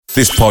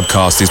This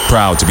podcast is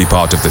proud to be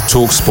part of the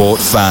TalkSport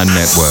Fan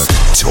Network.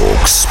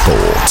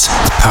 TalkSport.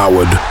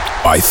 Powered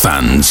by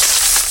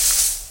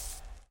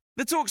fans.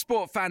 The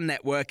TalkSport Fan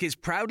Network is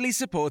proudly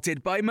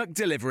supported by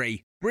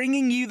McDelivery,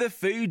 bringing you the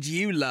food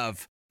you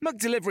love.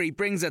 McDelivery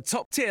brings a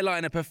top-tier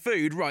lineup of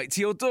food right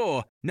to your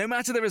door. No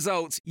matter the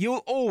result,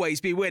 you'll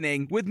always be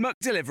winning with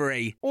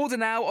McDelivery. Order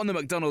now on the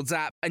McDonald's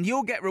app and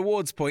you'll get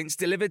rewards points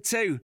delivered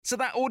too. So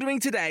that ordering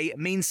today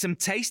means some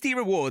tasty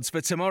rewards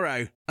for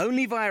tomorrow.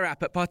 Only via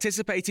app at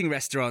participating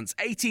restaurants.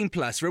 18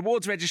 plus.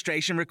 Rewards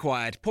registration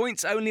required.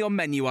 Points only on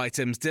menu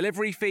items.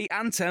 Delivery fee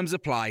and terms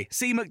apply.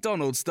 See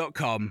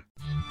mcdonalds.com.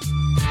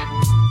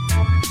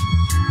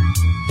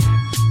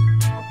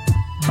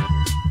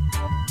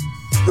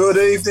 Good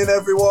evening,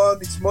 everyone.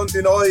 It's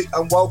Monday night,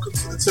 and welcome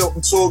to the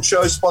Tilton Talk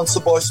Show,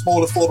 sponsored by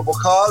Small Affordable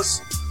Cars.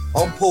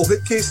 I'm Paul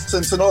Hitkis,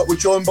 and tonight we're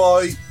joined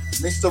by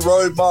Mr.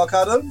 Road, Mark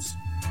Adams.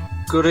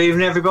 Good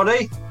evening,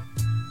 everybody.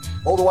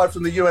 All the way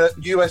from the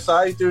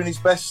USA, doing his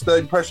best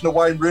impression of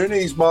Wayne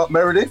Rooney, he's Mark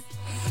Meredith.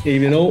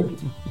 Evening all.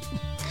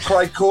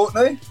 Craig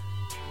Courtney.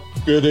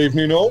 Good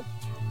evening all.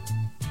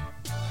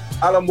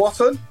 Alan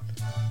Watton.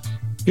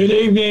 Good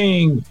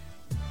evening.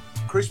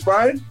 Chris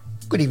Brown.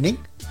 Good evening.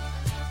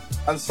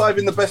 And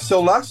saving the best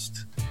till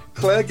last,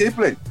 Claire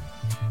Giblin.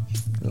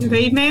 Good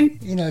evening.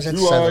 He knows how to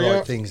say the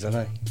right things,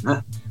 doesn't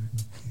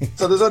he?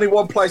 So there's only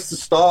one place to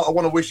start. I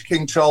want to wish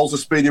King Charles a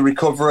speedy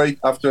recovery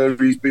after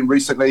he's been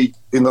recently,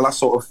 in the last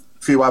sort of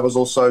few hours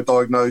or so,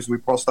 diagnosed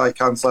with prostate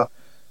cancer.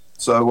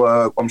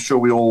 So I'm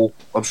sure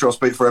I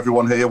speak for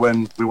everyone here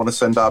when we want to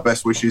send our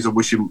best wishes and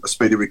wish him a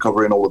speedy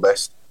recovery and all the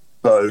best.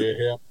 So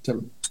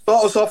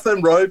Start us off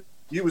then, Rob.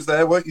 You was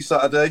there, weren't you,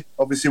 Saturday?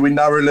 Obviously, we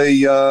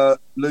narrowly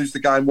lose the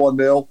game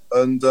 1-0.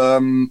 And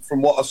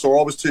from what I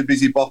saw, I was too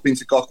busy bopping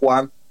to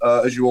Gokwan,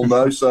 as you all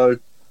know. So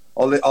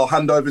I'll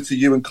hand over to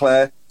you and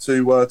Claire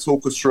to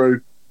talk us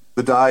through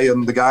the day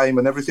and the game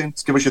and everything.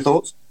 Just give us your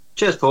thoughts.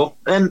 Cheers, Paul.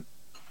 I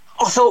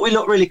thought we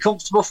looked really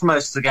comfortable for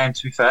most of the game,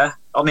 to be fair.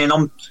 I mean,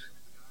 I'm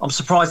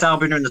surprised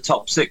Albion are in the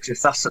top six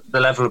if that's the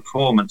level of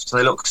performance.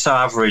 They look so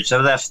average. They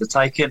were there for the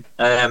taking.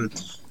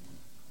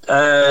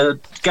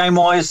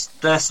 Game-wise,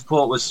 their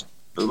support was...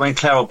 When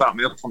Claire will back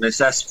me up on this,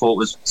 their support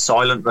was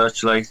silent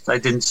virtually. They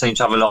didn't seem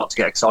to have a lot to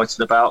get excited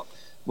about.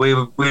 We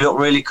looked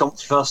really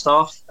comfortable first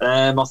half.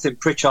 I think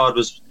Pritchard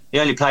he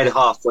only played a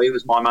half, but he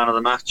was my man of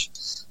the match.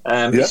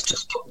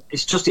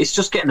 It's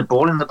just getting the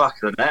ball in the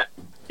back of the net.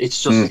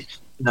 It's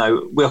just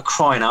we're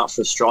crying out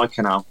for a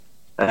striker now.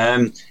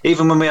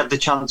 Even when we had the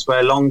chance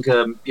where Long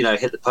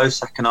hit the post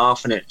second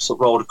half and it sort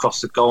of rolled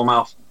across the goal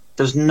mouth,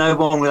 there's no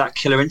one with that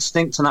killer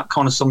instinct, and that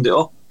kind of summed it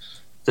up.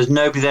 There's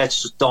nobody there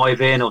to just dive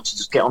in or to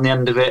just get on the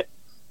end of it.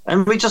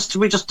 And we just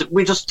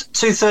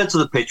 2/3 of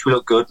the pitch we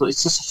look good, but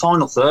it's just the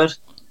final third.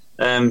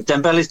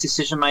 Dembele's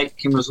decision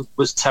making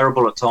was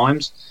terrible at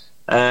times,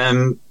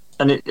 and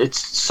it's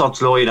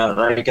sod's law.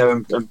 They go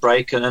and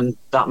break, and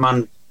that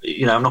man,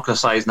 I'm not going to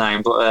say his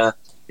name, but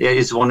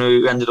he's the one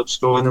who ended up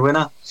scoring the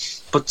winner.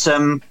 But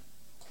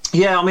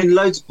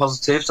loads of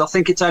positives. I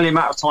think it's only a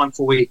matter of time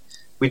before we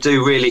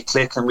do really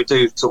click and we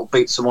do sort of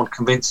beat someone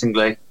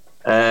convincingly,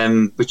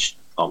 which.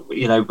 I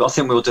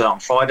think we'll do that on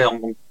Friday.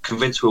 I'm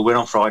convinced we'll win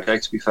on Friday,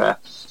 to be fair.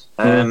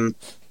 It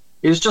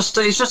was just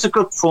a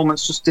good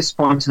performance, just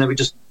disappointing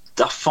that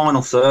that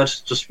final third,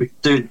 we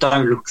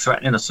don't look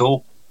threatening at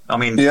all. I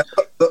mean... Yeah,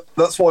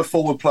 that's why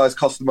forward players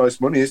cost the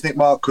most money, isn't it,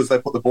 Mark? Because they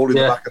put the ball in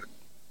the back of the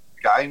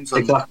games.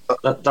 And exactly.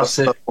 That's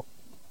it.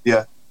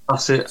 Yeah.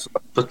 That's it.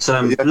 But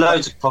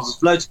loads of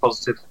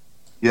positive.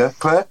 Yeah.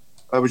 Claire,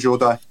 how was your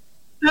day?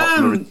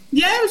 It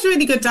was a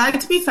really good day,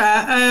 to be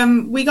fair.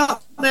 We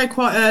got there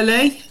quite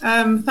early.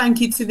 Thank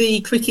you to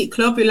the cricket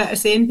club who let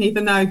us in,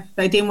 even though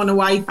they didn't want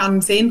away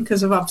fans in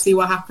because of obviously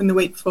what happened the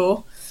week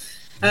before.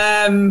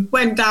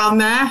 Went down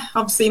there,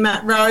 obviously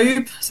met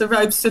Robe. So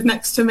Robe stood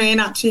next to me and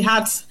actually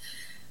had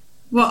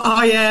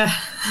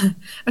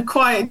a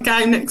quiet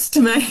game next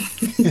to me.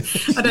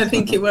 I don't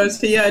think it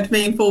was. He heard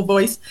me in full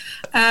voice.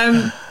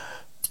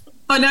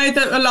 I know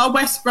that a lot of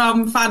West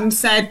Brom fans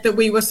said that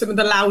we were some of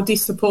the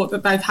loudest support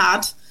that they've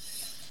had.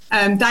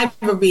 They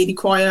were really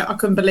quiet. I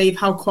couldn't believe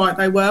how quiet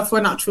they were for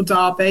an actual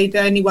derby. They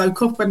only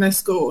woke up when they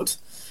scored.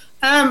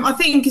 I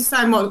think it's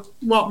saying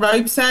what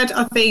Robe said.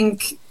 I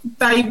think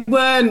they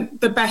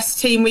weren't the best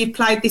team we've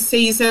played this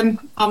season.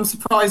 I'm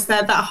surprised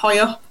they're that high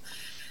up.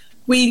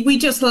 We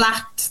just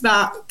lacked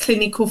that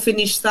clinical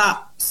finish, that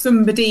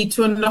somebody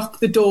to unlock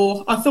the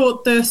door. I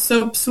thought the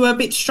subs were a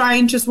bit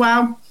strange as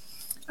well.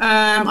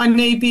 I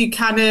knew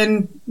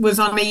Buchanan was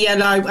on a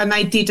yellow and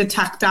they did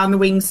attack down the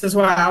wings as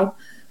well.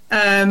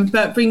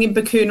 But bringing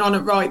Bakun on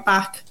at right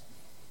back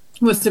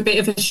was a bit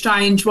of a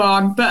strange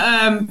one.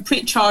 But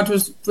Pritchard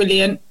was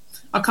brilliant.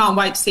 I can't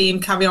wait to see him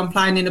carry on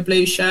playing in a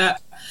blue shirt.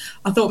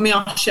 I thought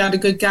Miyoshi had a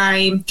good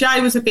game. Jay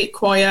was a bit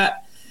quiet.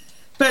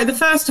 But the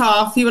first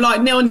half, you were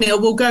like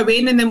 0-0, we'll go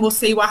in and then we'll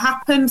see what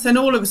happens. And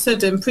all of a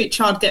sudden,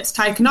 Pritchard gets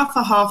taken off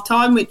at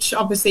half-time, which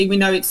obviously we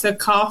know it's a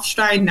calf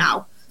strain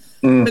now.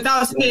 But that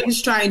was a bit of a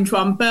strange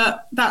one.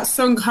 But that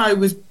Sung Ho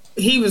was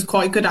was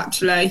quite good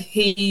actually.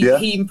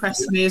 He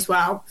impressed me as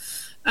well.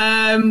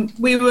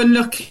 We were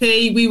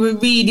lucky. We were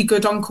really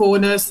good on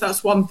corners.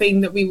 That's one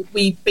thing that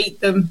we beat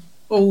them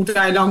all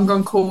day long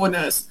on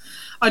corners.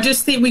 I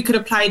just think we could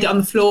have played it on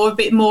the floor a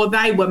bit more.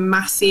 They were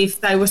massive.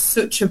 They were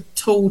such a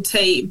tall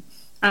team.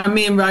 And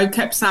me and Ro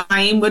kept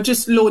saying, we're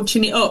just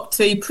launching it up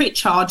to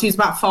Pritchard, who's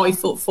about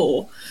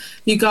 5'4".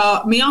 You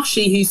got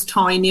Miyoshi, who's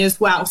tiny as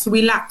well. So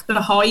we lacked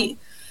the height.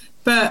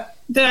 But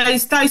they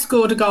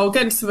scored a goal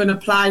against the run of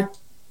play.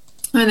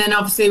 And then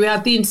obviously we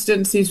had the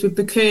incidences with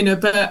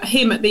Bacuna, but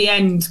him at the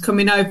end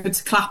coming over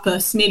to clap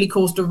us nearly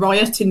caused a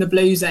riot in the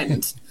Blues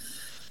end.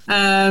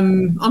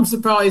 I'm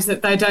surprised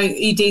that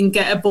he didn't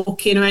get a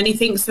booking or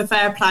anything. So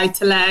fair play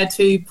to Laird,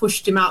 who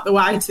pushed him out the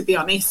way, to be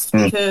honest,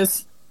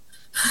 because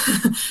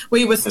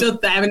we were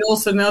stood there and all of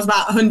a sudden there was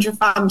about 100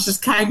 fans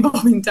just came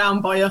bombing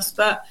down by us.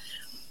 But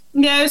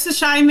yeah, it's a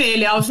shame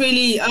really. I was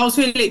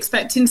really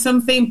expecting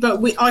something,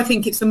 but I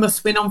think it's a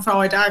must win on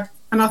Friday,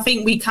 and I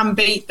think we can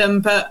beat them,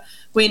 but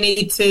we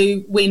need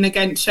to win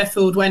against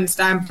Sheffield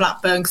Wednesday and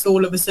Blackburn, because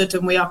all of a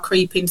sudden we are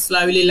creeping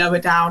slowly lower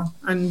down.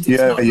 And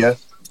I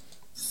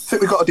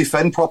think we've got to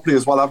defend properly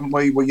as well, haven't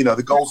we? Well,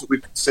 the goals that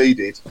we've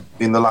conceded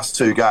in the last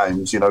 2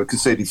 games, we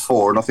conceded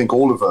 4, and I think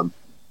all of them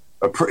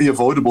are pretty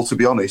avoidable, to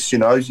be honest. You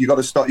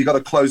got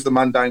to close the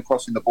man down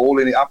crossing the ball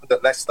in. It happened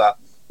at Leicester,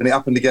 and it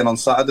happened again on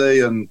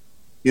Saturday, and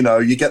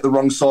you get the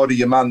wrong side of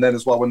your man then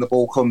as well when the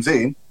ball comes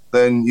in.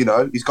 Then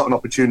he's got an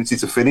opportunity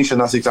to finish, and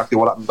that's exactly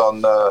what happened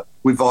on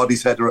with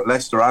Vardy's header at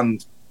Leicester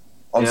and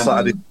on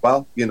Saturday as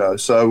well.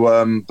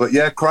 So but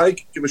yeah,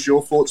 Craig, give us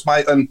your thoughts,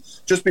 mate. And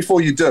just before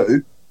you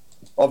do,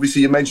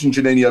 obviously you mentioned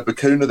Juninho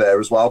Bacuna there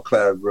as well,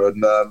 Claire,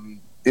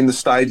 and in the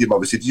stadium,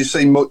 obviously, did you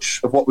see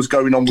much of what was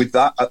going on with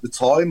that at the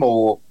time,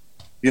 or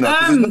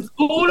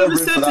all of a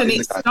sudden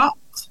it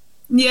stopped.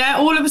 Yeah,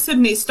 all of a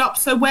sudden it stopped.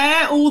 So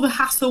where all the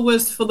hassle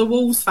was for the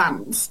Wolves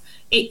fans,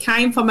 it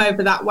came from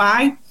over that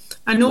way.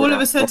 And all of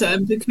a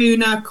sudden,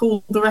 Bacuna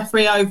called the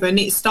referee over, and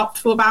it stopped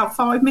for about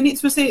 5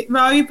 minutes, was it,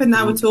 Robe? And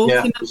they were talking.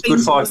 Yeah, it was good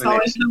 5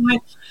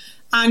 minutes.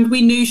 And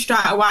we knew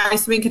straight away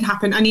something could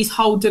happen, and his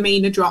whole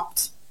demeanour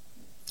dropped.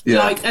 Yeah.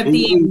 Like, at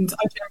the end,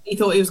 I genuinely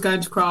thought he was going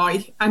to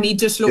cry, and he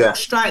just looked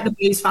straight at the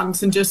Blues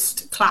fans and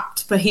just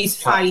clapped for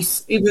his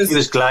face. He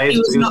was glazed. He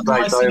was not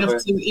nice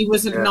enough to. He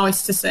wasn't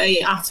nice to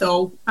see at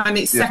all. And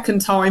it's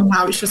second time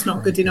now. It's just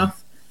not good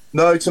enough.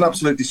 No, it's an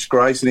absolute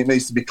disgrace, and it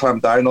needs to be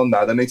clamped down on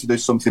now. They need to do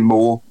something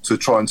more to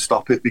try and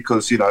stop it,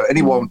 because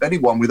anyone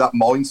with that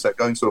mindset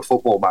going to a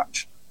football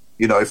match,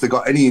 if they've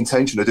got any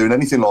intention of doing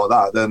anything like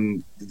that,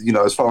 then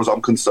as far as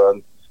I'm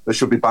concerned, they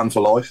should be banned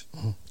for life.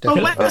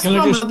 Well, West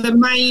Brom are the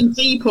main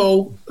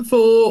people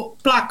for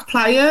black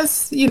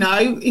players.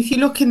 If you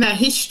look in their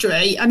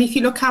history, and if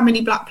you look how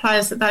many black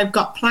players that they've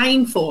got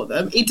playing for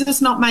them, it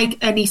does not make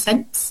any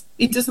sense.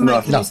 It doesn't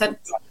make any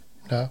sense.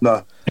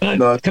 No.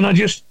 Can I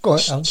just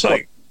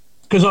say,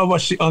 because I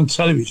watched it on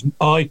television,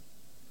 I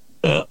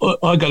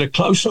got a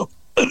close-up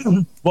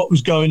what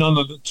was going on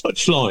the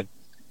touchline.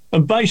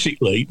 And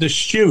basically, the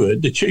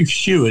chief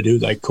steward, who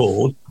they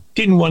called,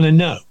 didn't want to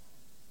know.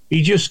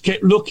 He just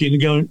kept looking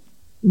and going,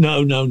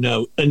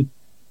 no. And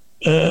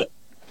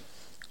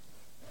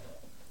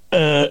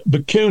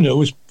Bacuna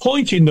was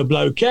pointing the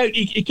bloke out.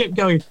 He kept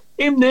going,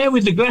 him there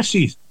with the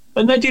glasses.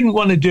 And they didn't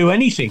want to do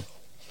anything.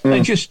 They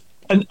just...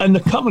 And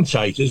the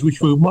commentators, which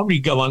we'll probably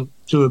go on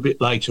to a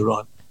bit later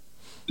on,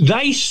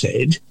 they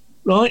said,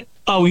 right,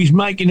 he's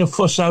making a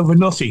fuss over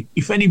nothing.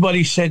 If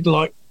anybody said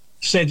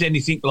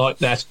anything like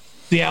that,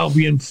 the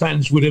Albion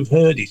fans would have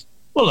heard it.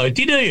 Well, I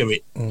did hear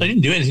it. They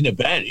didn't do anything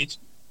about it.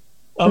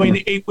 I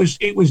mean, it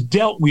was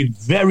dealt with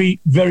very,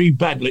 very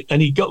badly,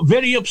 and he got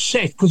very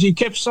upset because he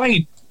kept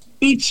saying,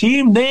 it's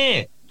him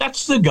there.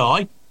 That's the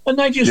guy. And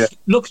they just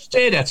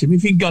stared at him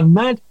if he'd gone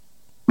mad.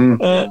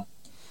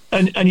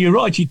 And you're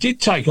right, it did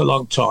take a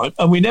long time,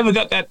 and we never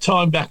got that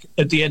time back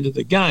at the end of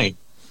the game.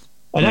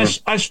 And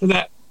as for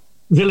that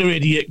Villa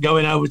idiot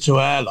going over to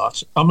our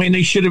lot, I mean,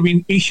 he should have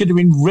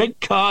been red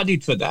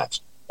carded for that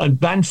and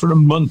banned for a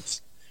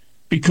month,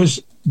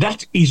 because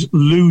that is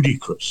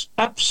ludicrous,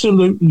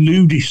 absolute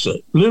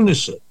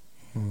lunacy.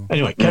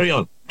 Anyway, carry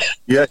on.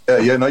 Yeah.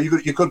 No,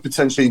 you could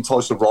potentially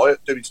entice a riot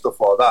doing stuff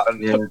like that.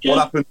 And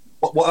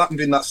what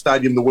happened in that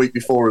stadium the week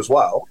before as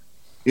well?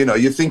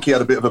 You'd think he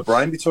had a bit of a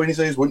brain between his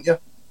ears, wouldn't you?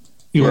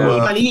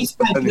 Well, he used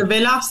to play for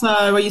Villa,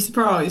 so were you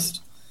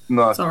surprised?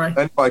 No. Sorry.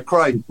 Anyway,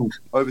 Craig,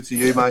 over to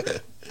you,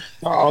 mate.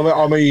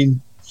 I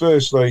mean,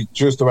 firstly,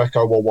 just to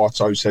echo what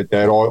Watto said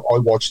there, I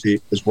watched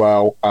it as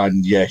well,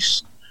 and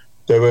yes,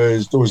 there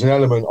was an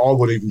element, I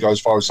would even go as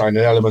far as saying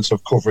an element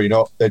of covering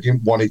up. They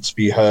didn't want it to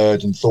be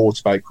heard and thought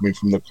about coming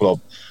from the club.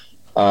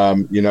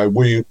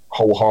 We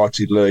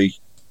wholeheartedly,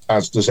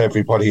 as does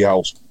everybody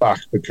else, back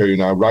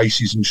Bacuna.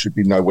 Racism should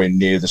be nowhere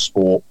near the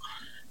sport.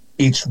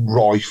 It's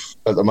rife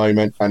at the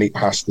moment, and it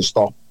has to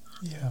stop.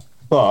 Yeah.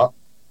 But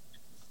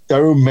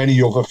there are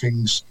many other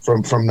things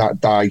from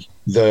that day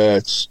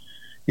that,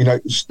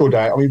 stood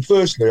out. I mean,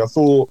 firstly, I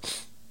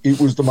thought it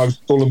was the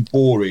most dull and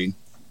boring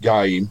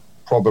game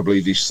probably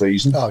this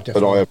season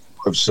that I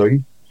have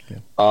seen.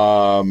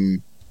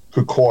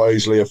 Could quite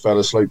easily have fell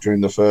asleep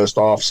during the first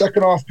half.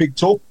 Second half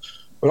picked up,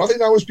 but I think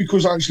that was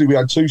because actually we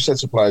had two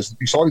sets of players that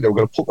decided they were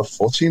going to put the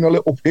foot in a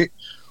little bit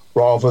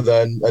rather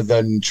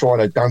than trying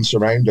to dance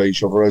around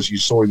each other as you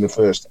saw in the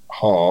first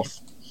half.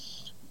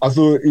 I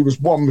thought it was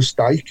one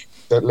mistake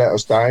that let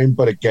us down,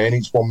 but again,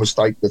 it's one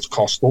mistake that's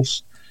cost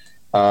us.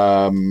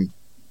 Bielik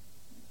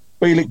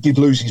did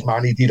lose his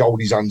man. He did hold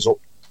his hands up,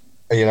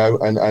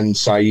 and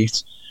say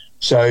it.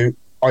 So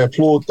I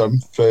applaud them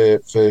for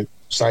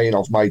saying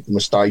I've made the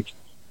mistake,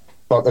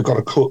 but they've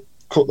got to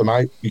cut them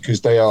out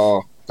because they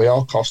are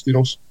costing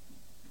us.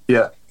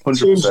 Yeah,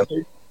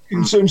 100%.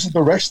 In terms of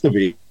the rest of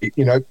it,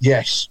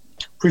 yes,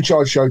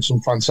 Pritchard showed some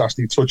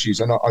fantastic touches,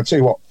 and I tell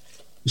you what,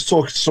 I was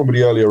talking to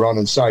somebody earlier on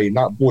and saying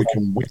that boy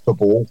can whip the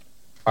ball,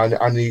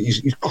 and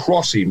his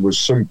crossing was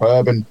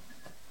superb. And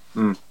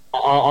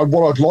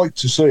what I'd like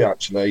to see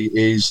actually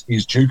is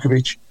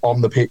Djukovic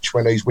on the pitch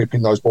when he's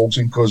whipping those balls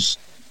in, because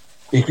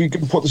if he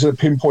can put this at a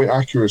pinpoint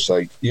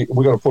accuracy,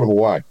 we're going to put him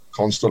away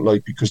constantly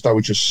because they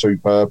were just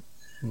superb.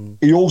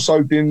 He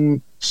also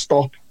didn't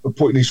stop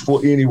putting his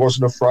foot in. He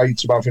wasn't afraid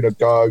to having a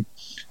go.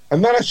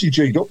 And that actually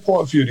G'd up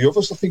quite a few of the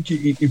others. I think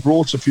he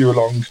brought a few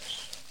along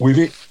with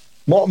it.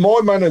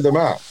 My man of the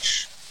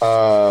match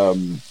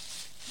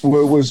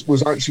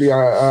was actually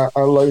our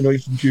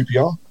loanee from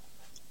QPR.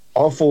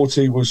 I thought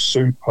he was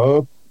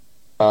superb.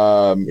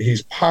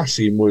 His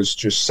passing was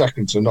just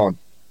second to none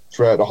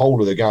throughout the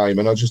whole of the game.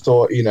 And I just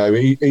thought,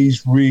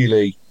 he's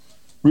really,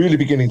 really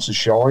beginning to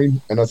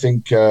shine. And I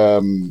think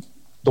the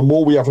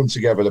more we have them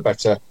together, the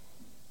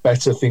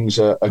better things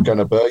are going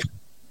to be.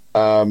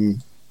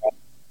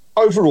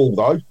 Overall,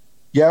 though,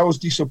 I was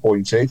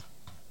disappointed.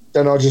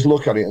 Then I just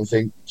look at it and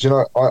think,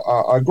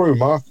 I agree with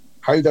Mark.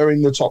 How they're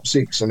in the top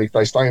six, and if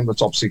they stay in the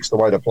top six the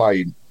way they're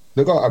playing,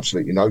 they've got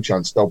absolutely no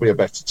chance. There'll be a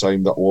better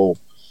team that will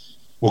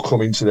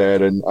come into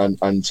there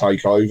and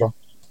take over.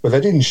 But they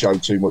didn't show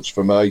too much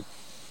for me.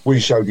 We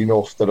showed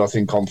enough that I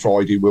think on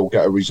Friday we'll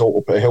get a result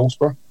up at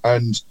Hillsborough.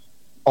 And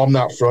on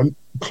that front,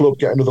 the club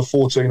get another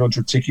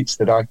 1,400 tickets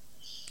today.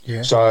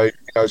 Yeah. So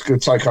it's going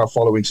to take our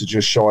following to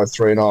just shy of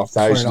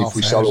 3,500 if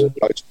we sell all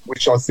those,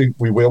 which I think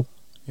we will.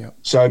 Yeah.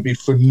 So it'd be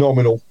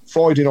phenomenal.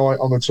 Friday night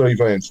on the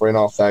TV and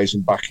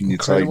 3,500 back in your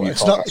TV.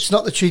 It's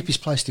not the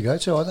cheapest place to go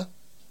to either.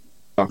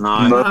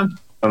 No.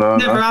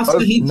 Never has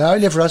been. No,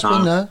 never has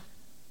been. No.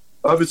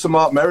 Over to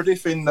Mark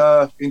Meredith in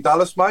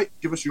Dallas, mate.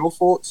 Give us your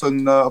thoughts,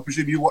 and I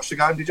presume you watched the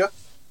game, did you?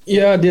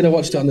 Yeah, I did. I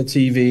watched it on the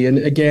TV, and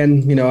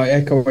again, I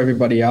echo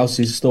everybody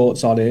else's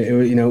thoughts on it.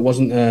 It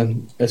wasn't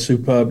a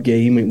superb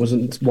game. It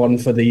wasn't one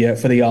for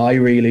the eye,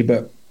 really.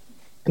 But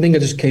I think I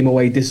just came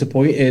away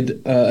disappointed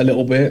a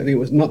little bit. It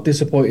was not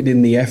disappointed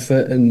in the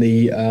effort and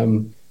the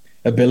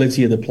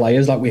ability of the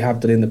players like we have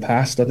done in the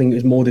past. I think it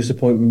was more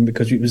disappointment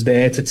because it was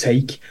there to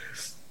take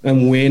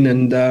and win.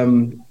 And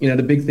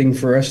the big thing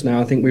for us now,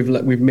 I think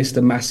we've missed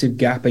a massive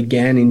gap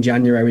again in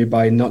January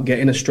by not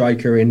getting a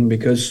striker in,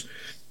 because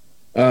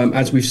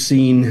as we've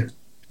seen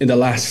in the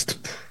last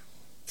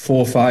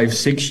 4, 5,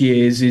 6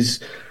 years, is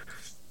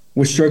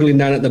we're struggling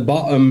down at the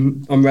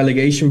bottom on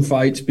relegation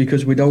fights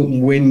because we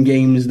don't win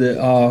games that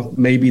are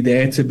maybe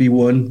there to be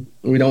won.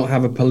 We don't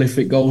have a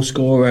prolific goal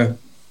scorer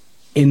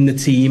in the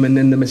team, and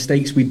then the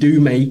mistakes we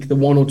do make, the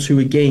 1 or 2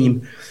 a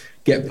game,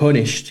 get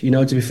punished.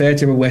 To be fair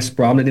to West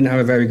Brom, they didn't have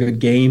a very good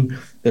game.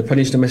 They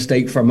punished a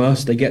mistake from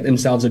us. They get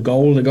themselves a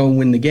goal. They go and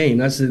win the game.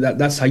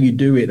 That's how you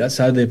do it. That's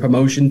how the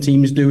promotion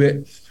teams do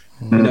it.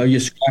 You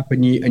scrap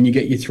and you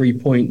get your 3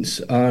 points.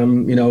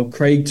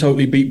 Craig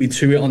totally beat me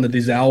to it on the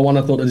Dizal one.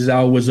 I thought the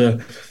Dizal was a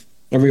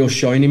real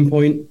shining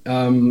point.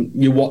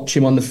 You watch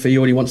him on the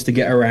field. He wants to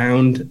get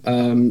around.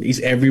 He's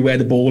everywhere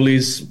the ball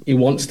is. He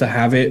wants to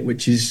have it,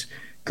 which is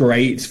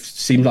great.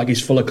 Seems like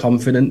he's full of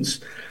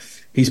confidence.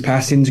 His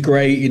passing's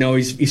great.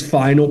 His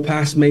final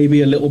pass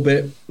maybe a little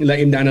bit, let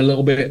him down a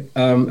little bit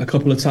a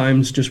couple of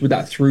times just with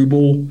that through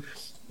ball.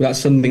 That's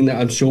something that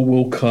I'm sure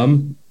will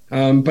come.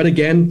 But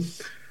again,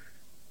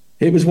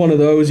 it was one of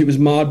those. It was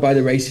marred by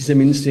the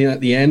racism incident at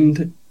the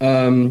end,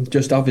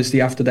 just obviously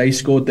after they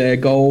scored their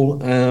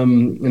goal.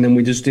 And then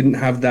we just didn't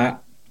have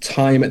that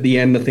time at the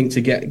end, I think,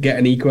 to get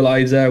an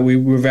equaliser. We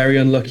were very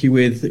unlucky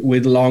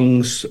with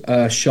Long's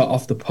shot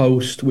off the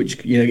post, which,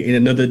 in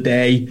another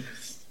day,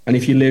 and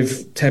if you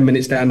live 10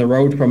 minutes down the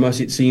road from us,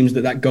 it seems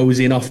that goes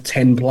in off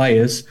 10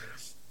 players.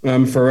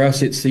 For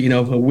us, it's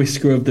a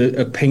whisker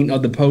of paint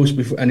on the post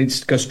and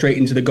it goes straight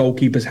into the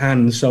goalkeeper's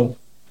hands. So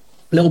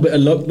a little bit of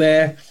luck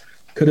there.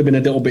 Could have been a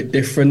little bit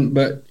different,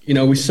 but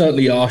we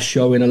certainly are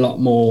showing a lot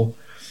more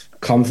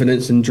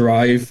confidence and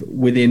drive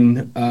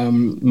within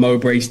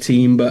Mowbray's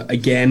team. But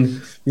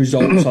again,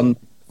 results on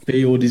the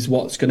field is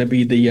what's going to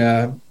be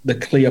the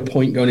clear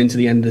point going into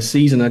the end of the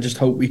season. I just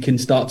hope we can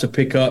start to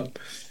pick up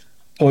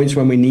points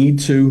when we need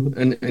to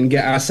and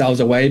get ourselves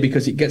away,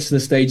 because it gets to the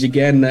stage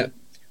again that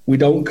we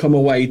don't come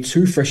away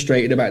too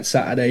frustrated about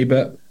Saturday.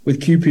 But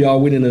with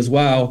QPR winning as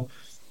well,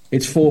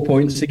 it's 4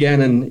 points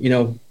again, and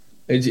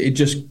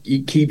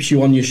it keeps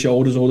you on your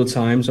shoulders all the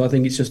time. So I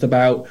think it's just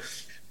about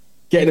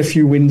getting a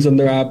few wins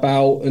under our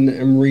belt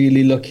and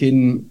really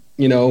looking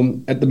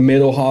at the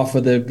middle half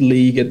of the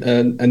league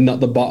and not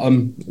the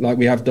bottom like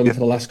we have done for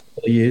the last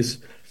couple of years.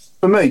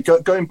 For me,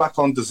 going back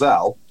on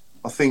Dazal,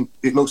 I think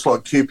it looks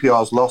like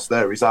QPR's loss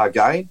there is our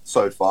gain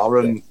so far.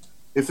 And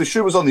if the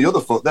shoe was on the other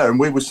foot there and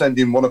we were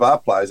sending one of our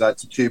players out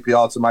to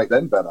QPR to make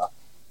them better,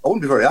 I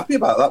wouldn't be very happy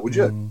about that, would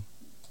you?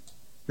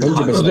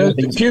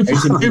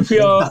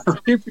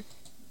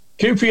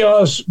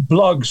 QPR's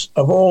blogs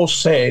have all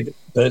said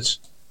that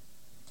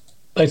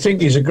they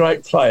think he's a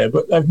great player,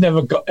 but they've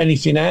never got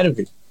anything out of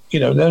him.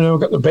 They've never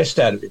got the best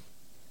out of him.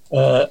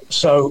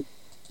 So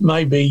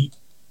maybe,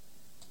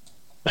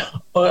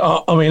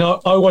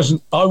 I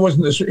wasn't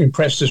as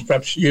impressed as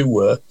perhaps you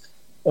were,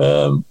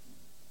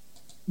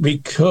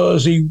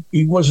 because he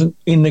wasn't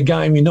in the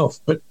game enough.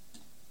 But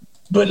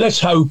let's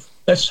hope,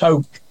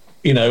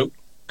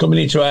 coming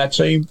into our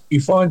team, he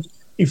finds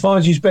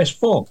his best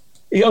form.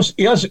 He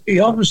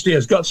obviously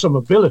has got some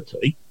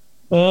ability,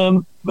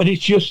 but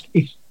it's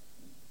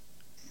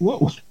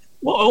what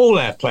all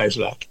our players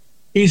lack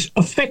is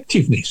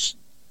effectiveness.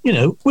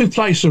 We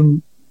play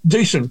some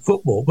decent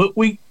football, but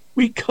we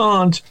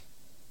can't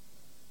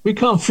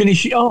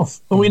finish it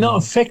off, and we're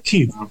not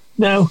effective.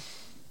 Now,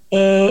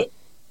 where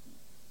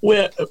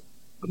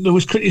there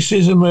was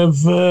criticism of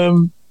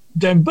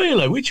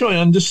Dembele, which I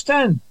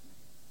understand,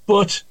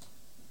 but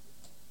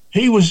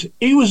he was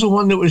the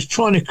one that was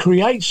trying to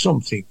create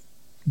something,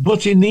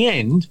 but in the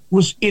end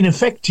was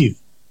ineffective.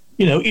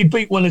 He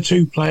beat one or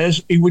two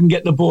players, he wouldn't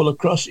get the ball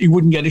across, he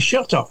wouldn't get a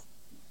shot off.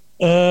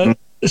 The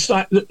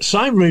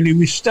same really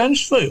with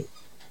Stansfield.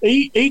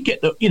 He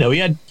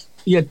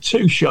had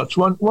two shots.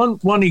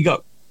 One he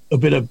got a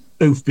bit of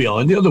oof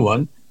behind. The other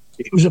one,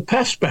 it was a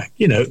pass back.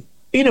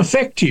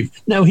 Ineffective.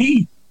 Now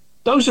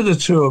those are the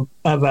two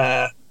of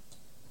our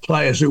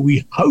players who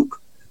we hope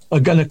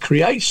are going to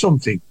create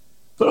something.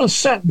 But on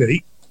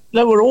Saturday,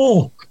 they were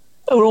all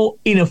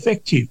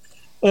ineffective.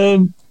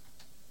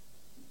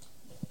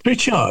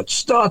 Pritchard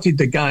started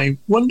the game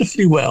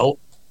wonderfully well,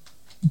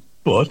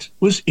 but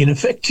was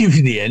ineffective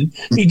in the end.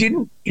 He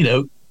didn't,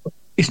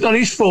 it's not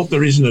his fault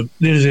there isn't a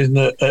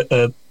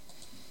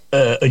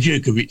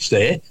Djukovic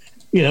there.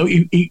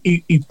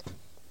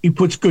 He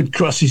puts good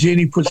crosses in,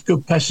 he puts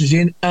good passes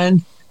in,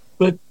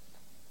 but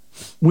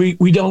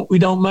we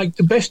don't make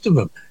the best of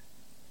them.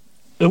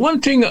 The one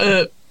thing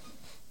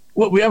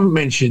what we haven't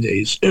mentioned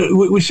is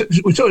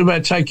we're talking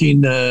about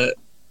taking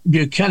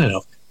Buchanan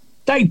off.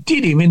 They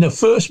did him in the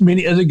first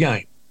minute of the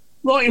game,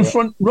 right in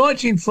front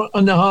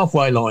on the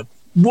halfway line.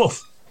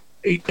 Woof!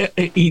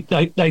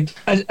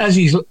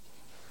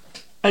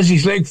 As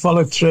his leg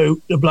followed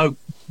through, the bloke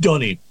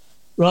done him,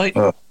 right?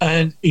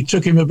 And it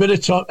took him a bit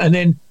of time, and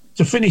then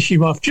to finish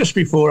him off just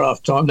before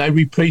half time, they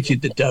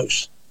repeated the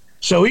dose.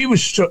 So he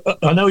was.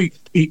 I know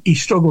he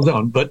struggled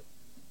on, but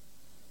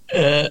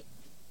there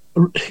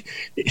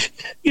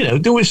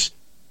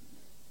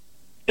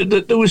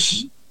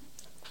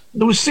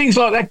was things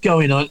like that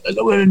going on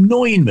that were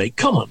annoying me.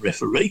 Come on,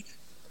 referee,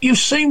 you've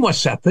seen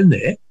what's happened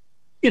there.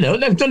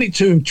 They've done it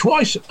to him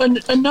twice,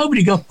 and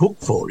nobody got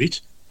booked for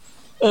it.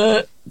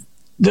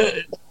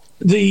 The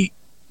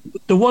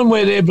one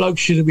where their bloke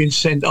should have been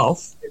sent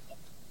off.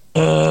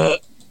 The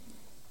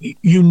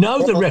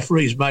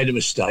referee's made a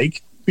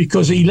mistake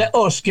because he let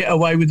us get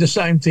away with the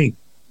same thing.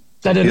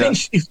 They'd have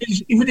lynched, if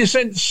he'd have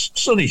sent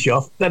Sunnish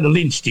off, they'd have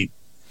lynched him.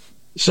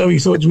 So he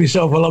thought to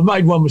himself, well, I've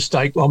made one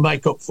mistake, I'll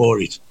make up for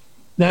it.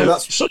 Now,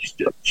 Sunnish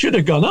should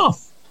have gone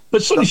off.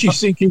 But Sunnish is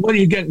thinking, well,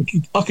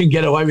 I can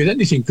get away with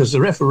anything because the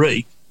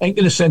referee ain't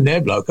going to send their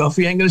bloke off,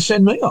 he ain't going to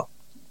send me off.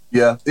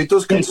 Yeah, it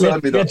does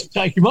concern me. We had to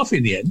take him off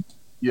in the end.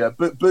 Yeah,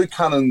 but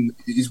Buchanan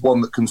is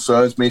one that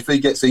concerns me. If he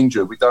gets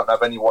injured, we don't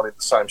have anyone in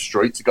the same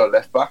street to go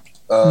left back.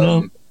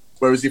 No.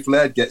 Whereas if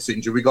Laird gets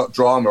injured, we got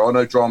Drama. I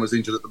know Drama's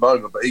injured at the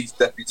moment, but he's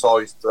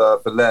deputised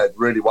for Laird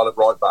really well at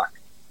right back.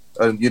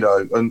 And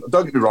and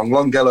don't get me wrong,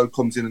 Longello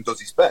comes in and does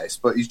his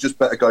best, but he's just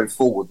better going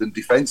forward than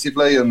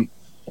defensively. And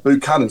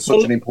Buchanan's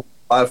such an important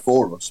player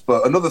for us.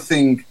 But another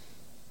thing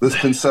that's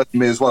concerning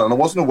me as well, and I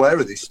wasn't aware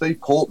of this,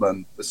 Steve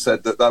Portman has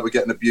said that they were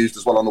getting abused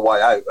as well on the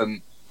way out,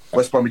 and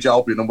West Bromwich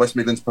Albion and West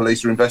Midlands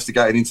Police are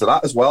investigating into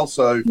that as well.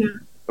 So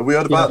have we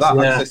heard about that?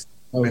 Yeah.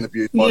 Being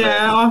abused by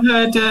I've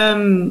heard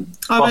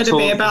a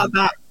bit about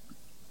that.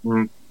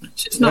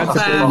 It's not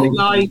fair,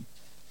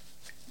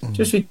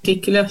 just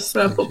ridiculous for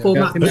a football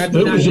match.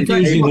 Who was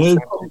abusing who?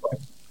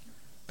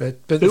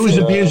 Who was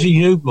abusing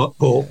you,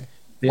 Paul?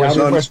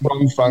 West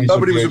Brom fans.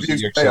 Nobody was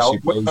abusing me.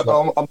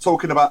 I'm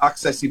talking about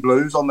Accessi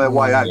Blues on their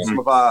way out. Some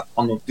of our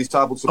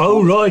disabled supporters.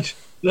 Oh, right.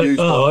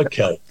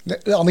 Okay.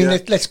 I mean,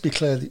 let's be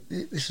clear.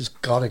 This has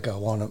got to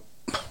go on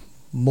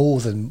more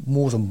than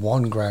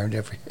one ground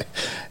every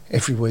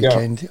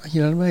weekend.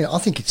 You know what I mean? I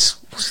think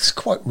it's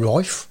quite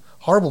rife.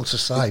 Horrible to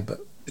say,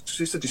 but it's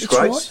a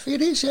disgrace. It's right.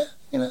 It is, yeah.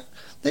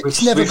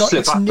 It's never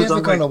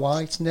gone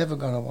away. It's never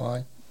gone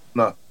away.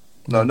 No.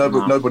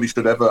 Nobody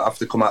should ever have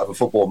to come out of a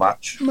football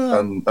match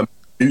and be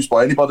abused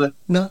by anybody.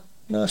 No,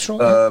 that's right.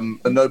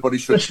 And nobody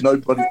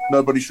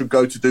should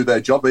go to do their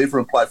job either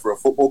and play for a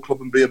football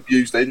club and be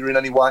abused either in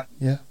any way.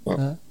 Yeah.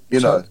 You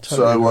know,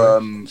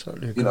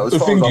 Totally you know, as The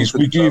far thing as is,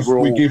 we give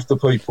the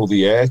people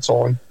the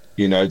airtime.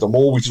 You know, the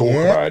more we talk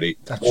about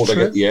it, the more they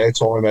get the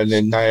airtime, and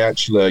then they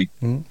actually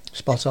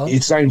spot on.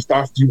 It sounds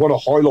daft. You want to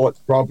highlight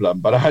the problem,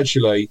 but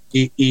actually,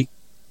 it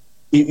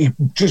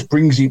just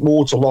brings it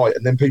more to light,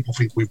 and then people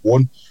think we've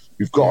won.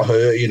 We've got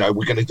her. You know,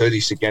 we're going to do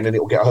this again, and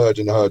it'll get heard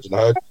and heard and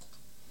heard.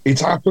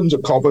 It's happened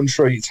at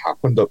Coventry. It's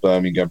happened at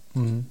Birmingham.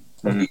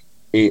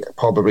 It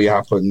probably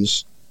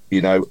happens,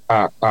 you know,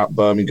 at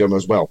Birmingham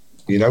as well.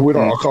 You know,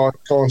 I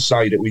can't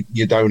say that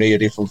you don't hear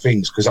different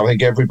things, because I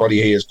think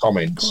everybody hears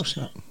comments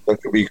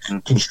that could be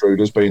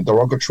construed as being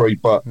derogatory.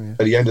 But at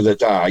the end of the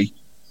day,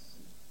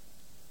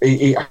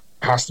 it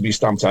has to be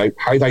stamped out.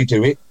 How they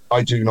do it,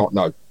 I do not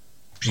know,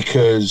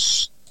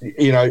 because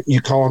you know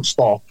you can't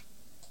stop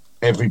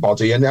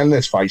everybody. And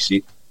let's face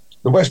it,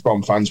 the West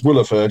Brom fans will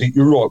have heard it.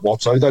 You're right,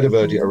 Watto. They'd have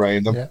heard it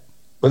around them,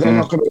 but they're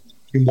not going to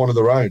in one of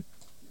their own.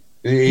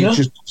 It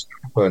just doesn't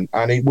happen,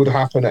 and it would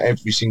happen at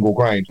every single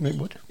ground. It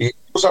would. It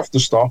does have to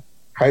stop.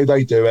 How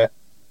they do it,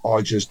 I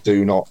just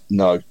do not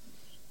know.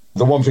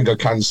 The one thing I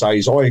can say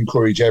is I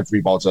encourage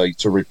everybody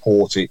to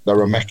report it. There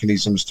are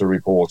mechanisms to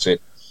report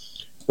it.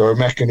 There are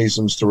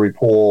mechanisms to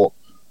report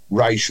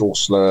racial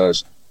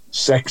slurs,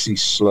 sexist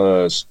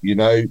slurs. You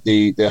know,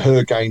 the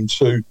Her Game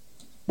 2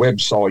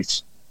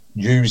 website,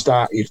 use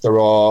that if there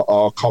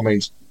are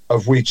comments,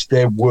 of which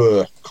there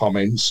were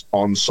comments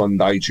on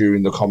Sunday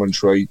during the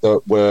commentary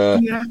that were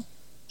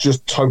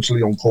just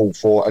totally uncalled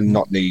for and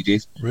not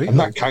needed. Really? And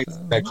that came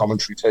from their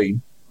commentary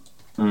team.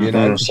 You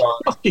know, so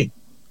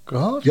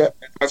God. Yeah,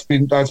 that's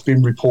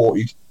been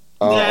reported.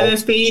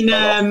 There's been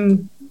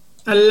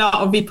a lot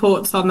of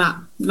reports on that.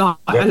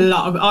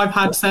 I've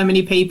had so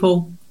many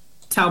people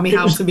tell me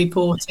how to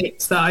report it.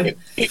 So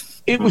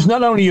it was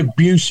not only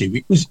abusive;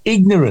 it was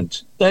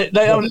ignorant. They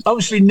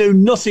obviously knew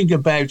nothing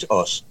about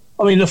us.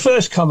 I mean, the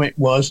first comment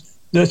was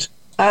that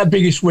our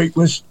biggest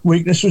weakness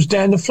was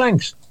down the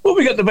flanks. Well,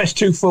 we got the best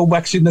two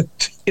fullbacks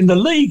in the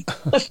league.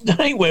 That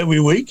ain't where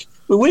we're weak.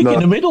 We're weak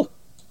in the middle.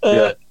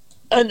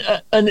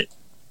 And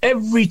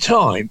every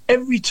time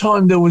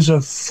there was a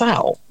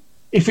foul,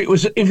 if it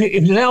was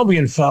an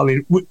Albion foul,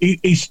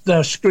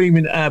 they're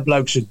screaming our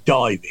blokes are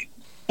diving.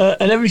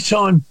 And every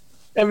time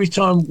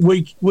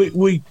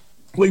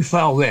we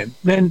foul them,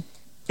 then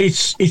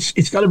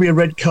it's got to be a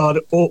red card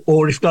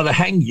or it's got a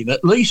hanging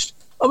at least.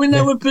 I mean,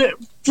 they were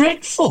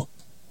dreadful.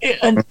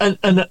 And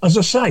as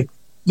I say,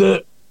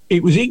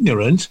 it was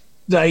ignorant.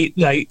 They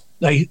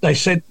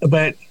said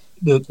about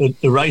the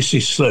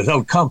racist slurs.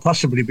 Oh, it can't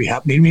possibly be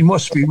happening. He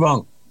must be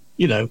wrong.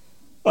 You know,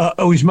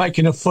 he's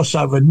making a fuss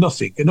over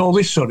nothing and all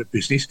this sort of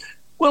business.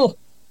 Well,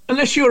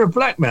 unless you're a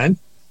black man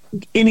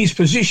in his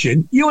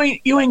position, you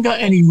ain't got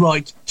any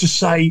right to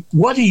say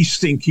what he's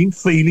thinking,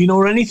 feeling,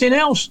 or anything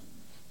else.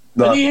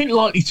 No. And he ain't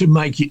likely to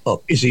make it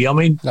up, is he? I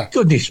mean,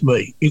 goodness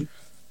me,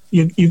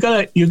 you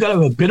got to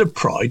have a bit of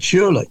pride,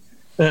 surely,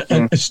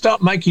 and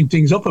start making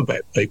things up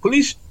about people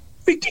is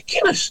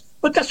ridiculous.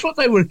 But that's what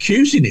they were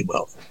accusing him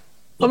of.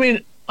 I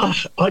mean, I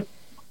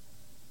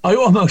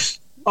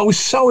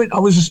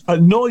was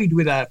annoyed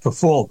with our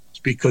performance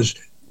because,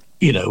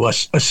 you know, I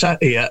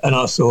sat here and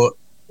I thought,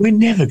 we're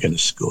never going to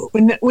score.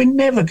 We're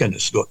never going to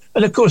score.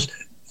 And of course,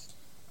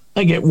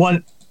 I get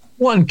one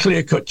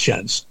clear-cut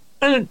chance,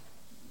 and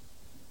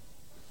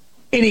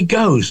in it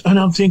goes. And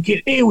I'm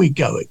thinking, here we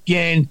go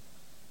again.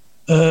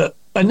 And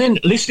then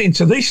listening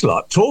to this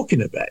lot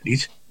talking about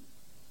it,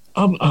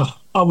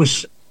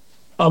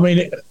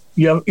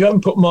 you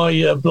haven't put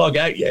my blog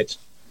out yet,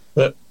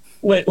 but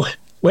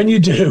when you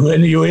do,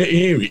 when you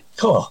hear it,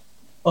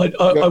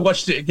 I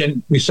watched it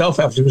again myself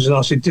afterwards, and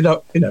I said, did I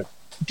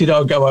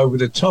go over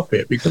the top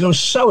here? Because I was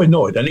so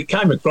annoyed, and it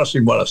came across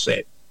in what I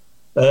said.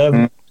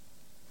 You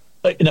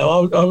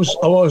know, I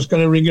was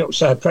going to ring it up and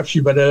say, perhaps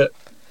you better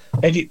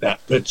edit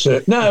that, but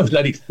no,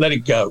 let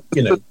it go.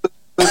 You know.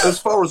 As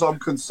far as I'm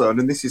concerned,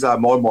 and this is how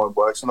my mind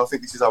works, and I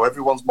think this is how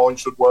everyone's mind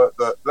should work,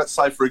 that let's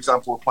say, for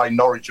example, we're playing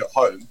Norwich at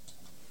home.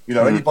 You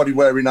know, anybody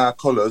wearing our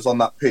colours on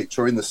that pitch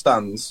or in the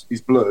stands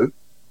is blue,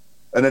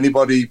 and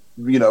anybody,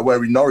 you know,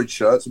 wearing Norwich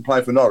shirts and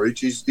playing for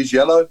Norwich is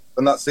yellow,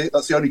 and that's it.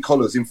 That's the only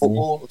colours in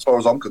football, as far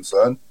as I'm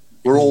concerned.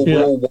 We're all,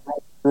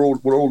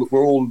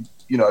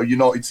 you know,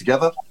 united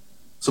together,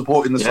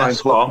 supporting the same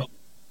club.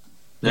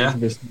 Yeah,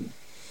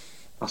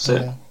 that's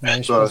it.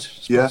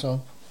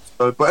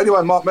 But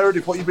anyway, Mark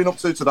Meredith, what have you been up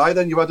to today?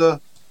 Then you had a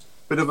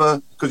bit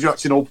of because you're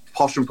acting all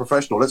posh and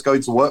professional. Let's go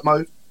into work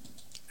mode.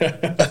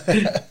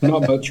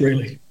 Not much,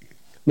 really.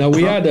 No,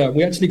 we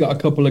actually got a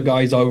couple of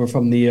guys over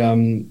from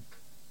the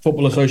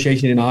Football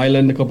Association in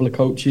Ireland, a couple of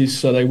coaches.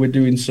 So they were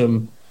doing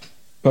some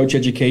coach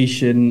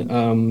education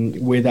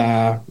with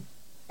our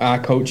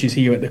coaches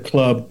here at the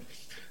club,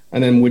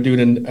 and then we're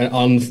doing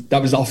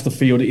that was off the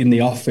field in the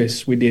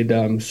office. We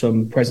did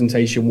some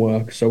presentation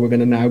work. So we're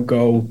going to now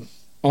go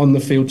on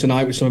the field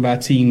tonight with some of our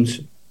teams.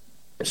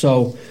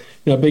 So,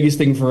 you know, biggest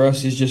thing for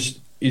us is just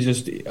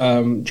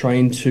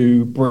trying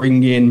to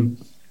bring in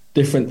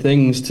different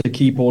things to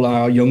keep all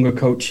our younger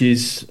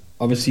coaches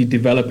obviously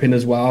developing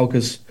as well,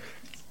 because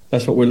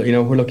that's what we're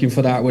looking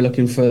for. That we're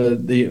looking for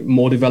the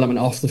more development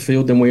off the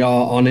field than we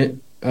are on it,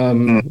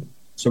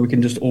 so we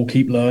can just all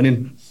keep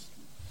learning.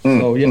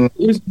 So yeah,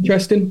 it was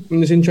interesting. It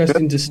was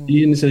interesting to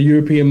see, and it's a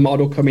European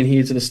model coming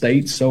here to the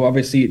States. So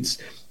obviously, it's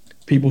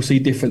people see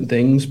different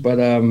things, but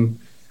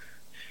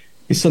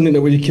it's something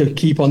that we can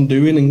keep on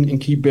doing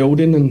and keep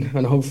building,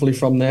 and hopefully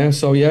from there.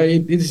 So yeah,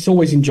 it's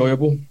always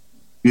enjoyable.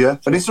 Yeah,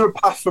 and is there a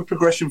path for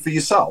progression for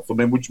yourself? I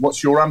mean,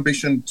 what's your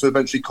ambition to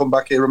eventually come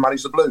back here and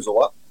manage the Blues, or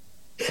what?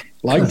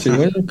 Like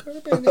to.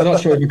 I'm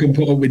not sure if we can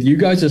put up with you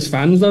guys as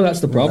fans, though.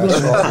 That's the problem.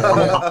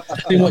 I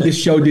think what this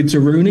show did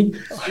to Rooney.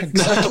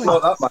 Exactly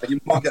like that, mate.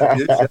 You might get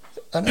abused.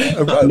 I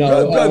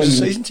know.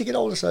 Season ticket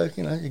holder, so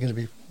you're going to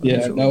be.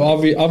 Yeah, no.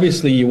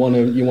 Obviously, you want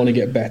to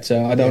get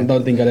better. I don't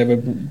think I'd ever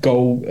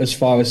go as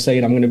far as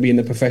saying I'm going to be in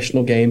the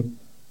professional game.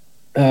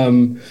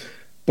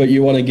 But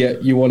you want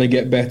to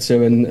get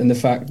better, and the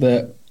fact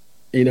that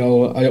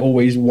I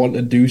always want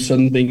to do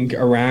something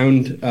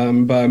around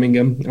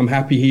Birmingham. I'm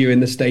happy here in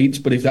the States,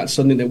 but if that's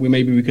something that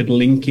we could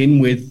link in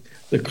with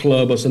the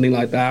club or something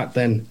like that,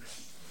 then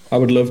I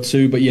would love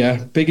to. But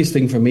yeah, biggest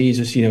thing for me is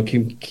just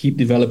keep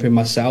developing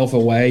myself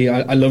away.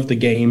 I love the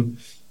game,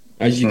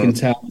 as you can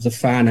tell, as a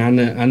fan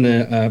and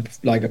a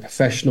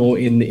professional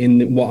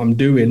in what I'm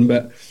doing.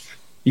 But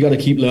you got to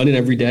keep learning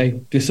every day,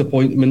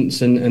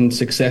 disappointments and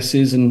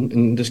successes,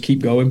 and just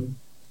keep going.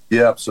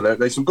 Yeah,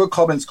 absolutely. Some good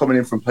comments coming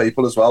in from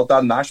people as well.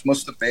 Dan Nash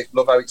must admit,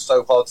 love how it's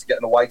so hard to get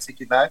an away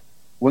ticket now.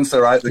 Once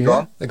they're out, they're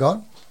gone. They're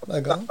gone.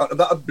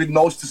 That'd be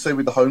nice to see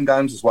with the home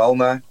games as well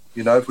now.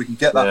 If we can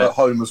get that at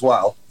home as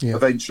well,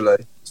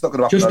 eventually. It's not going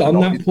to happen. Just on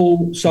that,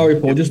 Paul. Sorry,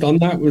 Paul. Just on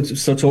that.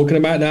 So talking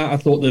about that, I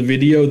thought the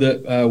video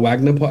that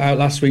Wagner put out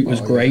last week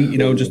was great.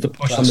 Just to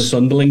push on the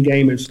Sunderland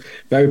game. It's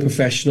very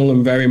professional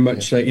and very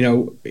much like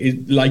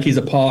he's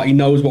a part. He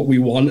knows what we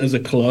want as a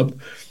club.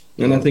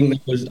 And I think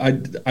that was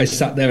I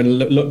sat there and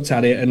looked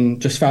at it and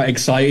just felt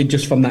excited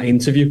just from that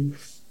interview.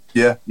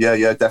 Yeah,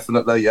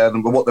 definitely. Yeah,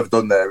 and what they've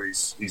done there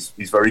is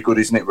very good,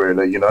 isn't it?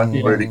 Really,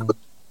 really good.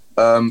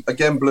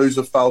 Again, Blues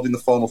have failed in the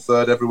final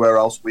third. Everywhere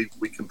else we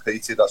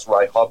competed. That's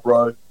Ray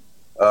Hobro.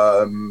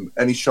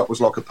 Any shot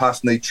was like a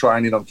pass. Need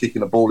training on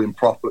kicking the ball in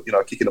properly.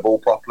 Kicking the ball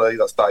properly.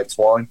 That's Dave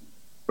Twine.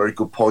 Very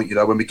good point.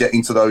 When we get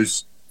into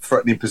those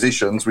threatening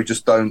positions, we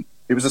just don't.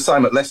 It was the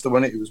same at Leicester,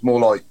 wasn't it? It was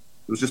more like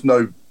there was just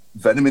no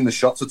venom in the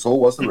shots at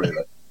all, wasn't there,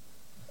 really?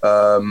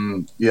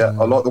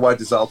 I like the way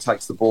Dizelle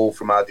takes the ball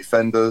from our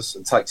defenders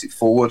and takes it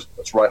forward.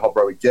 That's Ray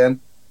Hobro again.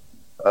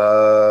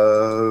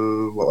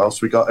 What else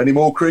we got? Any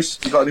more, Chris?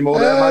 You got any more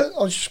there, mate?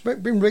 I've just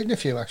been reading a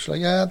few, actually.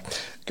 Yeah,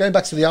 going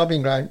back to the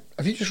Albion ground.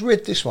 Have you just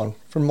read this one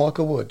from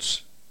Michael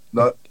Woods?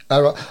 No.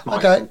 Right.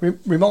 Okay,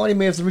 reminding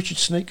me of the Richard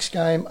Sneaks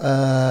game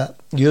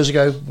years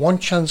ago. One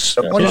chance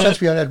we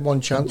only had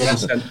one chance.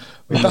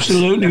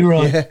 Absolutely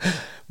right. Yeah.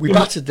 We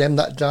battered them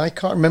that day.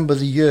 Can't remember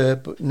the year,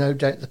 but no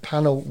doubt the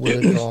panel will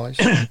advise.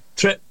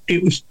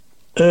 It was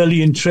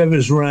early in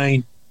Trevor's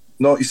reign.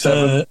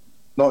 97.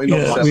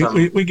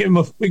 97. We give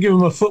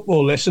him a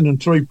football lesson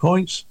and 3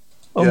 points.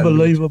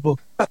 Unbelievable.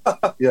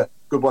 Yeah,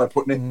 good way of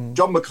putting it.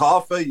 John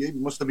McCarthy, he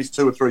must have missed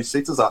 2 or 3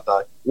 sitters that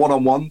day.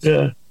 One-on-ones.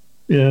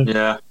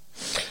 Yeah.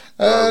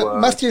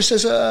 Matthew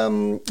says,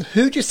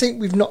 who do you think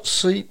we've not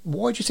seen?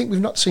 Why do you think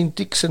we've not seen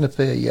Dixon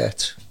appear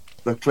yet?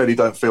 They clearly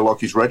don't feel like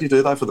he's ready,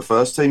 do they, for the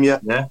first team yet?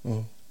 Yeah.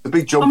 The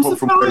big jump up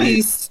from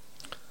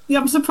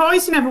I'm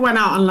surprised he never went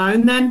out on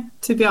loan then,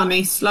 to be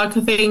honest. I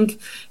think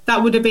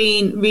that would have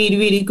been really,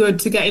 really good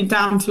to get him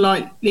down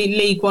to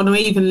League One or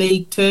even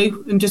League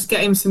Two and just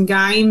get him some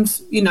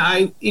games.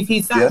 If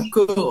he's that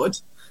good,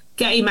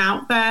 get him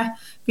out there,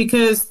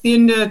 because the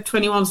under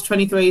 21s,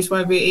 23s,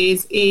 whatever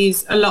it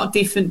is a lot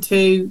different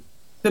to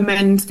the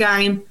men's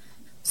game.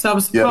 So I'm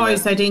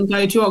surprised they didn't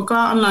go, do you want to go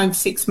out on loan for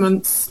 6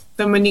 months?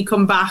 Then when you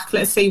come back,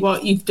 let's see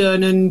what you've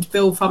done and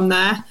build from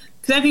there.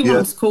 Because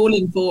everyone's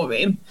calling for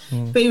him.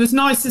 But it was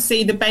nice to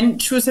see the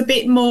bench was a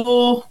bit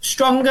more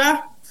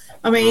stronger.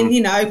 I mean,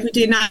 we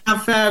didn't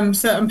have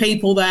certain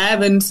people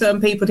there and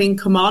certain people didn't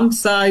come on.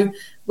 So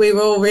we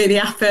were all really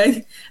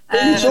happy.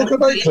 What are you talking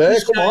about, Claire?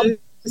 Come on.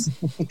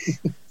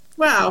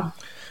 Well,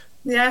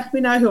 yeah,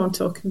 we know who I'm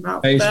talking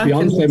about. Hey,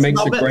 Beyonce makes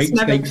Roberts a great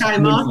never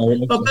came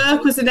on. But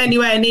Burke wasn't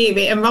anywhere near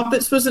it, and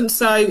Roberts wasn't.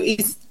 So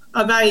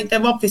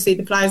they're obviously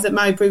the players that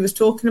Mowbray was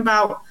talking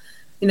about.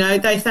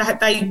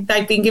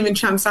 They've been given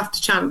chance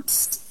after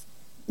chance.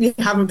 You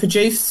haven't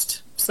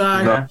produced.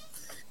 So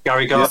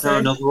Gary Gardner,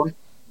 another one.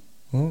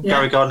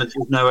 Gary Gardner's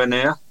nowhere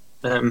near.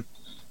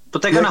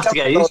 But they're going to have to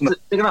get used. They're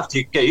going to have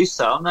to get used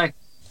to that, aren't they?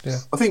 Yeah.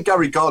 I think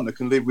Gary Gardner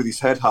can live with his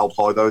head held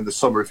high though in the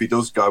summer if he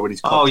does go when he's.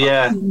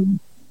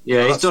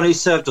 Yeah. He's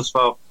served us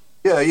well.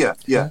 Yeah,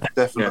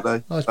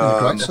 definitely. That's been a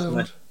great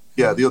servant.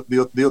 Yeah,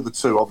 the other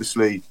two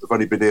obviously have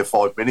only been here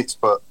 5 minutes,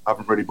 but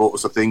haven't really brought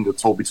us a thing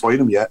at all between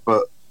them yet.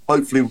 But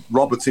hopefully,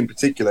 Roberts in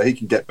particular, he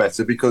can get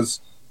better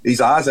because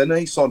he's ours, hasn't he?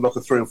 He signed like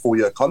a 3 or 4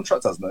 year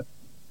contract, hasn't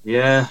he?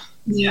 Yeah.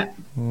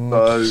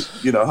 So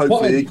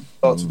hopefully he can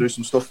start to do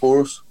some stuff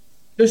for us.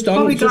 Just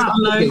on the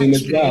game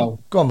as well.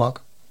 Go on,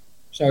 Mark.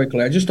 Sorry,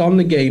 Claire. Just on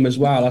the game as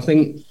well. I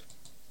think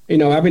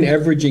having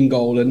Everidge in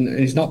goal, and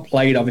he's not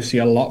played obviously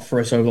a lot for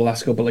us over the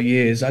last couple of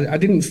years. I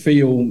didn't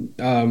feel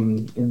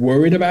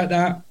worried about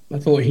that. I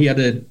thought he had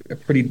a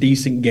pretty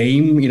decent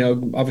game.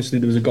 Obviously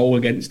there was a goal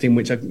against him,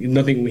 which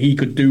nothing he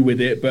could do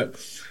with it, but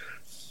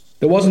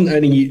there wasn't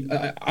any.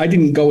 I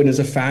didn't go in as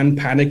a fan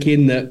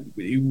panicking that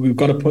we've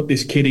got to put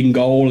this kid in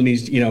goal, and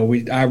he's,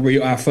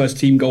 our first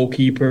team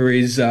goalkeeper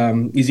is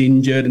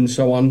injured and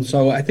so on.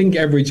 So I think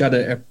Everidge had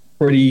a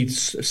pretty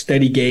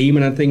steady game,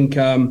 and I think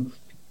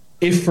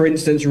if, for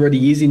instance,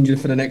 Ruddy is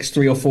injured for the next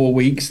 3 or 4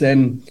 weeks,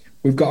 then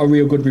we've got a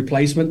real good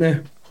replacement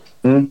there.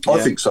 I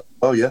think so.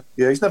 Oh yeah,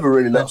 he's never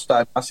really let us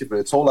down massively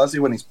at all, has he?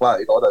 When he's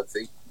played, I don't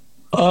think.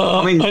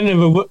 I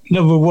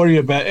never worry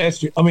about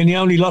Etheridge. I mean, he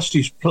only lost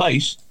his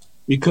place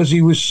because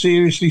he was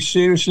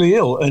seriously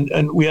ill,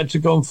 and we had to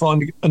go and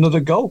find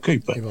another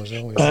goalkeeper. He was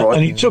always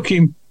and he took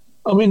him.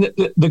 I mean,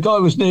 the guy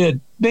was near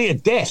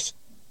death,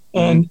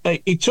 and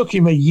it took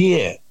him a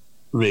year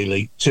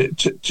really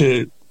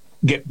to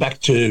get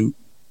back to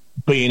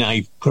being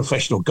a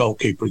professional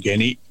goalkeeper again.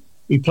 He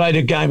played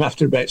a game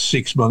after about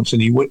 6 months,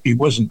 and he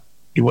wasn't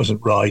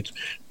right.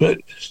 But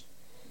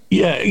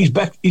yeah, he's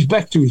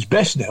back to his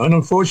best now, and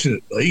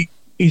unfortunately,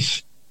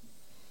 he's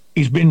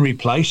been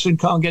replaced and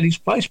can't get his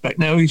place back.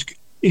 Now he's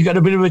got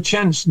a bit of a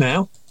chance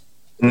now.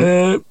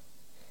 He'll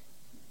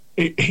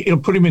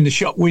put him in the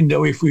shop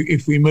window if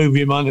we move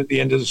him on at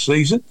the end of the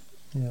season.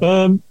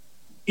 Yeah.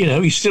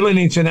 He's still an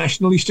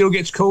international. He still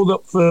gets called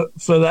up for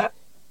that.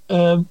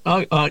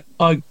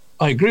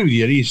 I agree with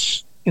you.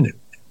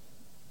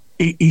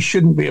 He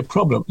shouldn't be a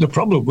problem. The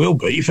problem will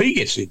be if he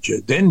gets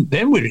injured, then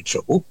we're in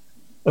trouble.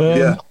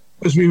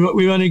 Because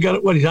we've only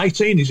got he's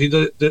 18. Is he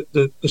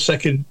the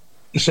second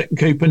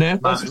keeper now?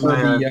 That's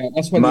when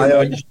the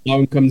emergency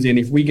loan comes in.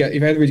 If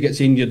Etheridge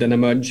gets injured, then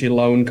emergency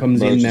loan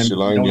comes in. Then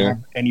we don't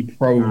have any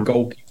pro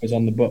goalkeepers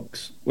on the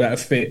books that are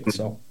fit.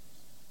 So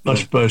I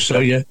suppose so.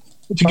 Yeah.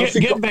 To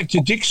get back to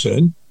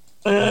Dixon,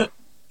 I'm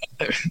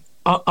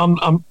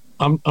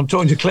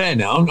talking to Claire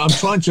now. I'm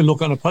trying to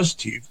look on a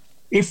positive.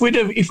 If we'd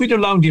have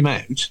loaned him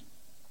out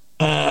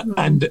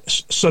and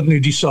suddenly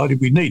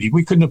decided we need him,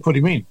 we couldn't have put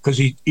him in because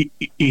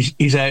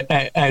he's out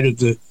of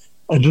the.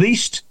 At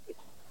least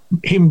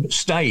him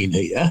staying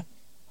here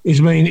is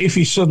mean if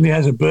he suddenly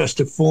has a burst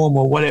of form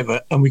or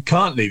whatever, and we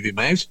can't leave him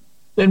out,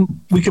 then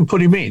we can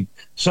put him in.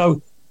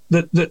 So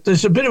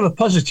there's a bit of a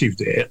positive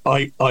there.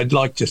 I'd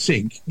like to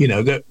think,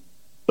 that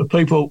the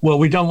people. Well,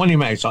 we don't want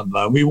him out on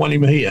loan. We want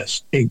him here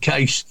in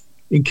case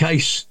he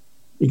gets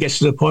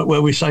to the point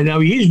where we say no,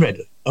 he is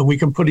ready. And we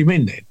can put him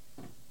in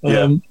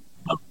then.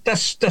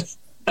 That's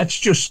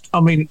just.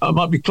 I mean, I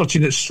might be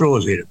clutching at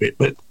straws here a bit,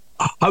 but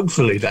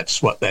hopefully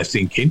that's what they're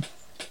thinking.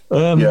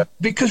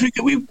 Because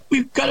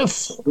we've got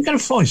to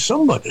find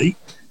somebody.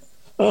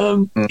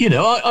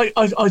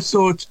 I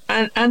thought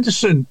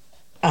Anderson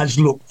has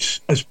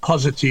looked as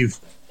positive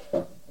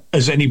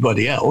as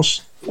anybody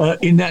else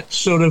in that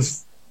sort of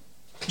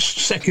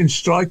second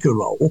striker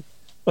role.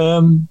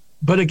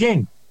 But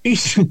again,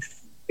 he's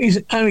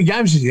how many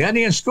games has he had?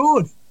 He has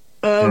scored.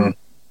 And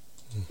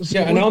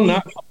on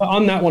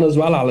that one as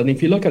well, Alan,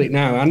 if you look at it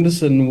now,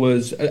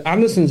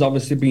 Anderson's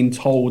obviously been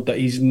told that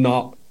he's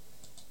not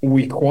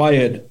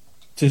required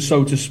to,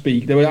 so to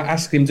speak. They were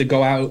asking him to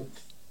go out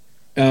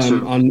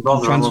on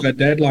transfer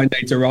deadline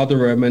day to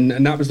Rotherham,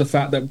 and that was the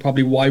fact that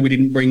probably why we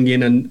didn't bring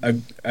in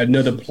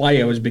another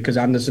player was because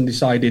Anderson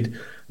decided,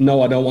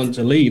 no, I don't want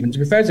to leave. And to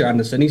be fair to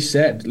Anderson, he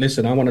said,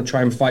 listen, I want to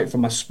try and fight for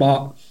my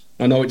spot.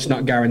 I know it's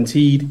not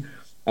guaranteed.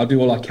 I'll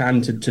do all I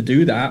can to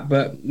do that,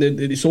 but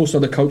it's also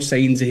the coach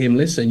saying to him,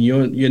 listen,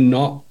 you're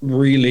not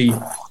really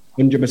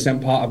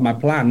 100% part of my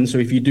plan, so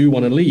if you do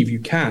want to leave, you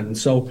can.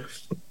 So,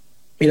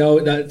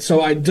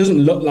 so it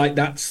doesn't look like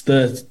that's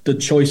the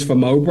choice for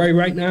Mowbray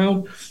right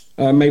now.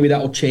 Maybe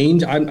that'll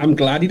change. I'm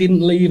glad he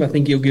didn't leave. I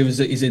think he'll give us.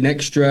 He's an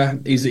extra.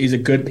 He's a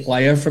good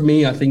player for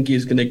me. I think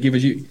he's going to give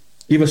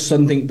us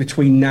something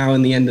between now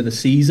and the end of the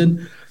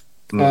season.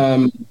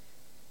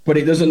 But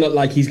it doesn't look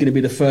like he's going to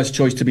be the first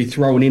choice to be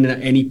thrown in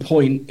at any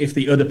point if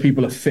the other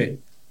people are fit.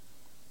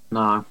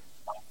 No.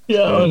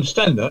 Yeah, I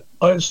understand that.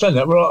 Well,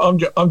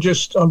 I'm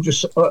just. I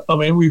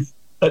mean, we've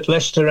at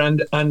Leicester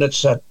and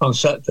on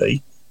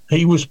Saturday,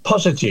 he was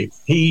positive.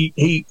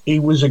 He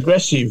was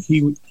aggressive.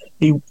 He's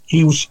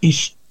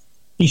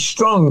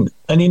strong,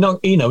 and he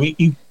knocks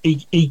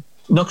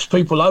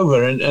people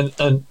over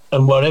and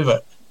whatever.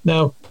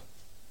 Now,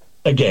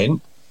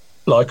 again,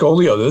 like all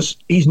the others,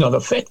 he's not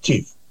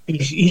effective.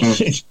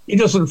 He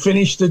doesn't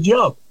finish the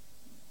job.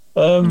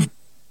 And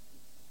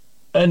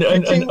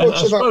I think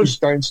much of that is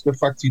down to the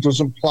fact he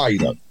doesn't play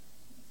them.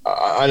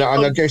 And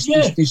I guess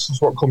this is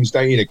what comes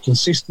down to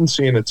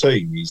consistency in a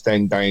team. Is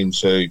then down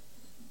to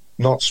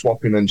not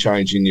swapping and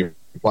changing your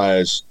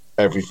players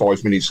every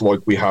 5 minutes like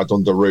we had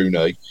under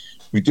Rooney.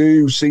 We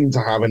do seem to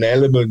have an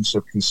element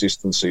of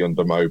consistency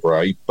under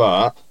Mowbray,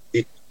 but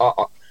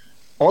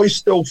I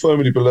still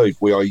firmly believe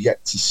we are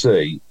yet to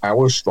see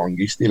our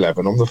strongest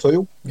 11 on the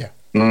field. Yeah.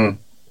 One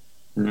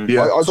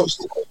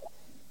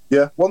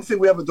thing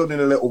we haven't done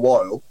in a little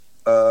while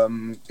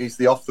is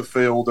the off the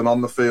field and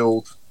on the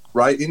field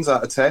ratings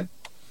out of 10.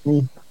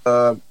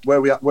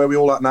 Where we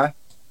all at now?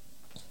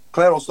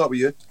 Claire, I'll start with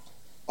you.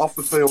 Off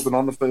the field and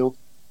on the field.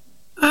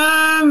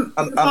 And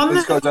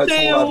this goes out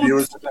to all our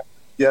viewers.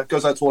 Yeah, it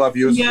goes out to all our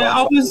viewers.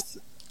 Yeah,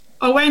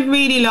 I went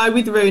really low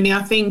with Rooney.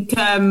 I think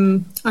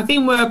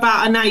we're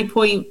about an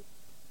 8.5.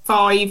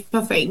 I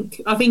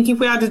think if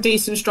we had a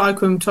decent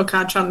striker and took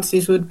our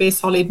chances, would be a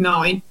solid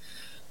 9.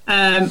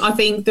 I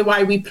think the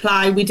way we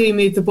play, we do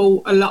move the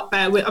ball a lot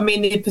better. I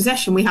mean, the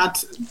possession we had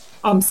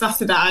on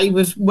Saturday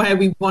was where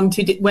we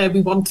wanted it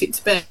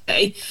to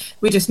be.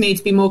 We just need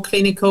to be more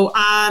clinical,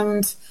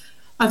 and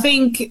I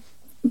think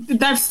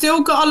they've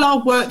still got a lot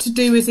of work to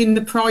do as in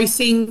the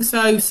pricing.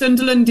 So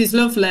Sunderland is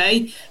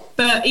lovely,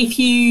 but if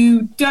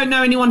you don't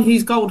know anyone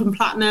who's gold and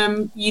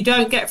platinum, you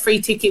don't get a free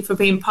ticket for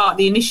being part of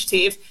the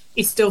initiative.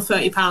 It's still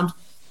 £30.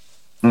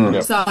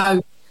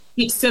 So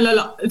it's still a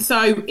lot.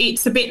 So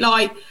it's a bit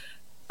like,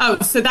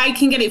 so they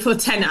can get it for a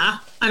tenner,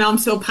 and I'm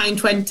still paying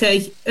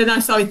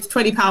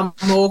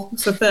 £20 more,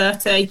 so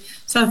 30.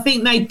 So I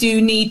think they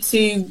do need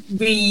to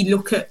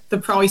re-look at the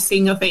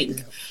pricing. I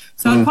think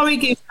so. I'd probably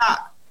give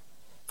that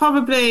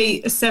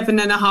probably a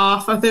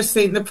 7.5. I just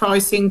think the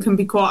pricing can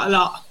be quite a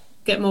lot.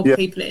 Get more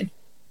people in.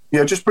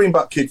 Yeah, just bring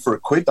back Kid for a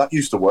quid. That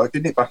used to work,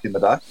 didn't it, back in the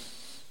day?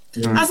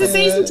 As a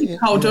season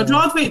ticket holder, I'd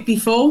rather it be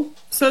full.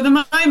 So at the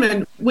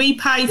moment, we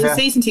pay for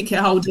season ticket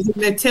holders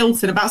in the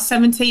Tilton about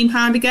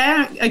 £17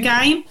 a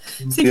game.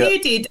 So if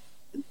you did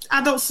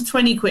adults to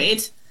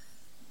 £20,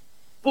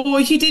 or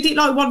if you did it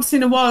like once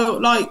in a while,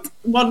 like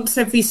once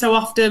every so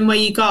often, where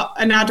you got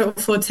an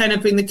adult for a tenner,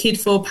 bring the kid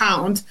for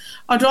 £1,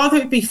 I'd rather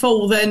it be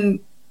full than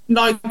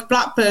like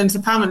Blackburn's.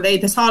 Apparently,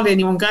 there's hardly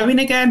anyone going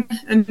again,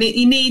 and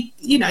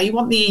you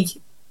want the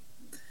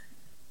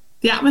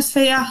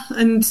atmosphere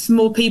and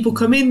more people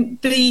come in.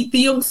 The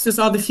youngsters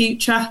are the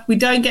future. We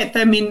don't get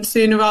them in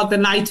sooner rather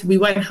than later, we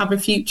won't have a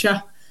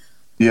future.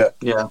 Sorry,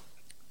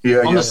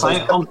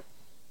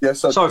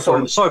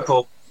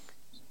 Paul.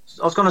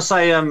 I was going to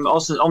say, I'm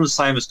the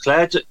same as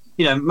Claire.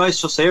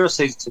 Most of us here are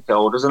season ticket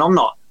holders, and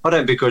I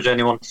don't begrudge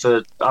anyone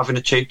for having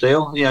a cheap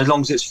deal. As long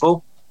as it's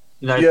full.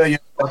 I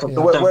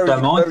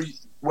don't mind.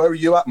 Where are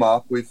you at,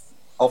 Mark, with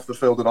off the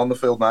field and on the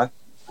field now?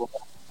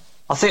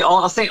 I think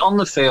on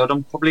the field,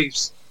 I'm probably a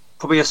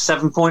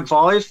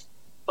 7.5.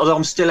 Although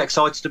I'm still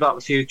excited about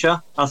the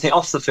future. I think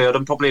off the field,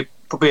 I'm probably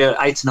an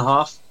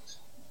 8.5.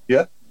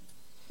 Yeah.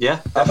 Yeah,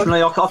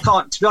 definitely. I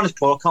can't. To be honest,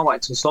 Paul, I can't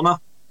wait till summer.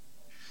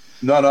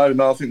 No.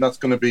 I think that's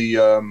going to be,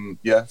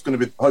 it's going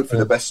to be hopefully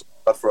the best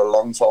for a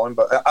long time.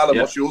 But Alan,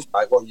 what's yours,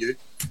 mate? What are you?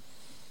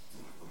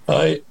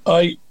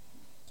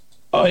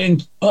 I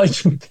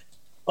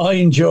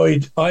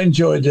enjoyed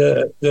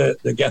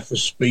the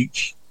gaffer's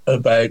speech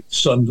about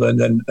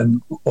Sunderland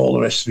and all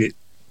the rest of it.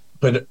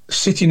 But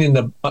sitting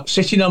on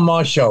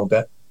my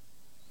shoulder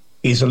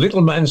is a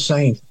little man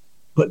saying,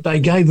 "But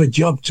they gave a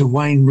job to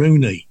Wayne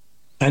Rooney,"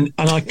 and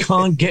I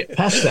can't get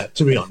past that,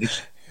 to be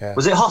honest. Yeah.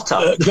 Was it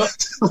hotter?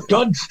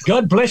 God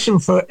bless them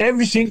for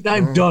everything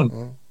they've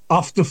done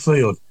off the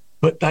field,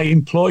 but they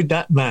employed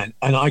that man,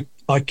 and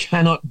I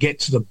cannot get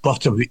to the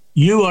bottom of it.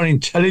 You are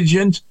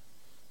intelligent,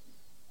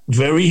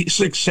 very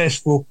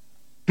successful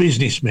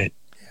businessmen.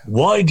 Yeah.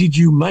 Why did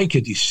you make a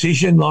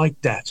decision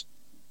like that?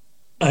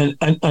 And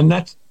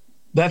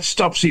that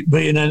stops it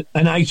being an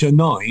 8 or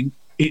 9,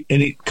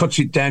 and it cuts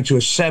it down to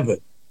a 7.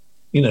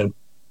 We've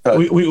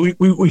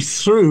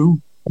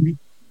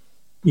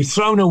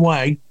thrown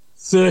away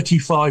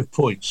 35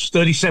 points,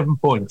 37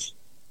 points.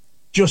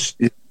 Just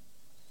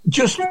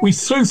we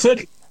threw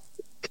 30.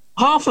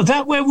 Half of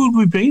that. Where would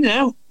we be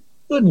now?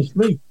 Goodness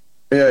me.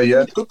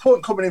 Yeah. Good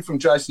point coming in from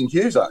Jason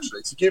Hughes,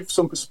 actually. To give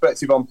some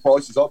perspective on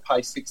prices, I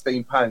pay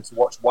 £16 to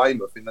watch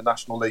Weymouth in the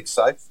National League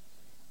South.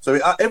 So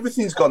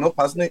everything's gone up,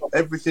 hasn't it?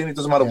 Everything. It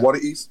doesn't matter what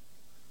it is.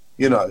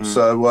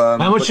 So...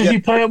 how much did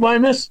you pay at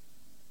Weymouth?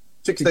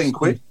 16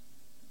 quid.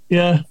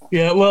 Yeah.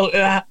 Well,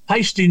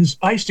 Hastings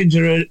are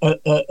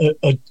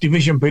a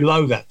division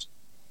below that.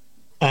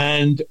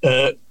 And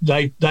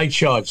they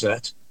charge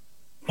that.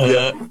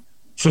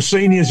 For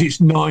seniors,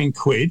 it's 9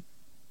 quid,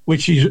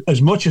 which is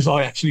as much as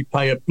I actually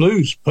pay at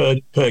Blues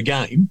per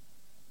game.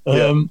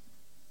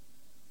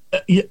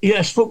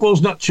 Yes,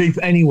 football's not cheap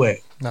anywhere.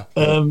 No.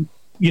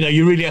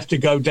 You really have to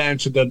go down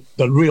to the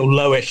real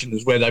low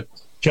echelons where they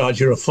charge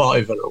you a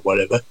 £5 or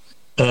whatever.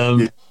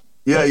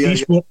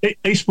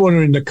 Eastbourne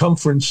are in the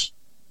conference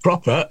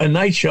proper, and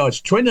they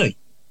charge 20.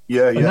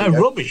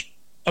 Rubbish.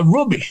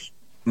 Rubbish.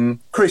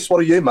 Chris, what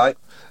are you, mate?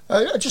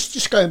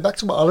 Just going back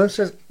to what Alan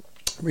said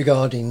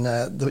regarding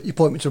the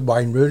appointment of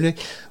Wayne Rooney,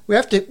 we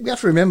have to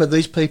remember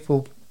these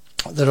people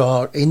that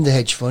are in the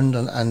hedge fund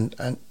and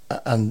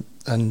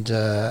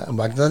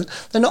Wagner,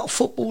 they're not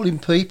footballing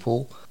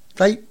people.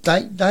 They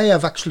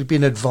have actually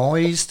been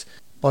advised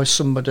by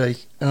somebody,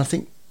 and I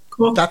think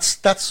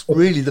that's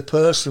really the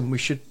person we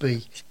should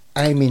be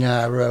aiming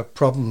our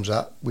problems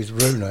at with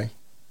Rooney.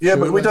 Yeah,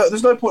 but we don't.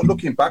 There's no point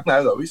looking back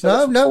now, though.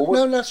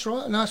 No, that's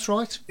right. That's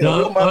right.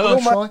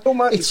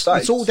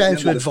 It's all down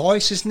to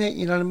advice, isn't it?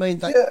 You know what I mean?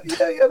 They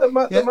made a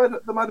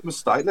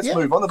mistake. Let's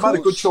move on. They've made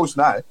a good choice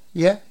now.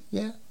 Yeah.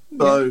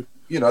 So,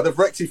 they've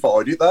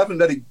rectified it. They haven't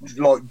let it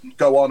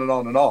go on and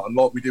on and on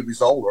like we did with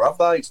Zola, have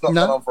they? It's not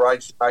gone on for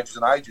ages and ages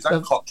and ages.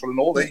 And Cottrell and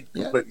all, they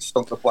completely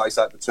stunk the place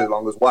out for too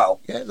long as well.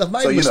 Yeah, they've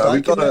made a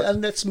mistake,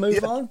 and let's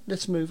move on.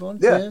 Let's move on.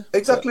 Yeah,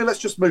 exactly. Let's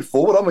just move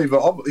forward.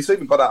 It's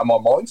even got out of my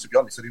mind, to be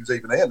honest, that he was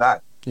even here now.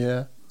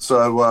 Yeah.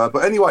 So,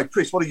 but anyway,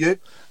 Chris, what are you?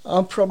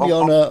 I'm probably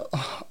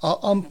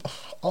I'm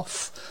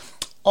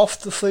off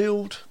the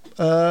field.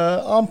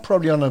 I'm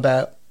probably on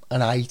about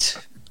an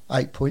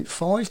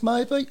 8.5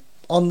 maybe.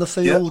 On the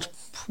field,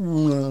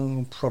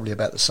 probably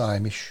about the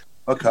same-ish.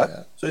 Okay,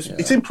 so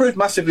it's improved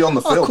massively on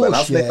the field, then,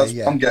 hasn't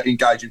it? I'm getting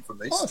engaging from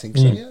this. I think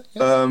so.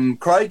 Yeah.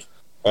 Craig,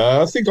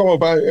 I think I'm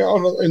about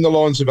in the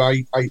lines of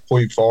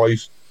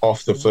 8.5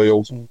 off the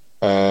field,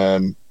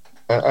 and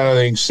I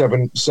think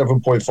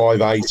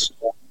 7.58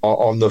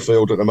 on the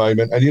field at the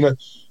moment. And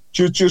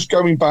just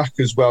going back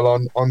as well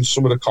on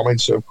some of the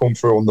comments that have come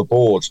through on the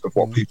board of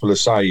what people are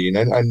saying,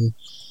 and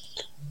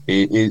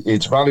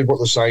it's valid what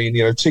they're saying.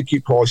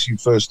 Ticket pricing,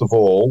 first of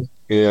all,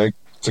 to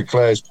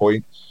Claire's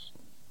point,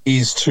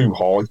 is too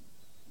high.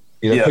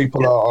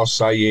 People are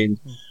saying,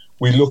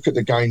 we look at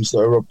the games that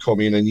are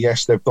upcoming, and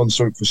yes, they've done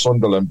something for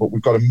Sunderland, but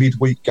we've got a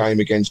midweek game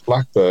against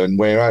Blackburn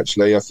where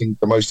actually I think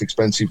the most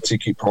expensive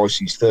ticket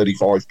price is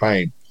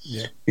 £35.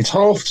 Yeah. It's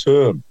half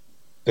term.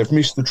 They've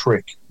missed the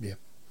trick. Yeah.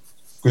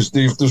 Because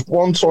there's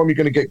one time you're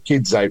going to get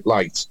kids out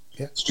late.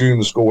 Yeah. It's during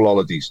the school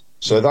holidays.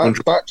 So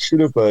that should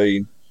have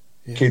been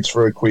kids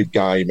for a quid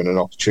game and an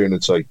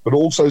opportunity. But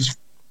also, there's a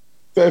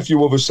fair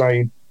few others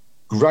saying,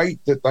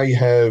 great that they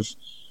have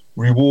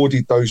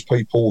rewarded those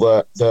people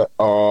that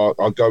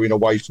are going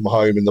away from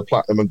home and the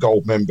platinum and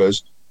gold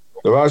members.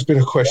 There has been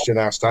a question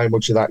asked how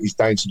much of that is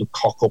down to the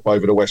cock up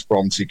over the West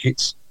Brom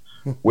tickets,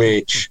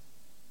 which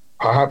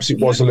perhaps it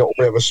was a little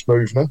bit of a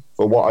smoothener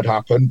for what had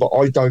happened. But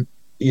I don't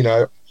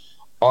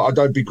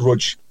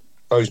begrudge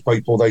those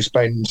people. They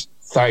spend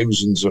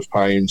thousands of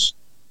pounds,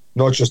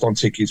 not just on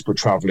tickets, but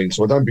travelling.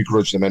 So I don't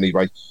begrudge them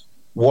anyway.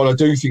 What I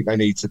do think they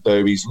need to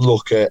do is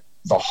look at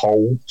the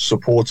whole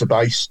supporter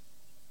base,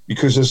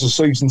 because as a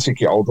season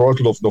ticket holder, I'd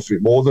love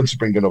nothing more than to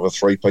bring another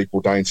 3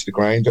 people down to the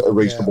ground at a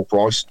reasonable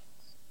price.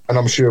 And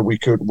I'm sure we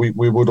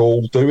would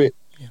all do it.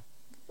 Yeah.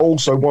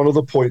 Also, one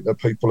other point that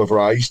people have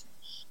raised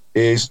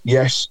is,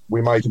 yes,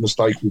 we made a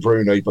mistake with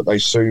Rooney, but they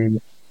soon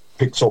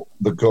picked up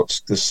the guts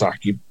to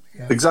sack him.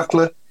 Yeah.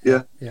 Exactly,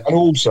 yeah. And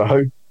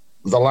also,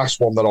 the last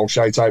one that I'll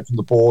shout out from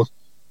the board,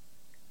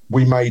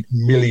 we made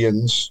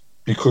millions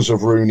because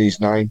of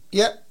Rooney's name.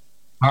 Yep.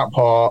 That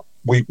part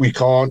we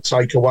can't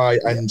take away,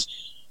 and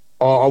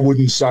I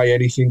wouldn't say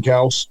anything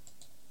else.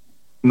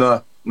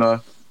 No.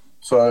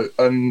 So,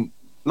 and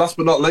last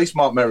but not least,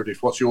 Mark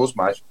Meredith, what's yours,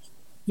 mate?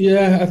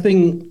 Yeah, I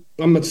think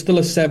I'm still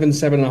a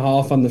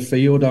 7.5 on the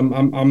field.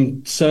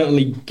 I'm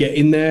certainly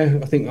getting there.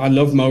 I think I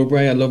love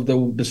Mowbray. I love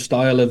the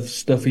style of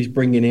stuff he's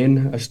bringing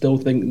in. I still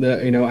think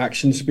that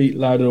actions speak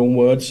louder than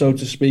words, so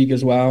to speak,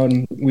 as well.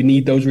 And we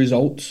need those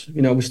results.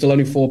 We're still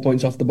only 4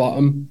 points off the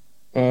bottom.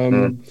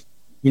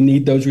 We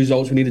need those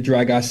results. We need to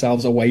drag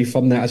ourselves away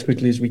from that as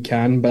quickly as we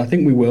can. But I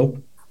think we will.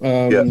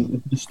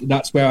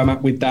 That's where I'm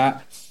at with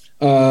that.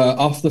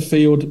 Off the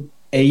field,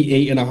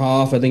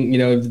 8.5. I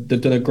think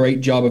they've done a great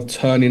job of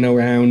turning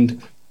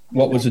around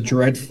what was a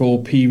dreadful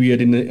period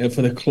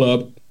for the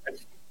club.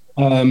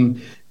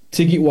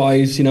 Ticket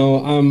wise,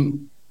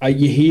 you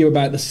hear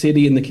about the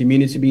city and the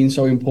community being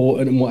so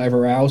important and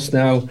whatever else.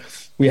 Now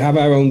we have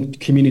our own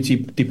community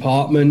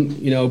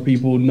department.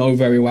 People know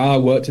very well. I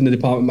worked in the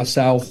department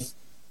myself.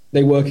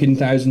 They work in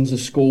thousands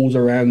of schools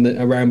around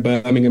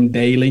Birmingham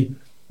daily.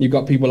 You've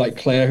got people like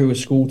Claire who are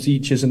school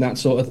teachers and that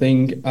sort of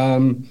thing.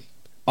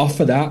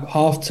 Offer that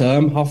half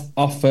term,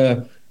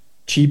 offer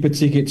cheaper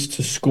tickets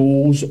to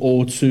schools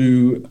or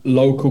to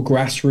local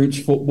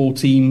grassroots football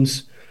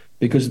teams,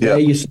 because they're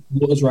your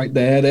supporters right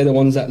there. They're the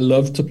ones that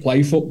love to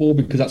play football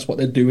because that's what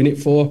they're doing it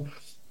for.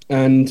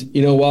 And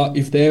you know what?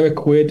 If they're a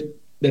quid,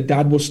 their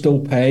dad will still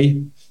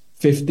pay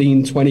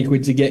 15, 20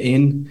 quid to get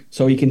in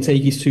so he can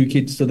take his 2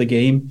 kids to the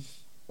game.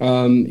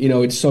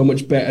 It's so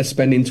much better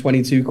spending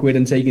 22 quid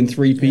and taking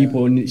 3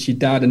 people and it's your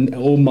dad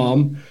or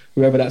mom,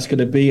 whoever that's going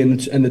to be, and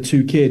the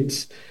 2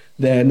 kids,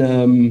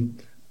 than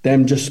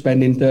them just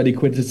spending 30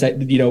 quid to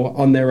take,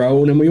 on their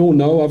own. And we all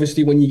know,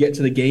 obviously, when you get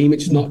to the game,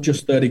 it's not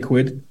just 30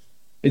 quid.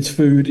 It's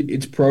food,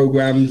 it's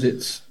programs,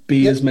 it's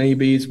beers,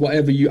 maybe, it's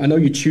whatever I know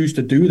you choose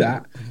to do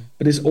that,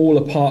 but it's all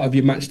a part of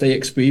your match day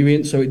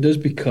experience. So it does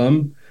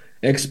become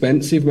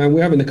expensive, man.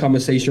 We're having the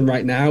conversation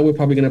right now. We're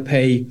probably going to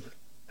pay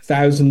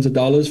thousands of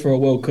dollars for a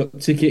World Cup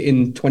ticket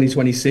in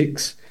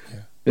 2026.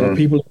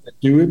 People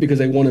do it because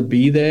they want to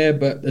be there,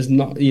 but there's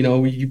not.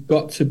 You've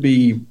got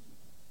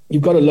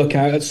to look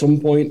out at some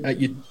point at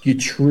your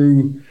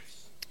true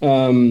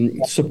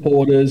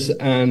supporters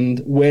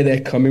and where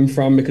they're coming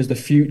from, because the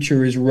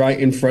future is right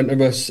in front of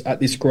us at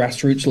this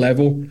grassroots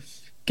level.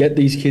 Get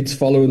these kids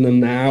following them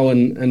now,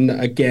 and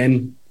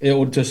again,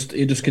 it'll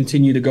just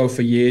continue to go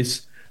for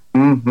years.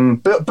 Bill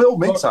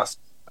Mintz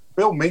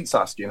Bill Meat's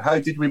asking, how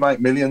did we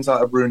make millions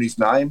out of Rooney's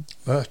name?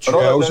 Merch.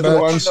 I was going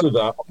to answer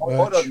that.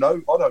 I don't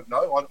know.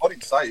 I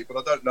didn't say it, but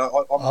I don't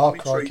know. I'm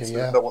intrigued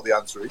to know what the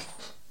answer is.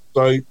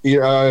 So,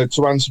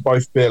 to answer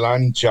both Bill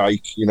and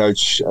Jake,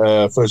 first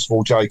of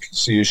all, Jake,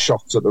 see, is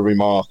shocked at the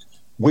remark.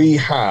 We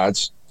had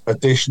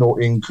additional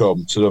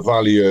income to the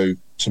value,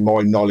 to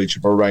my knowledge,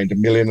 of around £1.5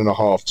 million to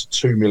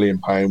 £2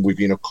 million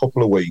within a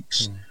couple of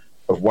weeks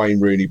of Wayne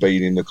Rooney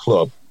being in the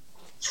club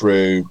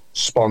through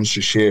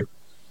sponsorship,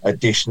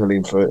 additional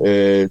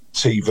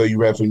TV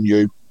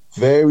revenue,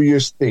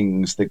 various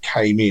things that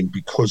came in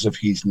because of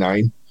his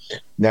name.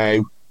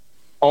 Now,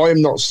 I'm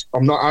not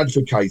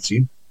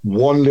advocating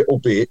one little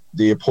bit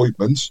the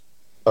appointment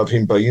of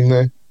him being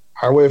there.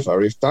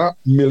 However, if that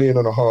 £1.5 million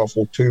or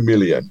 £2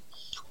 million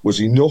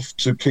was enough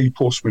to keep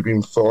us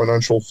within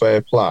financial fair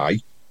play,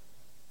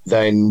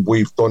 then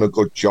we've done a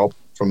good job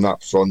from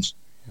that front.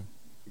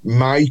 It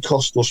may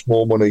cost us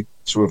more money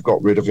to have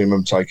got rid of him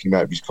and taken him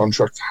out of his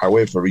contract.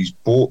 However, he's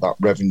brought that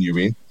revenue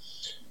in.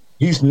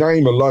 His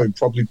name alone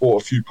probably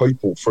brought a few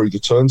people through the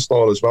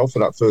turnstile as well for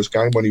that first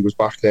game when he was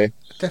back there.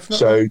 Definitely.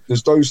 So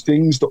there's those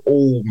things that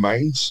all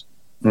means.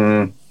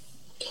 Yeah.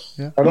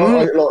 And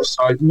I like to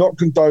say, not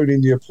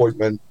condoning the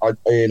appointment.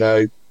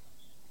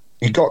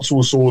 He got to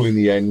us all in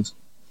the end.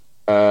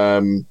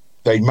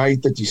 They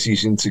made the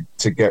decision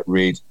to get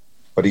rid,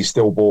 but he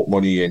still brought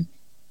money in.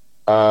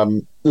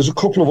 There's a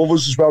couple of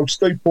others as well.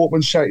 Steve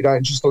Portman shouted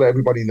out, just to let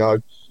everybody know,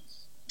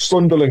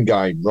 Sunderland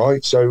game,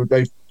 right? So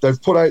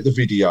they've put out the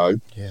video.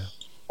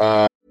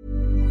 Yeah.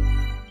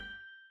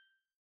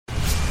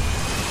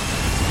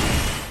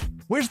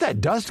 Where's that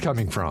dust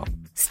coming from?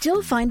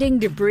 Still finding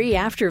debris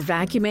after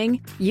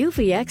vacuuming?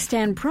 Eufy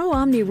X10 Pro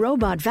Omni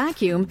Robot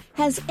Vacuum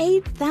has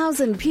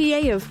 8,000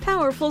 PA of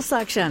powerful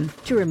suction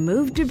to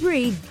remove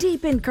debris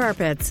deep in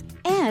carpets.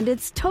 And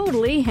it's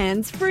totally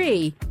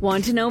hands-free.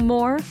 Want to know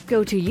more?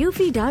 Go to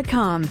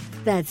eufy.com.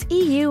 That's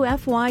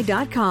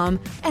EUFY.com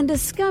and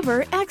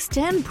discover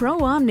X10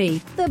 Pro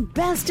Omni, the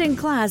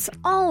best-in-class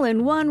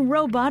all-in-one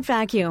robot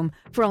vacuum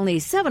for only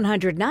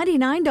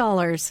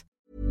 $799.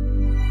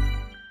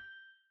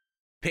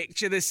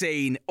 Picture the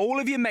scene. All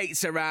of your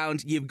mates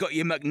around, you've got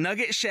your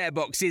McNugget share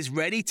boxes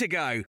ready to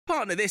go.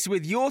 Partner this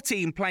with your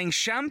team playing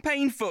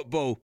champagne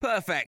football.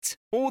 Perfect.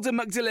 Order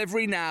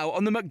McDelivery now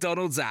on the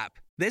McDonald's app.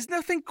 There's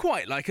nothing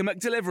quite like a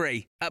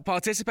McDelivery. At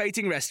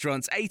participating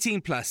restaurants, 18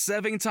 plus,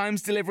 serving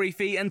times, delivery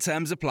fee and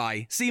terms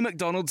apply. See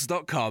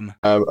mcdonalds.com.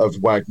 Of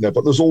Wagner,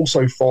 but there's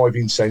also 5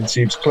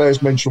 incentives.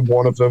 Claire's mentioned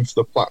one of them for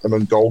the Platinum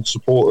and Gold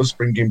supporters,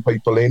 bringing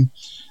people in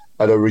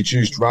at a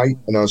reduced rate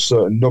and a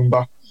certain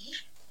number.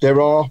 There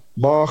are,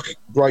 Mark,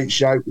 great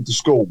shout with the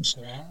schools.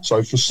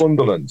 So for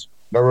Sunderland,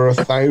 there are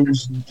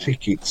 1,000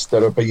 tickets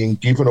that are being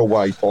given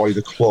away by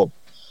the club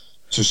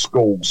to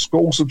schools.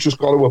 Schools have just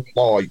got to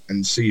apply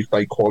and see if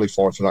they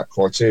qualify for that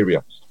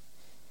criteria.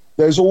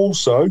 There's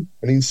also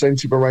an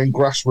incentive around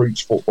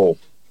grassroots football.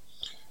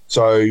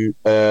 So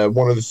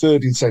one of the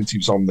third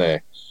incentives on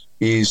there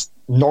is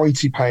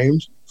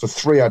 £90 for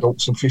 3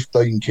 adults and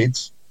 15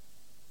 kids.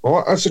 All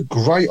right, that's a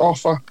great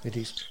offer. It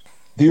is.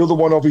 The other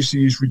one,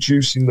 obviously, is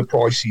reducing the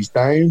prices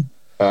down.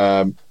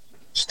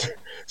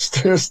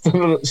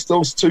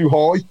 Still too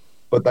high,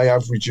 but they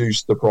have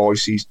reduced the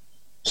prices.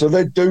 So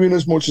they're doing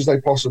as much as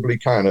they possibly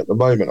can at the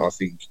moment, I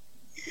think,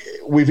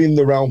 within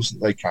the realms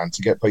that they can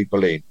to get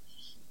people in.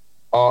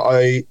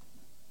 I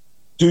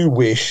do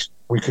wish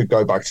we could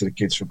go back to the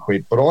kids for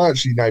quid, but I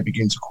actually now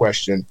begin to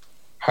question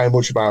how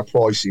much of our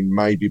pricing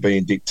may be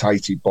being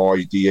dictated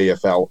by the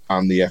EFL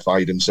and the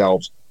FA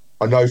themselves.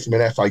 I know from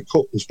an FA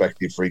Cup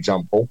perspective, for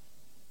example,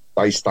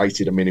 they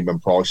stated a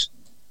minimum price.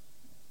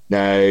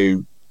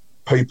 Now,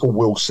 people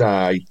will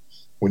say,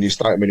 when you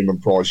state a minimum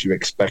price, you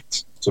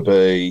expect to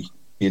be,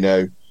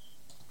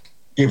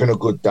 given a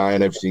good day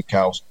and everything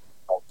else.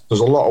 There's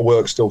a lot of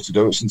work still to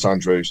do at St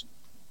Andrews.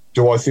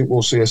 Do I think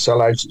we'll see a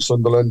sellout at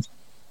Sunderland?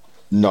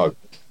 No.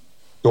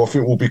 Do I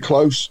think we'll be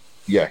close?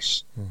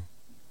 Yes.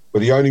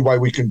 But the only way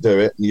we can do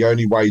it, and the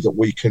only way that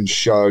we can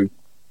show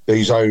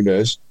these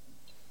owners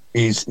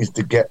is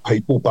to get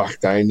people back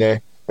down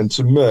there. And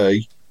to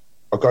me,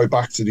 I go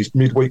back to this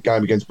midweek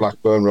game against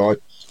Blackburn, right?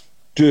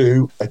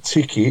 Do a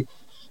ticket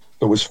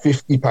that was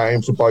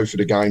 £50 for both of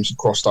the games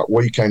across that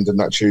weekend and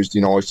that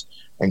Tuesday night,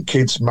 and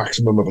kids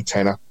maximum of a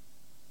tenner.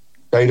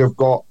 They'd have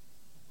got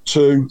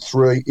 2,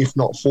 3, if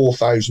not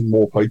 4,000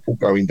 more people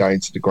going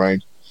down to the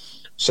ground.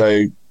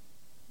 So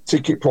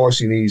ticket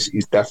pricing is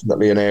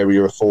definitely an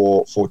area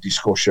for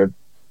discussion.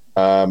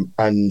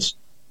 And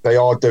they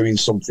are doing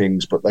some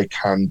things, but they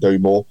can do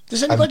more.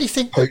 Does anybody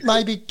think that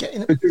maybe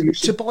getting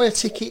to buy a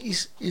ticket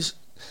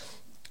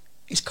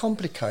is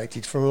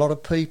complicated for a lot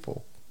of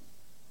people?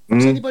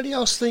 Does anybody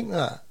else think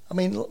that? I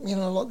mean,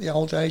 like the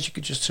old days, you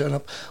could just turn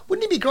up.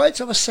 Wouldn't it be great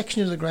to have a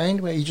section of the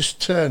ground where you just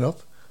turn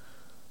up?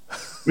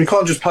 You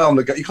can't just pay on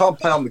the gate. You can't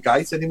pay on the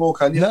gate anymore,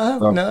 can you?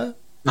 No.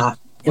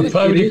 You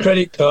pay with your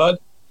credit card.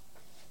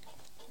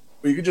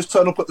 Well, you can just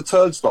turn up at the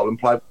turnstile and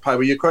pay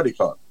with your credit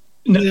card.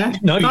 No, Yeah.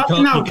 no, you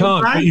can't. You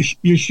can't. But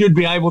you should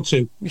be able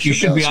to. You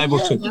should be able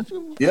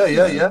to.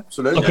 Yeah,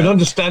 absolutely. I can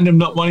understand them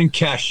not wanting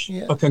cash.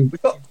 Yeah. I can.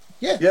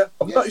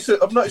 I've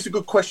noticed a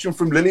good question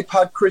from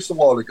Lilypad, Chris, a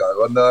while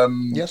ago,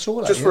 and just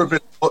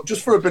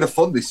for a bit of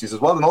fun, this is as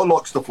well. And I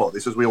like stuff like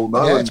this, as we all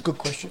know. Yeah, it's a good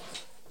question.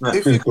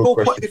 If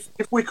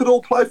we could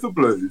all play for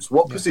Blues,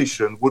 what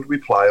position would we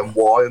play and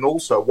why? And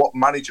also, what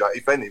manager,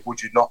 if any,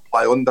 would you not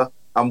play under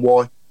and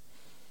why?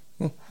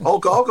 I'll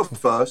go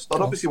first.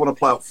 I'd obviously want to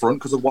play up front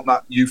because I want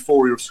that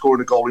euphoria of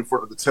scoring a goal in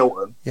front of the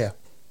Tilton. Yeah.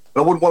 And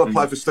I wouldn't want to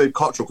play for Steve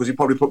Cottrell because he'd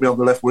probably put me on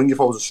the left wing if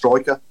I was a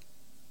striker.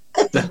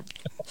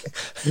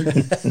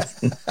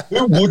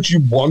 Who would you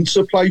want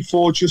to play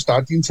for? Just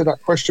adding to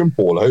that question,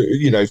 Paul.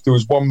 If there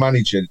was one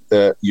manager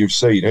that you've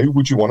seen, who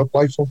would you want to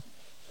play for?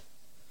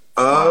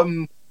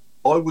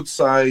 I would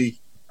say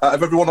out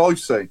of everyone I've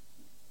seen.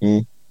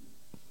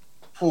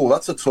 Oh,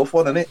 that's a tough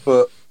one, isn't it?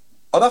 But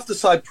I'd have to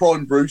say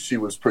Prime Brucey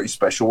was pretty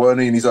special, weren't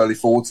he, in his early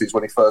 40s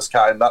when he first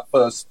came? That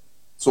first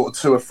sort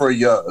of 2 or 3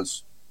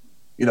 years,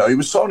 he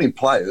was signing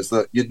players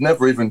that you'd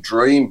never even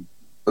dream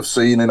of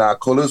seeing in our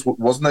colours,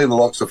 wasn't he? The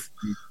likes of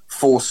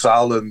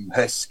Forsell and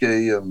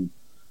Heskey and,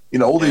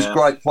 all these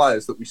great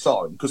players that we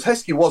signed. Because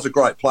Heskey was a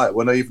great player,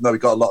 even though he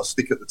got a lot of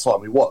stick at the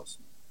time, he was.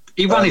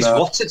 He ran his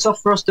whatsits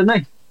off for us, didn't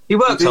he? He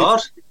worked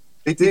hard.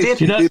 He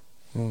did.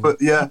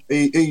 But yeah,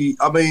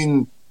 I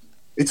mean,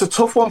 it's a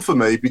tough one for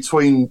me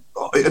between,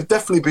 it'd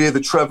definitely be either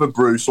Trevor,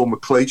 Bruce or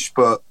McLeish,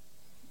 but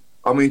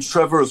I mean,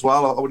 Trevor as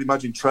well. I would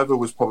imagine Trevor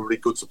was probably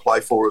good to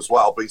play for as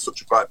well, being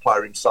such a great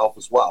player himself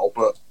as well.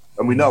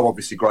 And we know,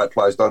 obviously, great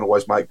players don't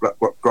always make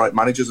great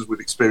managers, as we've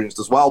experienced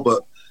as well.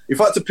 But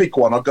if I had to pick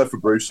one, I'd go for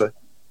Brucey.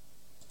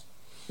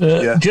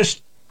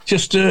 Just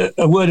a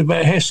word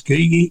about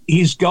Heskey.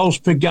 His goals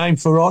per game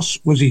for us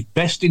was his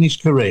best in his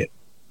career.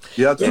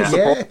 I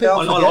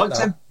liked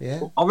him.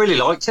 Yeah. I really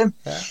liked him.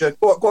 Yeah.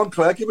 Go on,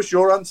 Claire, give us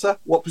your answer.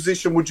 What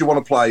position would you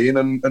want to play in,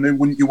 and who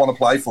wouldn't you want to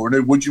play for, and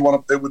who would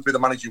be the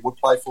manager you would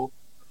play for?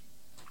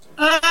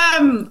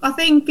 I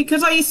think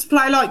because I used to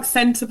play like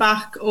centre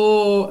back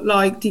or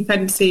like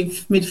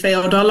defensive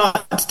midfield, I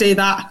like to do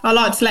that. I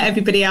like to let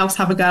everybody else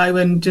have a go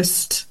and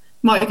just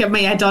might get my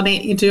head on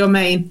it. You do what I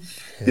mean?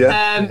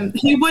 Yeah.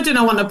 Who wouldn't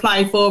I want to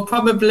play for?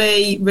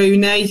 Probably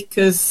Rooney,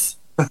 because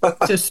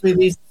just with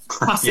his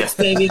past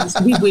experience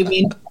with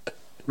women.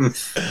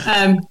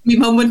 My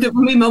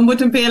mum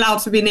wouldn't be allowed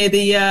to be near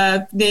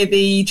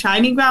the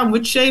training ground,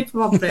 would she?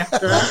 Probably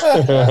after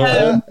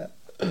her.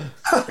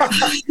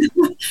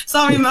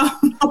 Sorry, Mum.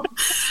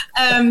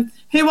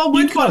 Who I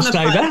would want to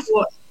play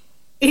for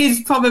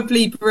is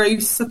probably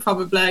Bruce.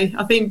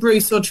 I think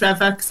Bruce or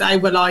Trevor, because they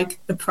were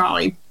like the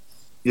prime.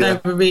 They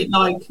were really,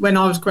 like when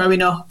I was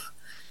growing up,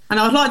 and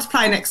I would like to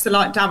play next to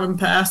like Darren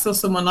Pearce or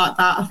someone like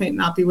that. I think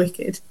that'd be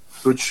wicked.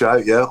 Good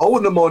shout, yeah. I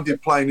wouldn't have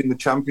minded playing in the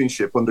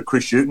Championship under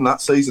Chris Hughton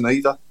that season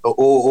either,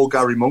 or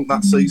Gary Monk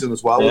that season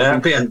as well. Yeah,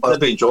 it'd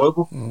be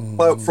enjoyable.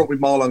 Play up front with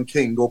Marlon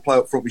King or play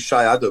up front with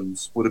Shay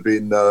Adams would have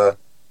been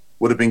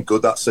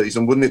good that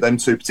season, wouldn't it? Them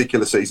 2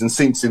 particular seasons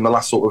since in the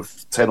last sort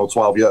of 10 or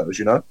 12 years,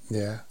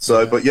 Yeah.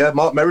 So, but yeah,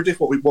 Mark Meredith,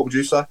 what would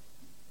you say?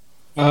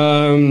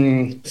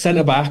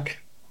 Centre back.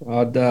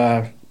 I'd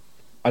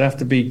have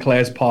to be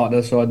Claire's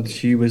partner, so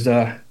she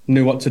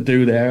knew what to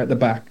do there at the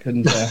back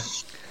and.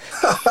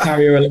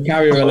 Carry her a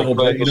little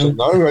bit. Doesn't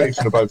know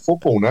anything about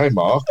football now,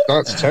 Mark.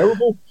 That's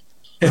terrible.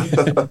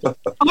 I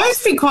always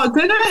think quite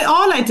good at it.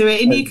 I'll do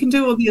it, and you can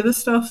do all the other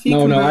stuff.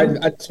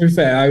 To be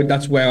fair,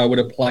 that's where I would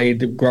have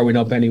played growing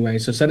up anyway.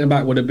 So centre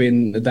back would have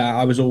been that.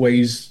 I was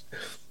always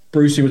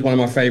Brucey was one of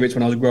my favourites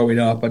when I was growing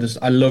up.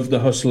 I loved the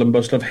hustle and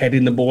bustle of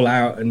heading the ball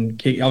out and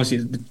kick. Obviously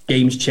the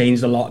game's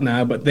changed a lot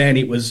now, but then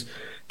it was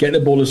get the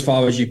ball as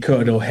far as you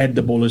could or head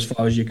the ball as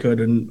far as you could,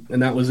 and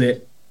that was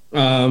it.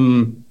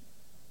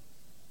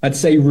 I'd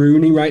say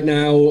Rooney right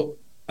now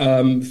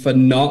for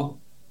not,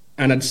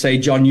 and I'd say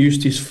John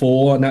Eustace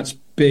for, and that's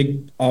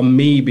big on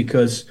me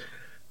because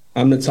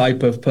I'm the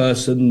type of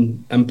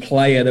person and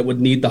player that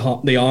would need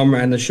the arm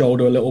around the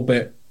shoulder a little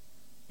bit,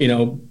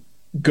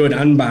 good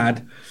and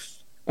bad,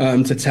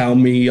 to tell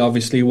me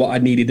obviously what I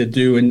needed to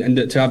do and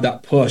to have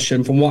that push.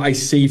 And from what I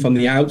see from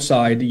the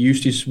outside,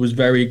 Eustace was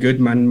very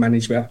good man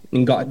manager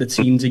and got the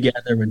team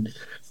together and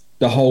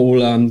the whole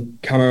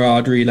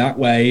camaraderie that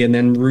way, and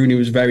then Rooney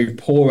was very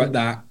poor at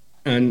that,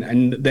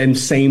 and then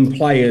same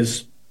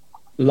players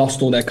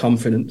lost all their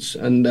confidence,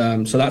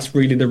 and so that's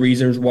really the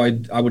reasons why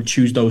I would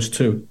choose those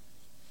two.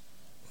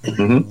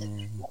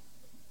 Mm-hmm.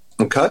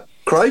 Okay,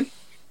 Craig.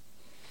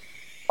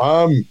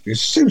 It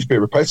seems a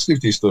bit repetitive,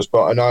 this does,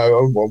 but I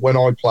know when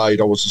I played,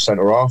 I was a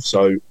centre half,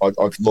 so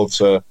I'd love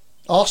to.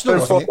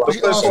 Arsenal,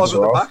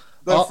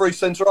 Go free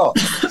centre half.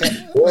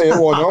 Yeah,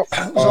 why not?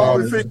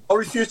 I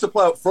refuse to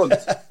play up front.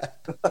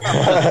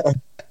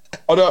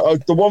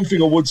 The one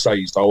thing I would say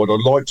is, though, I'd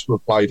like to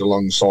have played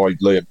alongside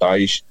Liam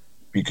Daesh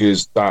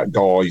because that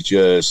guy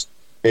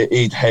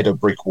he'd head a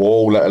brick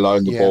wall, let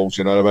alone the balls,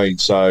 you know what I mean?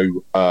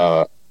 So,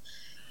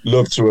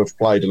 love to have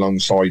played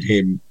alongside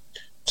him.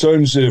 In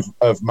terms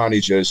of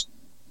managers,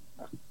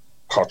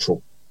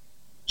 Cottrell.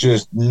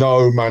 just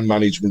no man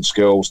management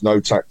skills, no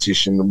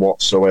tactician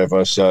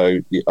whatsoever. So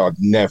I'd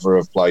never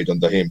have played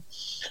under him.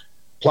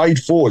 Played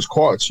for is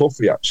quite a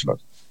toughie, actually,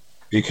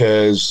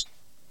 because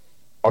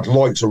I'd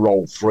like to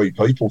roll 3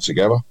 people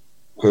together.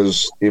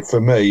 Because for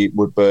me, it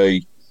would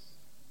be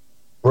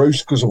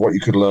Bruce, because of what you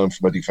could learn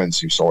from a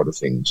defensive side of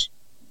things.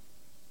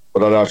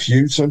 But I'd have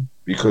Houghton,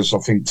 because I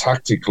think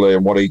tactically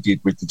and what he did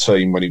with the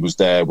team when he was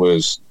there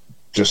was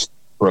just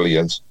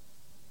brilliant.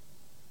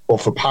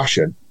 But for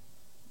passion,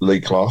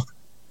 Lee Clark.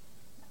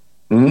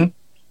 I think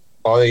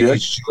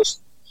it's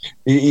just,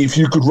 if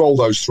you could roll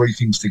those 3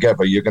 things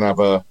together, you're going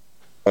to have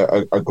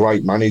a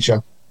great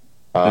manager.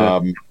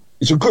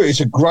 It's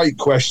a great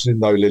question,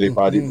 though,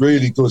 Lilybad. It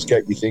really does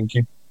get you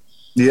thinking.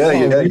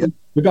 Yeah.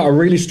 We've got a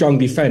really strong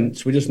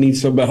defence. We just need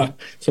some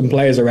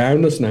players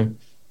around us now.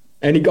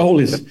 Any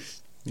goalies?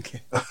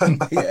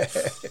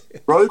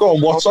 Bro, go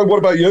on, Watto. What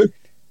about you?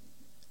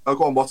 Oh,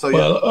 go on, Watto.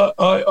 Well,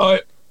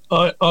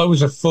 I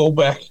was a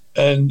fullback,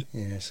 and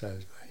so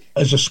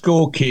as a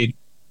school kid,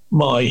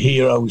 my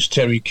hero was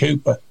Terry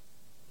Cooper.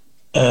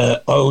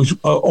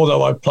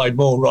 Although I played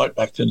more right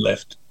back than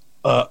left,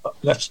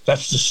 that's the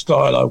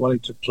style I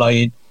wanted to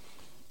play in.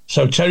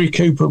 So Terry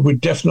Cooper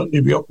would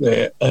definitely be up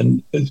there,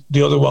 and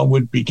the other one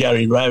would be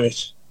Gary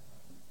Rowett,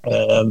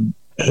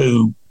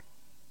 who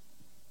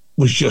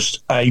was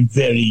just a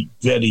very,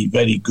 very,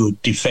 very good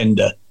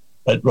defender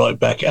at right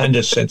back and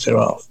as centre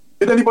half.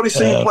 Did anybody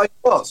see him play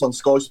darts on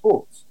Sky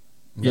Sports?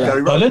 Yeah.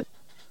 Gary Rowett?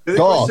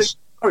 Darts?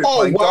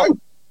 Oh, wow.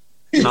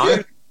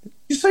 No.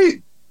 You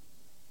see,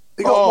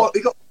 he got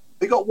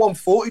he got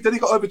 140, then he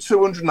got over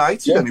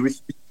 280 then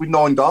with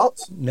 9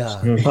 darts.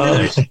 No.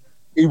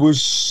 He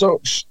was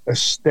such a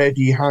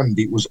steady hand.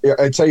 It was.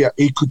 I tell you,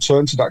 he could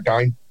turn to that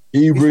game.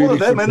 He's really one of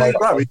them,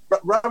 could.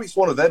 Rabbit's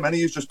one of them, and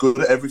he's just good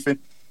at everything.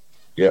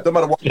 Yeah. No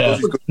matter what he does,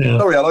 he's good. Yeah.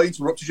 Sorry, I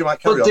interrupted you, mate.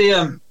 Carry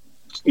on.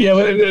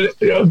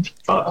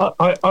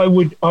 I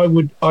would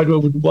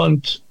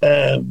want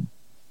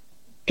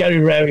Gary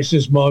Rowett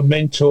as my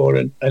mentor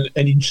and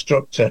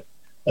instructor,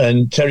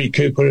 and Terry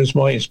Cooper as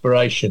my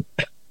inspiration.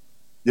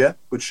 Yeah,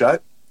 good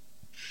shout.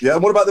 Yeah,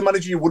 and what about the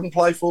manager you wouldn't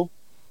play for?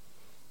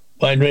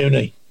 Wayne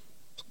Rooney.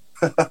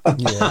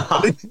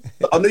 I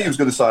knew you was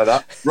going to say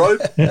that, Rob.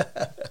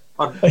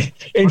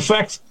 In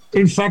fact,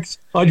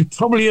 I'd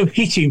probably have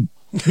hit him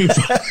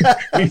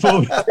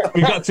before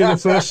we got to the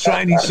first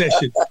training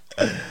session.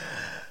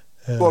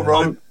 Go on,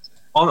 Rob.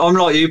 I'm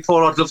like you,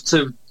 Paul. I'd love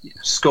to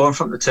score in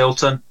front of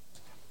Tilton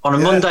on a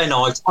Monday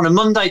night. On a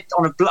Monday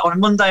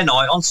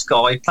night on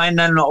Sky, playing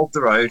down up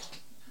the road.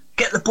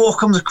 Get the ball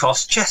comes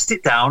across, chest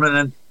it down, and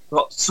then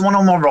got someone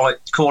on my right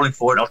calling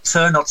for it. I'll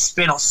turn, I'll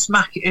spin, I'll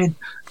smack it in.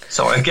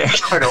 Sorry, I get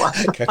carried away.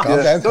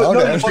 Calm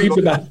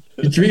down.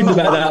 You dreamed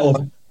about that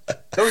one.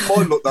 No, in my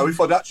look though, if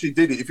I'd actually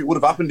did it, if it would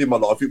have happened in my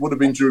life, it would have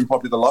been during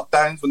probably the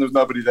lockdowns when there was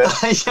nobody there.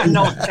 There's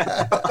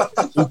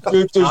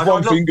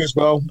one thing as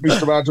well,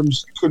 Mr.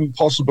 Adams. You couldn't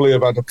possibly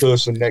have had a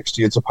person next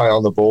to you to pay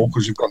on the ball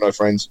because you've got no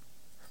friends.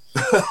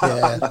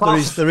 Yeah,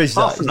 there is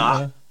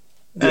that.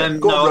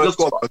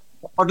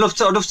 I'd love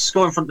to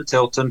score in front of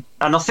Tilton,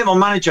 and I think my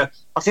manager.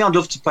 I think I'd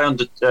love to play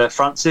under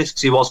Francis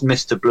because he was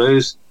Mr.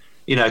 Blues.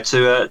 You know,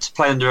 to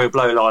play under a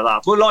blow like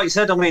that. But like you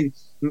said, I mean,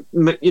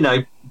 you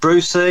know,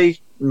 Brucey,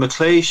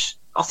 McLeish.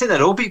 I think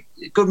they'd all be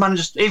good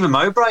managers. Even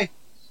Mowbray.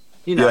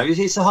 You know,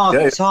 it's a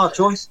hard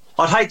choice.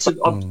 I'd hate to.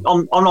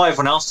 I'm like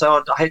everyone else, so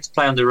I'd hate to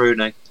play under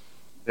Rooney.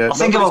 Yeah, I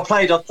think if I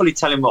played, I'd probably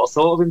tell him what I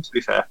thought of him. To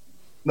be fair.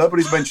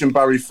 Nobody's mentioned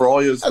Barry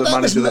Fry as the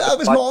manager. That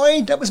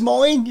was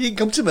mine. You can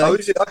come to me. Oh,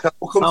 is it? Okay,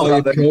 we'll come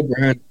to that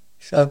then.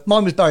 So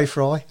mine was Barry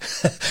Fry.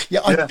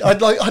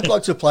 I'd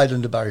like to have played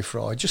under Barry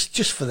Fry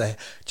just for the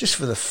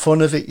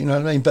fun of it, you know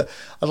what I mean. But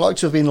I'd like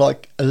to have been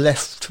like a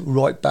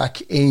right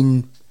back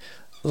in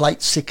late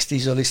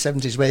 60s, early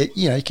 70s, where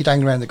you know you could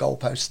hang around the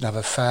goalposts and have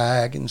a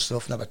fag and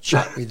stuff and have a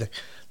chat with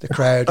the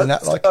crowd and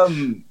that, like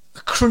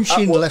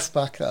crunching left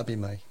back. That'd be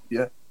me.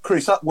 Yeah.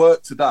 Chris, at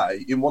work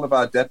today, in one of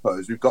our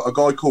depots, we've got a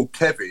guy called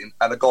Kevin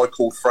and a guy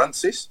called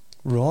Francis.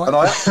 Right. And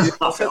I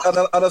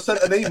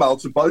sent an email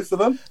to both of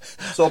them.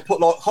 So I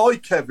put like, "Hi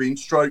Kevin,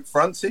 /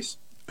 Francis."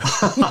 and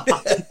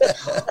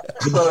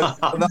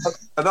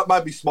that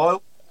made me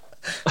smile.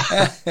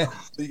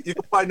 You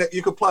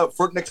could play up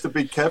front next to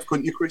Big Kev,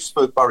 couldn't you, Chris,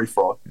 for Barry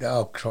Fry?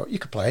 Oh, you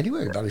could play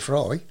anywhere with Barry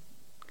Fry.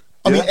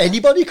 I mean,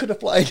 anybody could have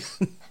played.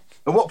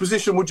 And what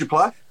position would you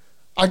play?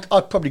 I'd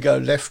probably go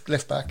left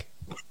back.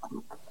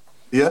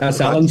 Yeah,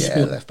 that's Alan's.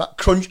 Yeah, left back.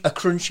 A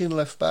crunching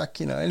left back.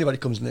 You know, anybody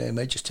comes near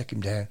me, just take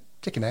him down,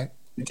 take him out.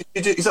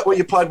 Is that what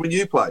you played when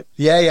you played?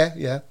 Yeah.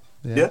 And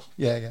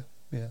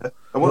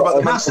what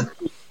about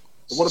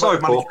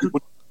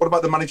what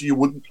about the manager you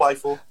wouldn't play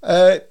for?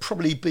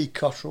 Probably B.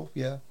 Cottrell.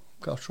 Yeah.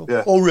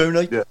 Or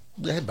Rooney.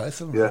 Yeah,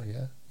 both of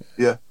them.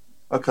 Yeah.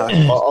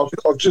 Okay.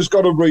 I've just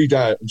got to read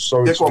out. I'm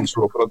sorry to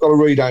interrupt, but I've got to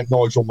read out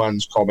Nigel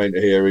Mann's comment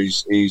here.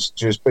 He's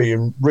just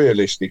being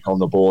realistic on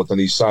the board, and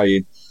he's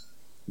saying,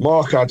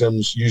 "Mark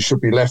Adams, you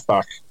should be left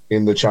back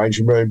in the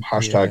changing room.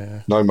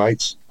 # no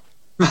mates."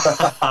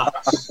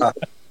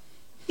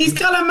 He's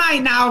got a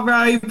mate now,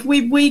 Robe.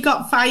 We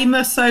got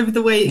famous over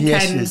the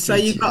weekend, so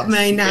you got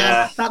me now.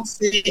 Yeah. That's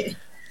it.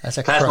 That's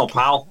a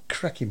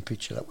cracking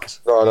picture that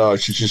was. No,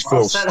 she just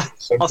feels.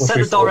 I'll set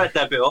the direct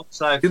debit up.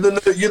 So you're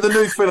the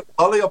new Philip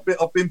Ollie.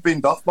 I've been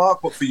binned off,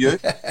 Mark. But for you,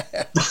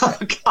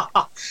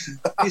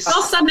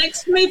 I'll stand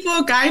next to me for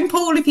a game,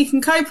 Paul. If you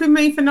can cope with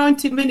me for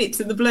 90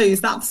 minutes at the Blues,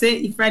 that's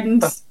it, your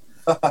friends.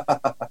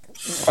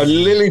 And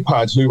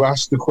Lilypad, who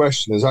asked the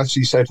question, has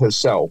actually said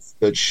herself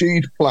that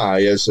she'd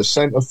play as a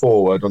centre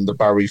forward under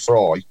Barry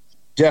Fry.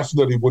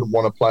 Definitely wouldn't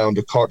want to play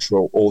under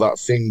Cottrell or that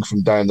thing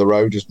from down the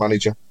road as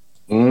manager.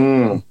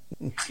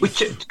 Which,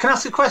 can I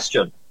ask a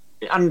question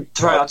and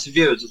throw it out to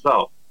viewers as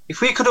well?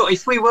 If we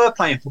were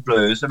playing for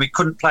Blues and we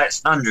couldn't play at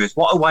St Andrews,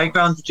 what away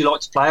ground would you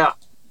like to play at?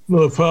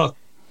 Villa Park.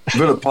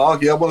 Villa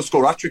Park, yeah. I want to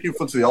score a hat-trick in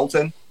front of the Old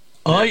Ten.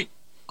 I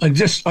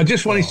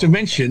just wanted to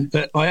mention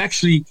that I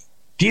actually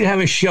did have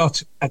a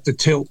shot at the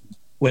Tilton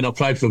when I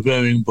played for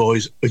Birmingham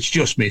Boys, which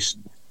just missed.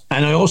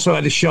 And I also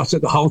had a shot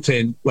at the Holt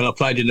End when I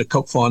played in the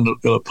cup final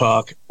at Villa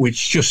Park,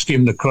 which just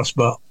skimmed the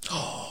crossbar.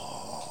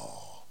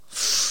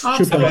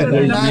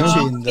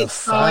 Imagine the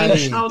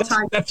fame.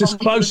 That's as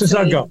close as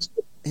I got.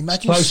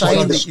 Imagine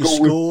saying that you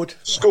scored.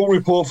 School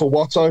report for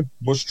Watto,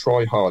 must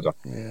try harder.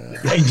 Yeah.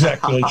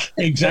 Exactly.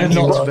 Sounds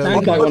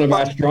like one of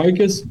our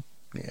strikers.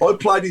 Yeah. I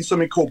played in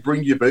something called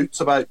Bring Your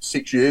Boots about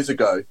 6 years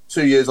ago,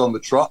 2 years on the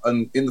trot,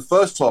 and in the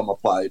first time I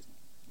played,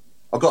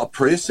 I got a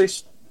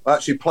pre-assist. I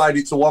actually played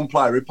it to one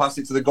player who passed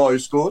it to the guy who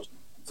scored.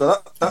 So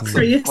that's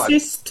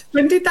pre-assist.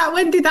 When did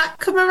that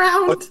come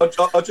around?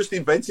 I just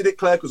invented it,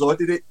 Claire, because I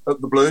did it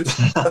at the Blues.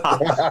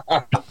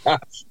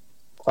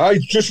 I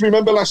just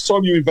remember last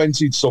time you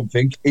invented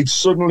something, it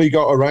suddenly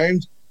got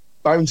around.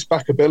 Bounce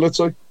back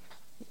ability.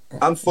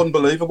 And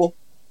funbelievable.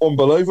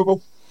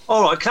 Unbelievable.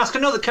 All right, can I ask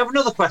another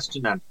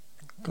question then?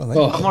 I'm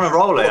on a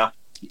roll here.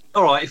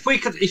 All right,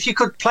 if you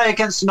could play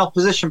against an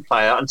opposition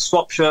player and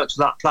swap shirts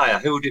with that player,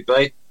 who would it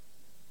be?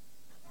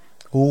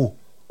 Oh,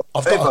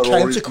 I've got a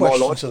counter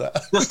question to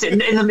that. Just in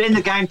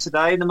the game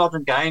today, in the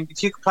modern game,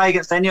 if you could play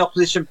against any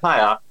opposition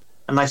player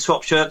and they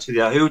swap shirts with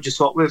you, who would you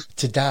swap with?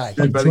 Today.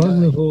 Jude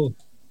Bellingham.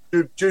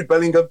 Jude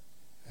Bellingham.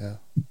 Yeah,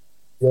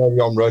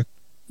 I'm right.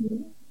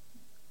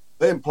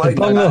 They haven't played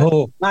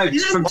now. No,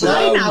 it's from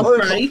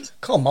today.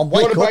 Come on,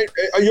 wake up.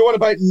 Are you on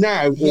about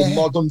now or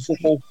modern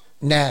football?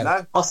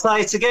 No. I'll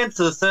say it again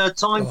for the third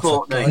time,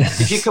 Courtney.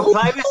 If you could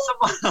play with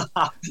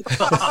someone...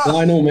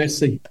 Lionel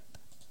Messi.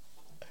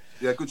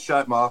 Yeah, good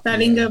shout, Mark.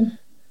 Bellingham.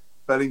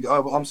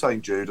 I'm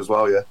saying Jude as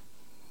well, yeah.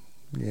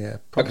 Yeah.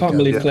 I can't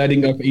believe Claire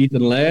didn't go for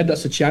Ethan Laird.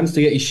 That's a chance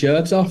to get his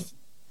shirt off.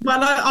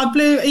 Well,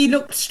 he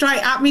looked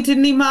straight at me,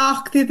 didn't he,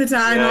 Mark, the other day?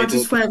 And I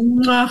just went,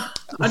 mwah.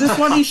 I just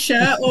want his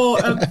shirt or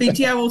a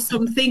video or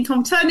something.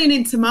 I'm turning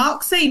into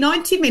Mark. See,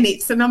 90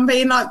 minutes, and I'm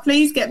being like,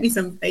 please get me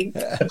something.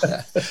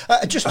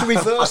 Just to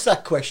reverse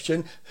that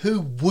question,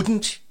 who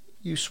wouldn't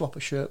you swap a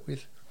shirt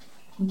with?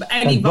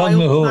 Any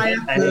Vile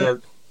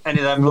player. Any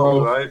of them,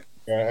 right?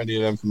 Yeah, any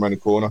of them from around the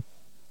corner.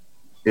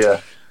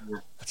 Yeah.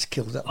 That's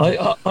killed that.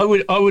 I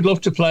would love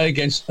to play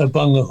against a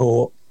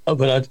Bungahaw,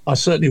 but I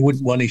certainly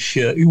wouldn't want his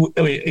shirt. He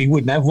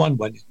wouldn't have one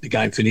when the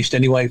game finished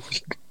anyway.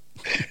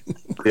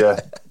 Yeah.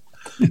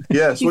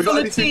 Yeah, so we got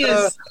anything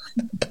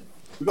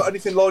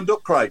lined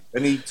up, Craig?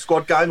 Any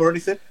squad game or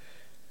anything?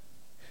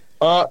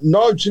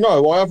 No, do you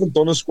know, I haven't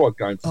done a squad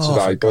game for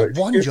today, but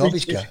if you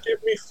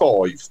give me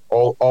 5,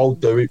 I'll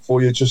do it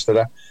for you just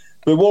today.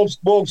 But whilst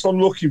I'm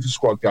looking for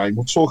squad game,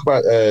 we'll talk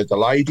about the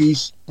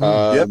ladies.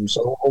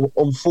 So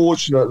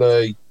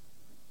unfortunately,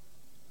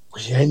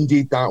 we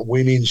ended that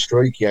winning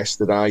streak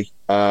yesterday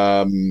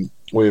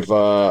with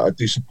a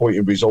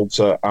disappointing result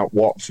at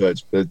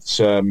Watford. But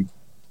I'm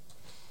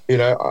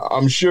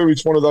sure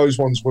it's one of those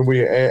ones when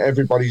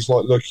everybody's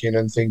like looking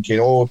and thinking,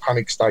 "Oh,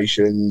 panic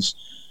stations,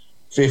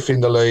 5th in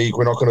the league,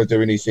 we're not going to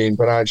do anything."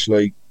 But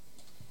actually,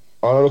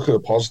 I look at the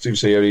positives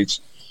here.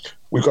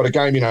 We've got a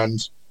game in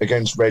hand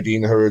against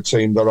Reading, who are a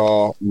team that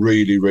are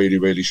really, really,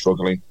 really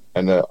struggling,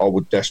 and I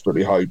would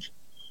desperately hope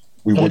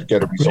we would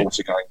get a result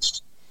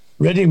against.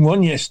 Reading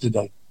won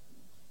yesterday.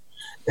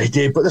 They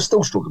did, but they're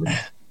still struggling.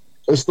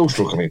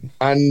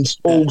 And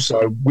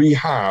also, we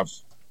have...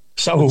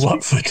 So will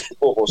Watford.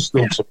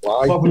 Still to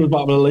play. Watford was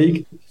bottom of the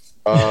league.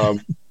 But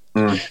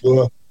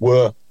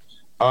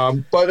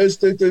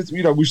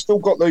we've still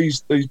got these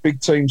big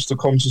teams to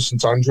come to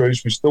St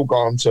Andrews. We've still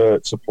got them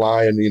to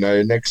play, and,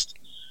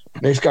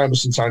 next game of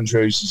St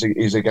Andrews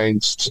is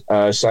against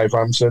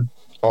Southampton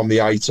on the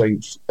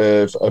 18th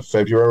of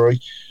February.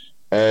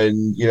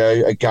 And,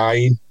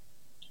 again,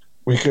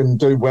 we can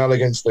do well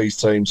against these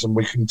teams and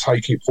we can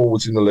take it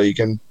forwards in the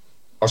league. And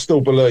I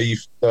still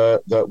believe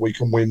that we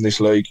can win this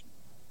league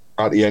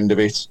at the end of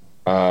it.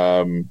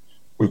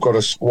 We've got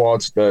a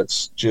squad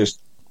that's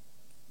just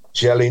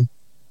gelling.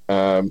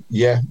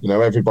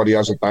 Everybody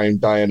has a down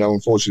day. I know,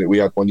 unfortunately, we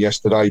had one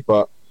yesterday,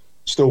 but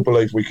still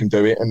believe we can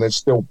do it. And there's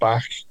still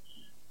back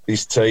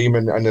this team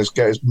and let's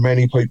get as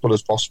many people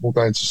as possible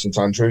down to St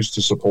Andrews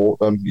to support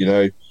them.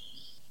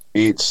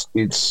 It's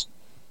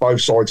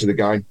both sides of the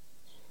game.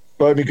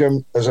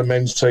 Birmingham, as a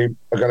men's team,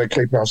 are going to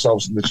keep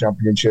ourselves in the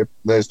Championship.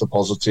 There's the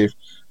positive.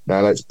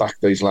 Now let's back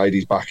these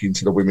ladies back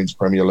into the Women's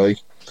Premier League.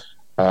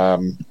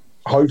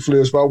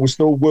 Hopefully, as well, we're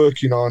still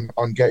working on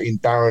getting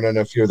Darren and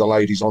a few of the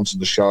ladies onto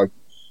the show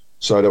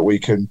so that we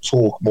can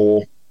talk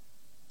more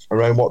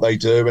around what they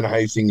do and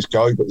how things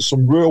go. But there's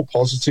some real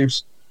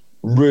positives,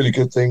 really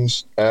good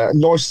things.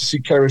 Nice to see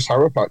Keris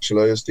Harrop,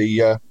 actually, as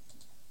the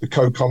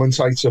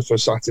co-commentator for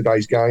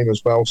Saturday's game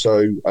as well.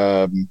 So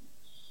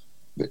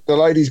the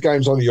ladies'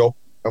 game's on the up,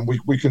 and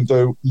we can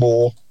do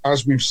more.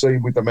 As we've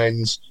seen with the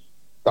men's,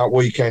 that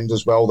weekend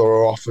as well, there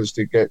are offers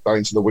to get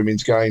down to the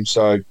women's game.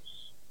 So,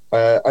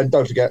 and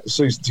don't forget, the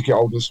season ticket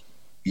holders,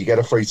 you get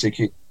a free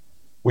ticket.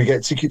 We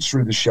get tickets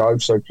through the show.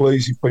 So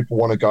please, if people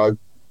want to go,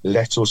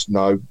 let us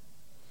know.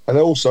 And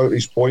also at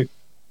this point,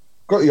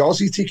 got the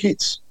Aussie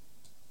tickets.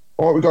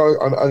 All right, we've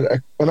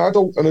got an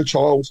adult and a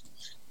child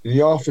in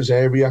the Arthurs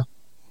area.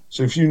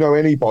 So if you know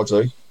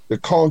anybody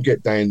that can't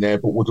get down there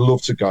but would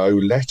love to go,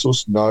 let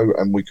us know,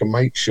 and we can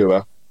make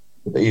sure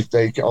that if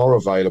they are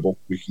available,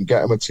 we can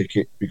get them a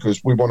ticket,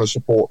 because we want to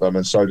support them,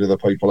 and so do the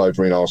people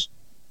over in Oz.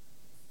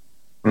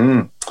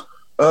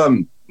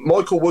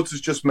 Michael Woods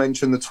has just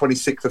mentioned the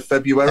 26th of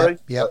February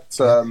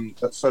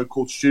at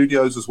so-called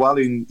studios as well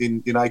in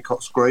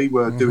Acots Green.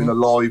 We're doing a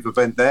live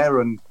event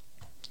there, and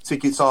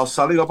tickets are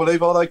selling, I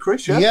believe, are they,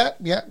 Chris? Yeah.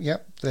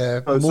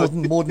 They're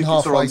more than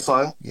halfway. Are on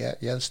sale. Yeah.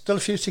 There's still a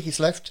few tickets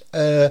left,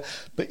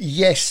 but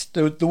yes,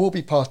 there will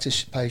be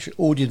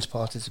audience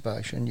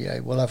participation. Yeah,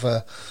 we'll have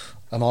a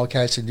mic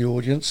out in the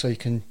audience, so you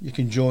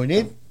can join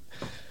in.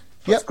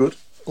 That's good.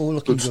 All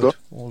looking good. Stuff.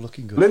 All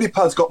looking good.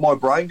 Lilypad's got my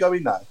brain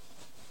going now.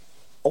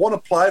 I want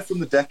to play from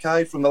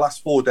the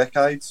last 4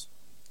 decades.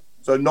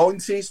 So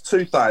 90s,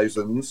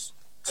 2000s,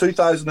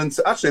 2000,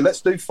 actually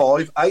let's do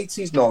 5,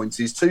 80s,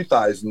 90s,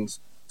 2000s,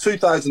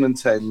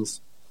 2010s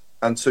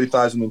and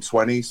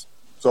 2020s.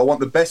 So I want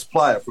the best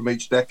player from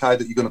each decade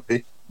that you're going to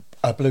pick.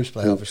 A blues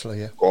player, obviously,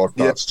 yeah. God,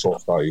 that's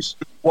tough, days.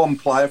 One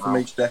player from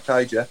each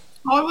decade, yeah.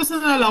 I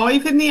wasn't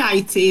alive in the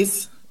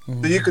 80s.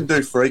 So you can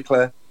do 3,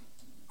 Claire.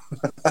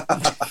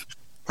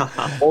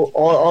 I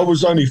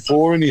was only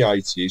 4 in the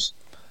 80s.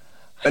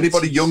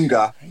 Anybody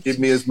younger, give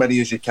me as many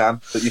as you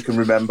can that you can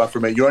remember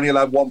from it. You're only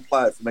allowed one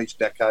player from each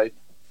decade.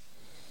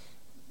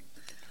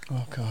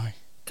 Okay.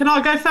 Can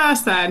I go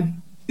first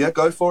then? Yeah,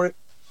 go for it.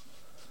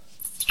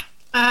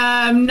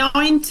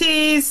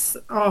 90s.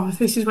 Oh,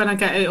 this is when I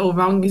get it all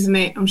wrong, isn't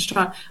it? I'm just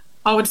trying.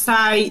 I would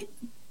say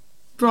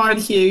Brian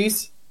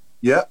Hughes.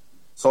 Yeah.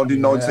 Signed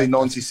in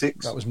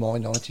 1996. That was my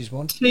 90s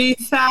one.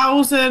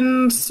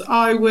 2000s,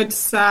 I would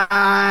say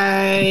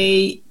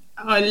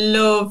I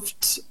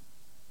loved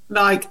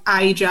like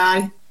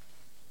AJ.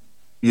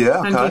 Yeah,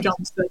 okay. Andrew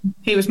Johnson.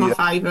 He was my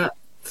favourite.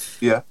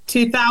 Yeah.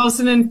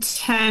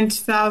 2010,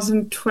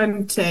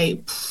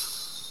 2020.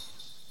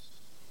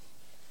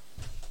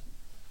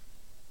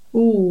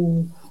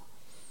 Ooh.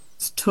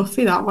 It's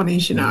toughy, that one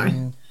is, you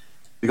know.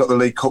 You got the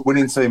League Cup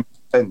winning team,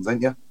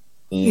 ain't you?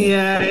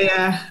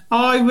 Yeah.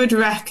 I would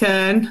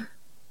reckon.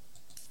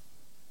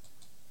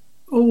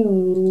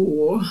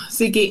 Oh,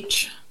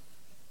 Zigic.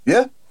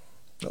 Yeah.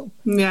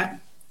 Yeah,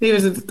 he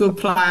was a good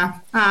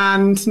player.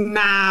 And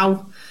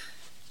now,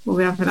 well,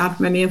 we haven't had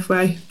many, have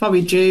we?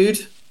 Probably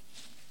Jude.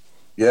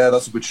 Yeah,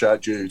 that's a good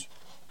shout, Jude.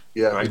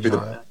 Yeah, he'd be the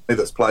player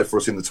that's played for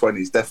us in the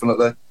 20s,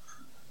 definitely.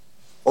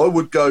 I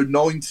would go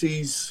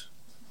 90s.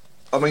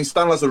 I mean,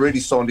 Stan Lazzaridi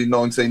signed in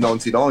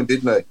 1999,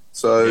 didn't he?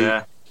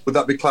 So would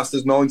that be classed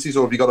as 90s,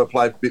 or have you got to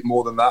play a bit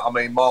more than that? I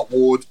mean, Mark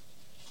Ward,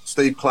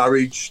 Steve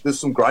Claridge. There's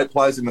some great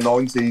players in the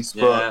 90s.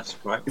 Yeah, but that's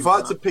great. if I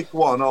had to pick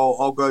one,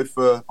 I'll go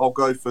for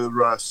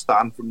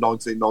Stan from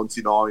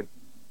 1999,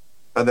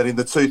 and then in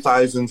the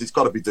 2000s, it's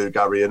got to be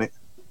Dugarry, innit?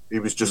 He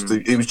was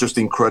just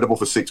incredible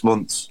for 6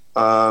 months.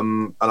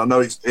 And I know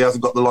he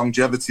hasn't got the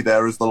longevity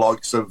there as the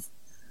likes of,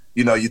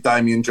 you know, your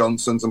Damian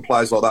Johnsons and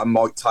players like that, and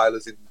Mike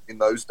Taylor's in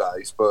those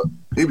days. But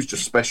he was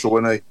just special,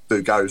 wasn't he?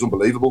 Dugarry was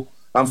unbelievable.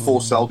 And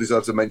Forsell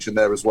deserves a mention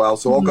there as well.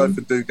 So I'll go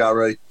for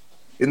Dugarry.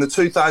 In the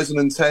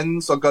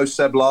 2010s, I'll go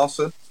Seb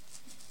Larson.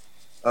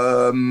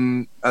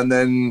 And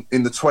then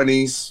in the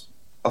 20s,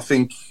 I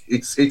think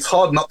it's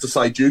hard not to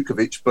say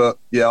Djukovic, but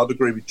yeah, I'd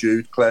agree with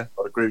Jude, Claire.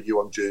 I'd agree with you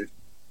on Jude.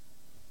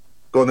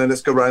 Go on then,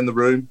 let's go around the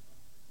room.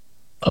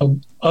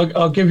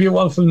 I'll give you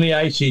one from the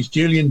 80s,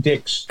 Julian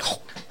Dix.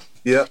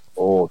 Yeah.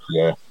 Oh,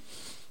 yeah.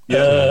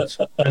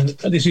 And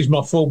this is my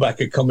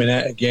fullbacker coming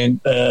out again.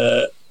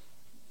 The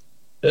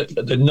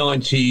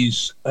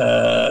 90s,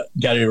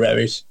 Gary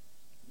Rowett.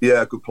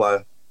 Yeah, good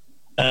player.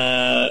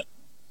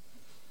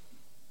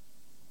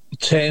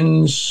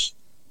 10s,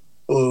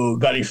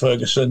 Gary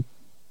Ferguson.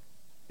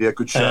 Yeah,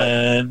 good shot.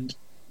 And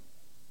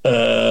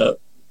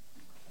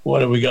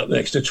what have we got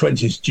next? The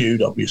 20s,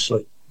 Jude,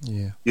 obviously.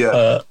 Yeah.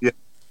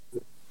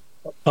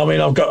 I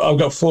mean, I've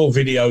got 4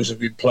 videos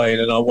of him playing,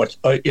 and I watch.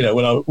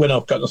 When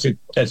I've got nothing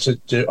else to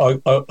do,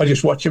 I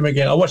just watch him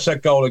again. I watched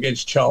that goal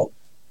against Charlton,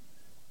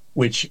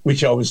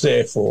 which I was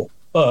there for,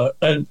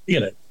 and you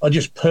know, I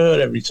just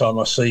purr every time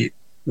I see it.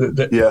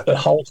 The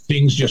whole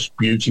thing's just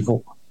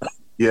beautiful.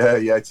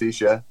 Yeah, it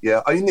is. Yeah.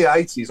 In the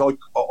 80s, I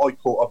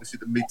caught obviously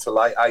the mid to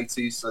late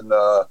 80s, and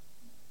I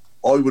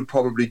would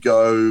probably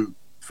go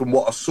from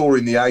what I saw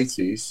in the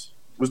 80s.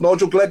 Was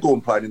Nigel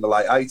Gleghorn playing in the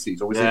late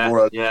 80s, or was he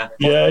more? Yeah.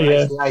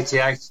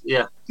 88.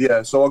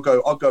 Yeah. So I'll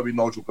go with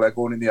Nigel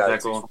Gleghorn in the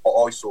 80s. From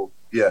what I saw.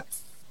 Yeah.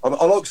 I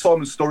like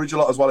Simon Sturridge a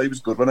lot as well. He was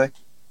good, wasn't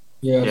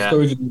he? Yeah.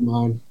 Sturridge is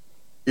mine.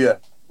 Yeah.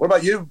 What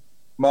about you,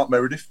 Mark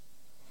Meredith?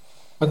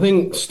 I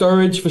think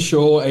Sturridge for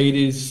sure,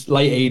 80s,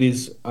 late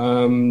 80s,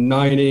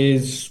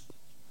 90s.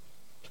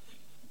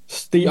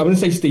 I'm going to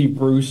say Steve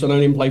Bruce. I know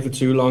he didn't play for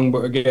too long,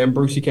 but again,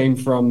 Brucey came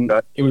from,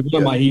 he was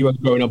one of my heroes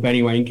growing up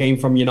anyway, and came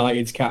from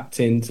United's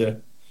captain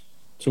to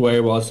where he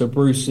was. So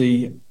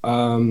Brucey,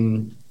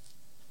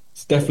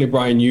 it's definitely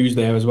Brian Hughes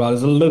there as well.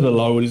 There's a little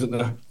load, isn't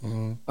there?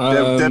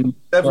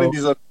 Definitely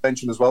deserves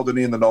mention as well, didn't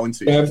he, in the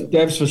 90s?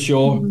 Devs for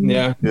sure,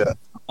 yeah.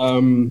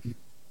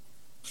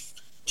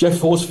 Jeff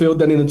Horsfield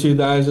then in the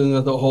 2000s.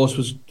 I thought Horse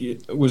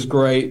was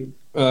great.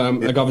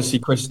 Like obviously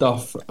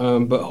Christoph,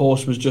 but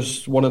Horse was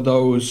just one of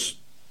those.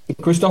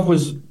 Christoph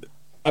was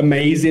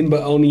amazing,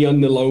 but only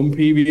on the loan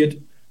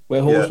period,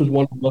 where Horse was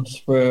one of us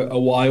for a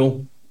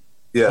while.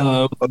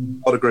 Yeah,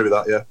 I'd agree with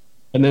that, yeah.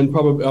 And then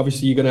probably,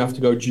 obviously, you're going to have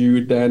to go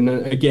Jude then.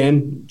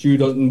 Again,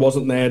 Jude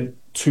wasn't there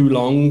too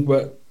long,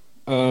 but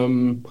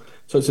so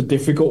it's a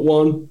difficult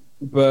one.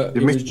 But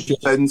it was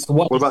just,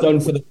 what he's done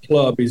for the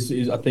club is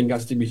I think,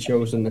 has to be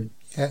chosen.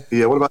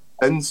 Yeah, what about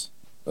Pens?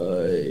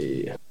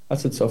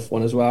 That's a tough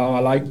one as well. I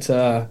liked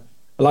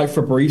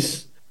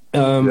Fabrice.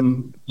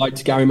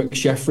 Liked Gary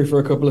McSheffrey for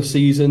a couple of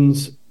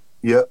seasons.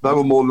 Yeah, they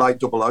were more late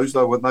double O's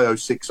though, weren't they?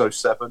 06,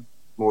 07,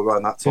 more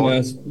around that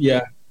time.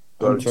 Yeah.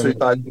 So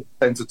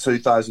 2010 to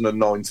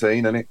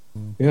 2019, isn't it?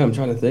 Yeah, I'm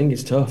trying to think.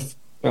 It's tough.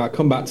 All right,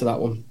 come back to that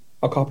one.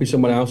 I'll copy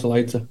someone else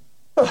later.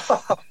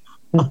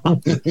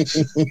 Have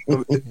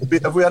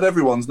we had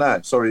everyone's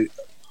now? Sorry.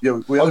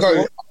 Yeah, we had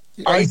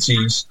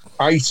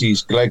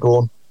 80s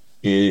Gleghorn.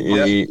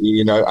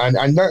 You know,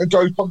 and that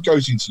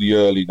goes into the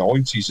early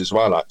 90s as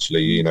well,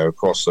 actually, you know,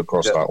 across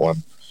that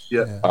one.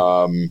 Yeah.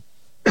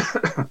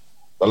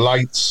 The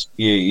lights,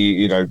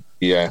 you know,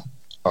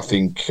 I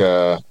think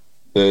it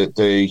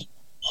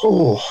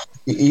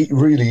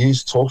really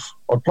is tough.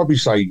 I'd probably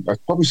say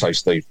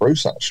Steve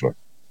Bruce, actually,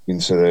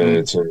 into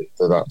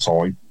that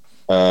time.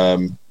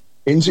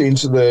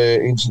 Into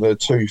the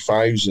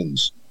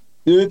 2000s.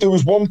 There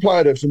was one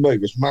player that for me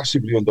was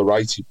massively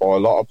underrated by a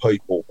lot of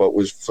people, but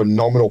was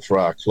phenomenal for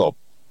our club,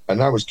 and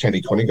that was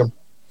Kenny Cunningham.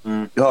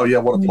 Oh yeah,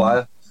 what a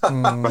player!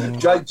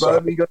 Jake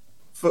Birmingham,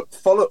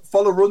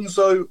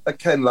 Folorunzo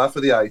Akenla for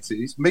the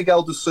 80s,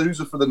 Miguel de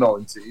Souza for the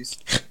 90s.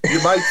 You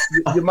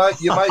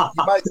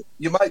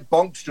mate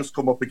Bonks just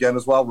come up again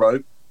as well,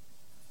 Robe.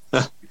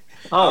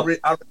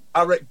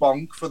 Eric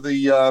Bonk for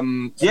the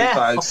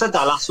I said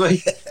that last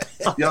week.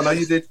 Yeah, I know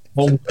you did.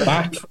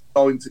 Back.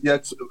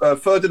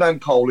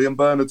 Ferdinand Coley and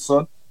Bernard's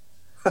son.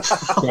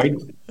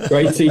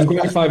 Great team.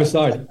 25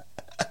 aside.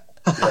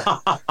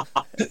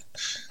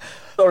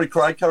 Sorry,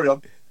 Craig, carry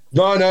on.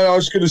 No, I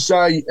was going to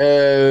say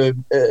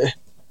the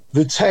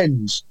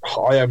 10s.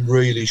 I am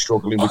really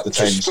struggling with the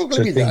 10s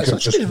to think of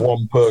just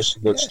one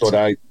person that stood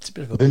out.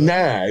 The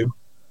now,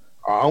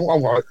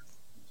 I'm like,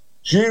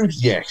 Jude,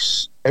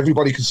 yes,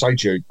 everybody can say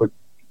Jude, but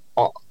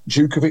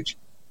Djukovic,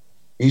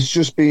 he's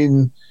just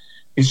been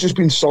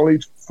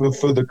solid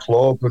for the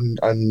club,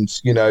 and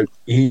you know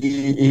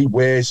he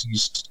wears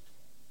his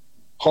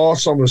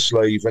heart on the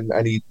sleeve,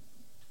 and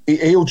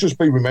he'll just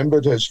be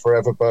remembered as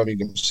forever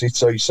Birmingham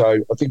City. So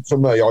I think for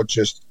me,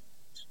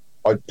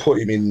 I'd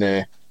put him in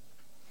there.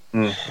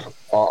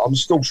 I'm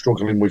still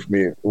struggling with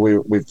the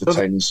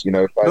 10s. You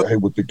know, about who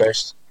would be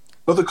best.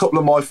 Another couple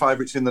of my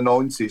favourites in the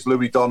 90s,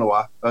 Louis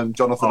Donowa and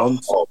Jonathan Hunt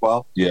as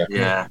well.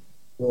 Yeah.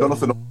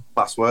 Jonathan Hunt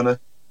last, weren't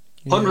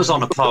he? Hunt was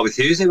on a par with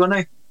Hughesy, wasn't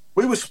he?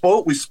 We were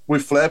sport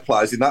with flair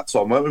players in that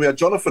time, weren't we? We had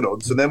Jonathan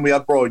Hunt and then we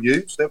had Brian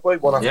Hughes, didn't we?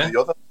 One after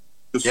the other.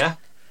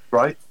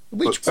 Right.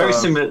 Very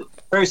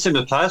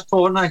similar players,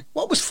 Paul, weren't they?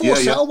 What was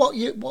Forsell?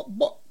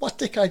 What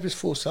decade was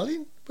Forsell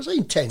in? Was he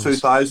in 10s?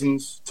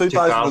 2000s.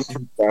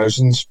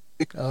 2000s.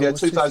 Yeah,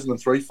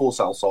 2003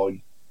 Forsell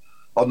signed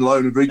on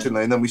loan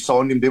originally, and then we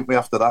signed him, didn't we,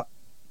 after that?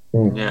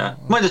 Yeah.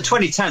 Well, the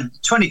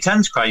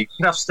 2010s, Craig, you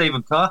could have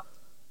Stephen Carr.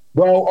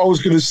 Well, I was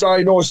going to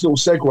say, nice little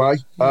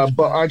segue,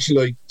 but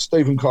actually,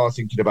 Stephen Carr,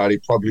 thinking about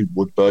it, probably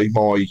would be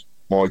my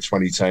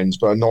 2010s,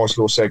 but a nice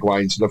little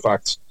segue into the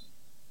fact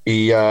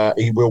he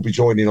will be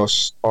joining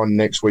us on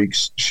next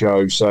week's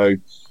show, so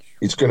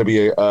it's going to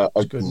be a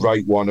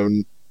great one.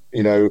 And,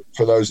 you know,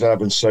 for those that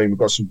haven't seen, we've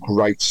got some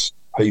great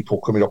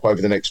people coming up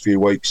over the next few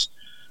weeks.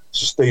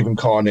 So Stephen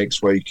Carr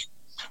next week,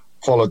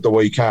 followed the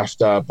week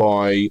after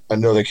by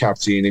another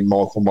captain in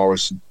Michael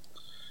Morrison.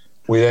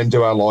 We then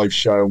do our live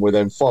show, and we're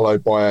then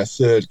followed by our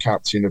third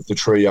captain of the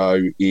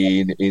trio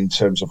in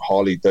terms of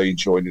Harley Dean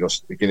joining us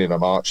at the beginning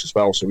of March as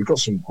well. So we've got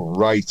some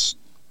great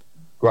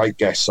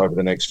guests over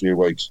the next few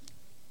weeks.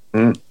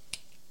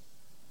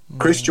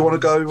 Chris, do you want to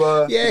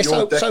go? Yeah,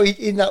 so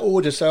in that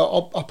order,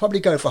 so I'll probably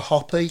go for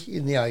Hoppy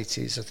in the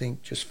 80s, I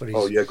think, just for his...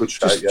 Oh, yeah, good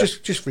shout,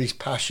 just for his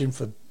passion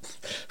for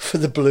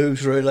the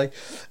Blues, really.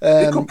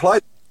 He could play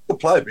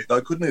a bit,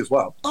 though, couldn't he, as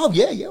well? Oh,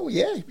 yeah.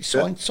 He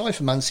signed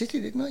for Man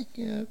City, didn't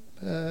he? Yeah.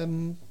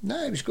 No,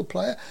 he was a good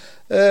player.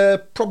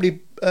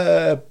 Probably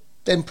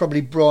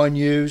Brian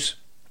Hughes,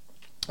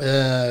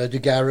 De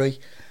Gary.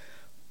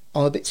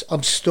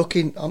 I'm stuck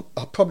in...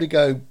 I'll probably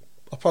go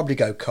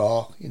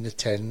Carr in the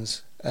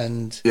 10s.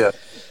 And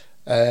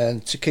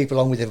to keep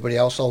along with everybody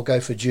else, I'll go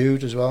for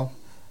Jude as well.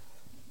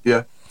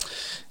 Yeah.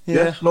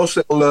 Nice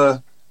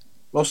little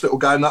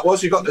game that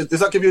was. Does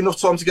that give you enough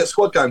time to get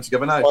squad game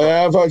together now? I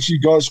have actually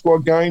got a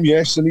squad game,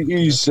 yes, and it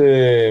is.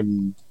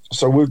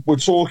 So we're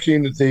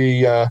talking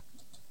the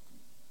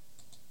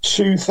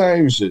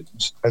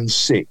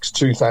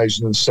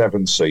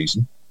 2006-2007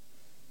 season.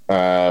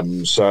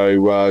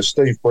 So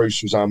Steve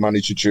Bruce was our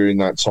manager during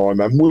that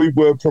time, and we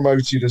were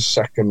promoted as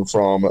second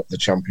from the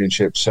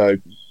Championship. So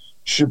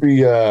should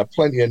be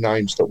plenty of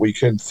names that we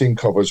can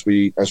think of as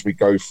we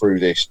go through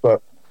this.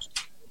 But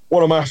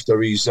what I'm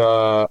after is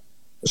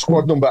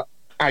squad number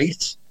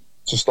 8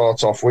 to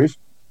start off with,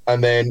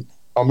 and then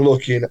I'm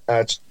looking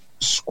at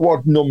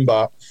squad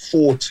number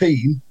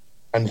 14,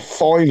 and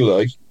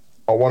finally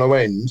I want to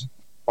end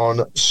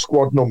on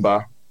squad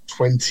number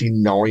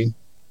 29.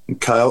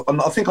 Okay,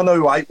 I think I know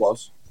who 8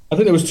 was. I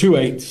think there was 2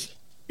 8s.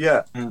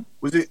 Yeah.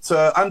 Was it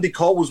Andy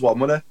Cole was one,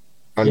 wasn't it?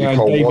 Andy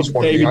Cole was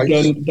one of the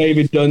 8s.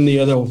 David Dunn the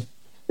other one.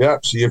 Yeah,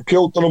 so you've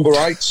killed the number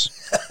 8s.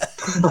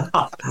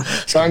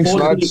 Thanks,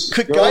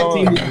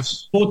 14,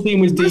 lads. 14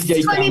 was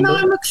DJ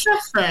 29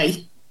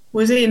 McSheffrey?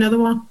 Was he another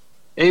one?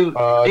 He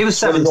was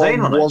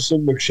 17,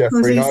 wasn't McSheffrey,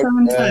 was he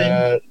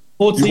 17?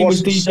 14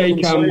 was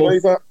DJ Campbell.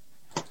 Either.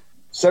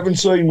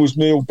 17 was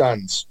Neil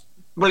Dance.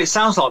 Well, it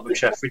sounds like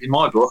McSheffrey in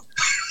my book.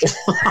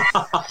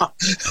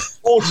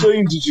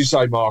 14, did you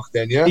say, Mark,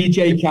 then, yeah?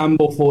 DJ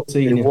Campbell,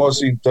 14. It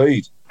was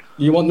indeed.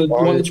 You want the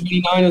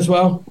 29 as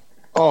well?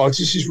 Oh,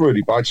 this is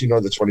really bad. You know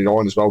the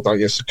 29 as well, don't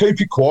you? So keep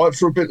it quiet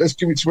for a bit. Let's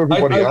give it to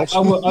everybody else.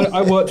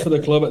 I worked for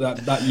the club at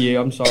that year.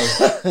 I'm sorry.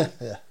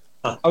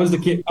 I was the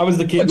kit man.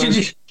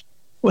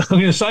 Well, I'm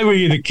going to say, were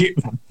you the kit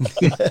man?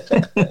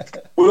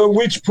 Well, at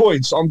which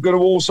point, I'm going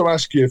to also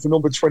ask you for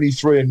number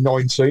 23 and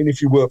 19,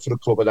 if you worked for the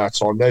club at that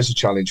time. There's a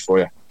challenge for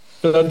you.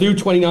 Should I do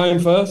 29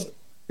 first?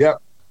 Yeah.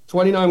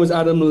 29 was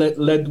Adam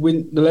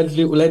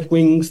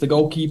Ledwings, the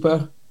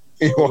goalkeeper.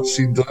 He was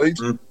indeed.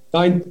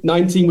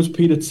 19 was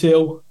Peter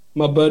Till,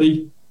 my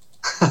buddy.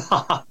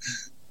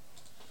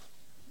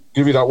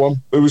 Give you that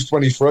one. Who was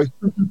 23?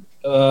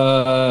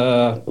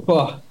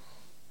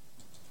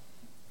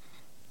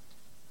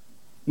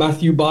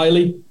 Matthew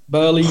Burley.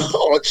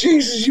 Oh,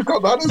 Jesus, you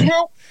got that as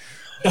well?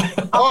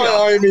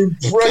 I am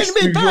impressed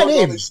with your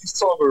honesty this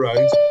time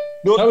around.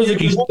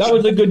 That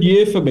was a good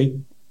year for me.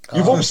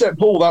 You've upset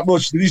Paul that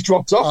much that he's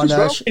dropped off as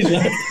well.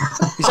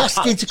 He's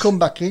asking to come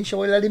back in. Shall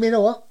we let him in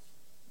or what?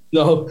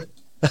 No.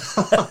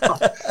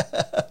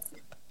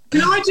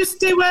 Can I just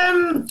do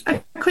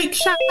a quick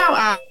shout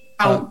out?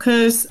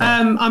 Because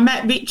I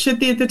met Richard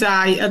the other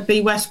day at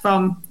the West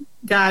Brom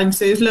game,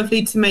 so it was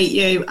lovely to meet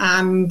you,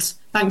 and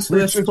thanks for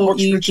the support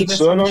you give us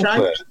on the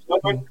show.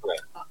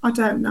 I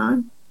don't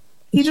know.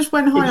 You just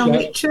went high on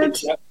Richard.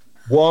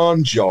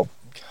 One job.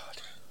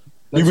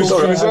 He was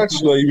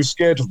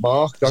scared of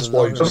Mark. That's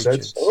why he just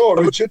said, "Oh,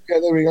 Richard, yeah,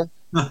 there we go."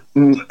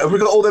 Have we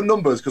got all them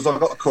numbers? Because I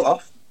got to cut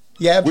off.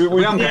 Yeah, we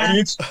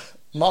did.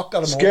 Mark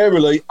got them all.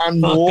 Scarily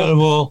and Mark more. got them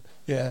all.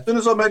 Yeah. As soon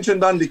as I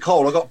mentioned Andy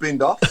Cole, I got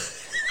binned off.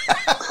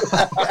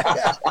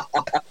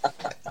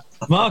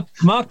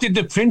 Mark did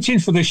the printing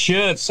for the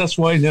shirts. That's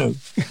why I know.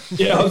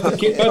 Yeah, I was the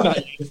kid on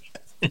that.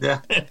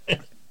 Yeah.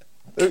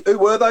 Who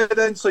were they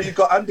then? So you've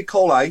got Andy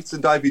Cole 8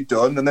 and David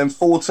Dunn, and then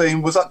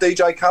 14 was that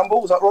DJ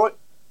Campbell? Was that right?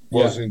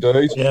 Was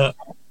indeed. Yeah.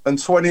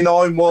 And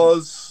 29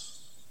 was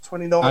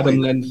 29. Adam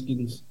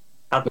Lenskins.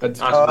 Okay.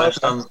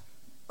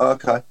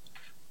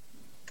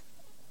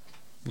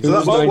 So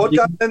that was squad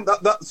game then.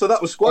 So that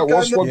was squad game.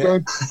 Was squad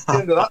game.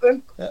 End of that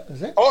then. That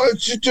was it. Oh,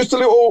 just a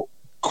little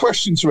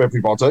question to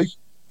everybody.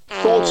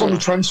 Thoughts on the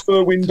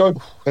transfer window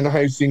and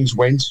how things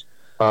went.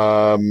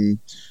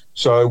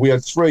 So we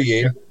had 3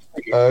 in.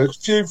 A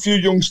few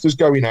youngsters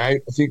going out.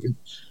 I think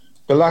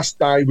the last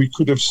day we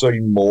could have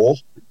seen more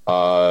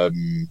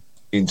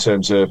in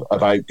terms of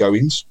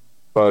outgoings,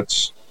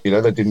 but they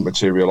didn't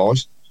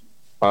materialise.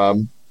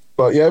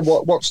 But yeah,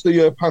 what's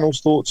the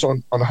panel's thoughts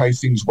on how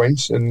things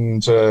went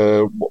and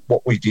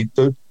what we did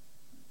do?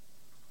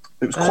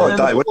 It was quite a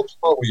day. I'll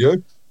start with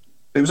you.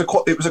 It was a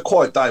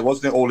quiet day,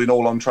 wasn't it? All in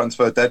all, on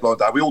transfer deadline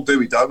day, we all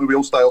do it, don't we? We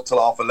all stay up till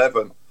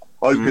 11:30,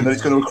 hoping that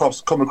it's going to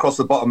come across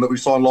the bottom that we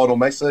signed Lionel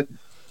Messi.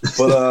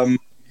 But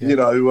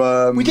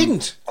we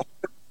didn't.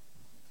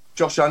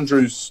 Josh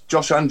Andrews.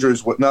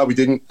 No, we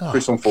didn't.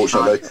 Chris,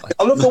 unfortunately.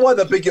 I love the way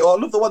they big it. I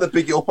love the way they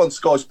big it up on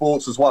Sky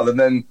Sports as well. And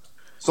then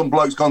some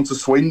bloke's gone to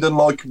Swindon,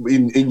 like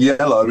in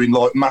yellow, in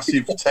like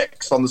massive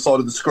text on the side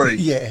of the screen.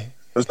 Yeah.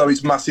 as though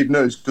it's massive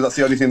news because that's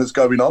the only thing that's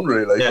going on,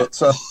 really. Yeah.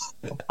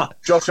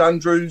 But Josh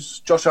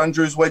Andrews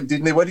went,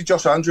 didn't he? Where did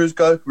Josh Andrews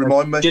go?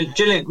 Remind me.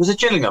 Was it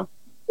Gillingham?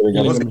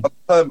 Was it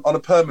on a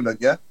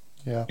permanent? Yeah.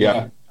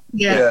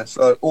 Yeah.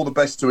 So all the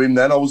best to him.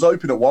 Then I was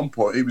hoping at one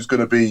point he was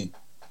going to be,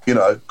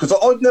 because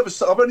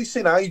I've only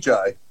seen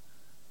AJ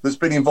that's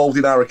been involved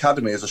in our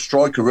academy as a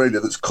striker, really,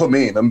 that's come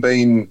in and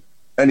been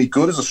any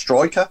good as a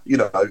striker.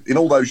 In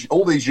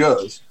all these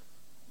years.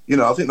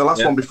 I think the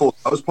last one before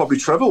that was probably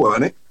Trevor,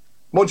 wasn't it?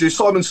 Mind you,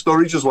 Simon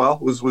Sturridge as well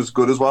was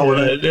good as well,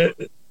 wasn't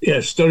it?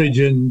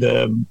 Sturridge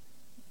and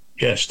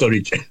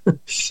Sturridge.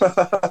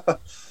 But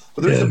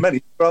there isn't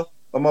many. Well,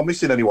 am I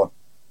missing anyone?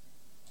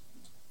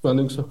 I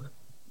think so.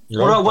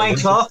 What about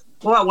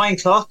Wayne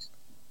Clark?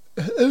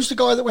 Who's the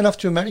guy that went off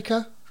to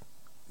America?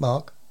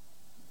 Mark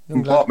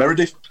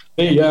Meredith.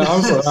 Yeah,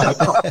 I'm for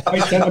that. I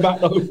sent about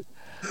though.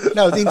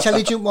 No, the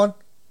intelligent one.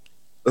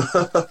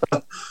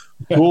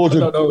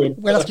 Gordon.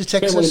 Went off to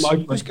Texas.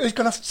 Who's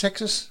gone off to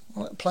Texas?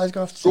 What player's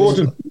gone off to Texas?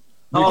 Gordon.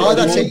 Oh,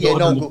 that's it. Yeah,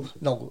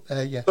 no.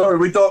 Yeah. Sorry,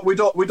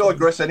 we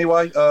digress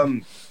anyway.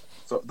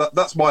 So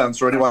that's my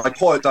answer anyway. A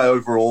quiet day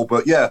overall,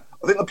 but yeah,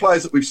 I think the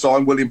players that we've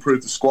signed will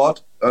improve the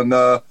squad. And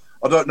I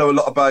don't know a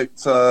lot about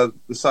the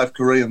South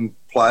Korean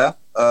player,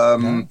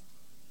 but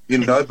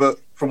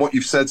from what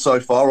you've said so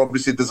far,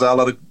 obviously Dazal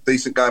had a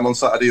decent game on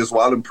Saturday as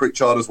well, and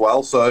Pritchard as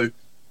well. So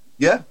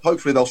yeah,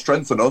 hopefully they'll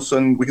strengthen us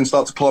and we can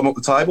start to climb up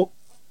the table.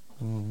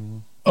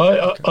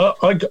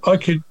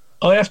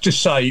 I have to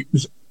say it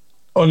was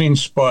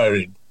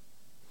uninspiring.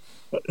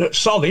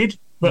 Solid,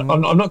 but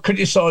I'm not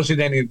criticising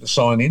any of the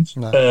signings.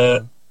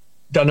 No.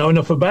 Don't know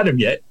enough about them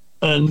yet,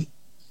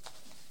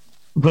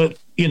 but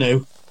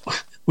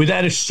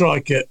without a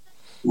striker,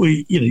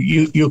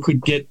 you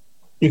could get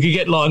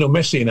Lionel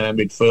Messi in our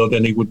midfield,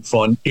 and he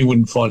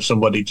wouldn't find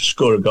somebody to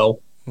score a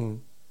goal.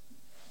 And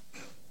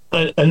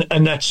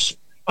that's,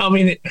 I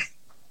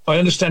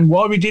understand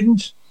why we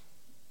didn't,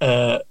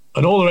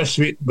 and all the rest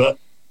of it. But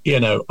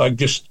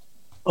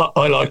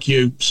I like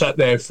you sat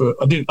there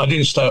I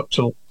didn't stay up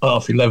till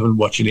 11:30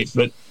 watching it,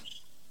 but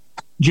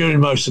during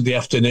most of the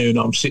afternoon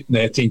I'm sitting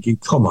there thinking,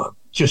 come on,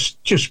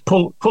 just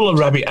pull a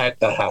rabbit out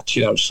the hat,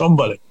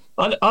 somebody.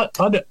 I'd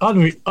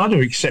have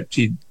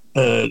accepted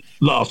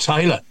Lyle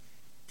Taylor,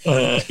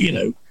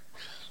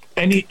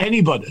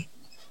 anybody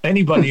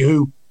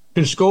who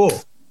can score.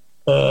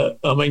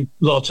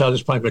 Lyle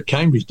Taylor's playing for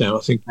Cambridge now,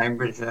 I think.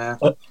 Cambridge, yeah.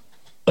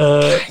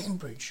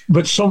 Cambridge.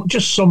 But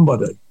just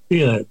somebody,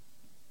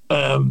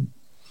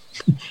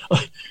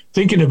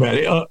 thinking about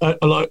it,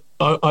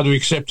 I'd have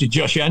accepted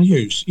Josh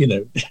Andrews,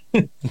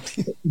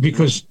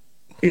 because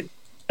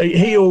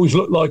he always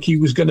looked like he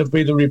was going to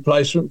be the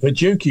replacement for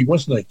Dukey,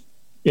 wasn't he?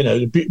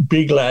 The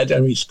big lad,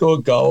 and he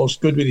scored goals,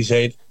 good with his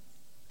head.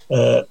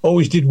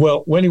 Always did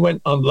well. When he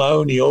went on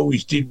loan, he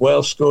always did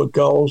well, scored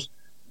goals,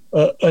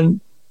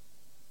 and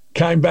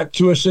came back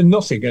to us and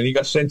nothing. And he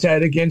got sent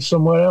out again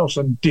somewhere else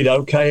and did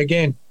okay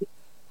again.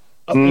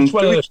 It's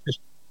one of those.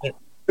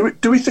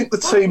 Do we think the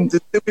team? Do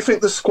we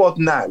think the squad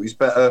now is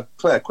better?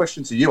 Claire,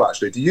 question to you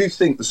actually. Do you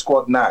think the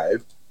squad now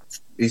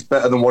is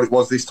better than what it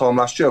was this time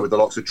last year with the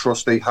likes of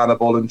Trusty,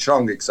 Hannibal, and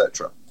Chong,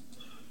 etc.?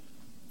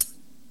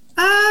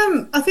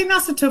 I think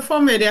that's a tough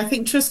one, really. I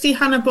think Trusty,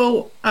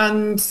 Hannibal,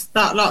 and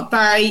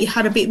they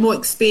had a bit more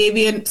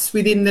experience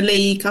within the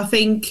league. I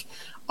think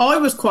I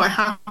was quite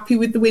happy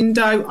with the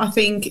window. I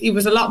think it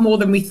was a lot more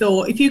than we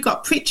thought. If you've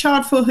got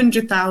Pritchard for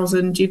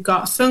 100,000, you've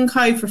got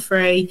Sunko for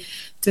free,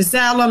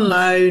 Dazal on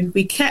loan,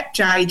 we kept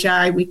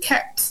JJ, we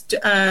kept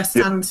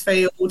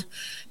Stansfield.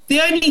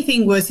 The only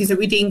thing is that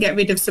we didn't get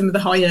rid of some of the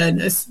high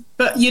earners,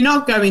 but you're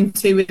not going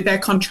to with their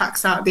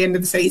contracts out at the end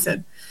of the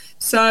season.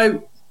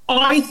 So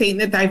I think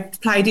that they've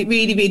played it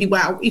really, really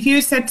well. If you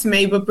had said to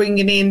me, we're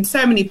bringing in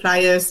so many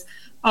players,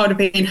 I would have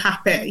been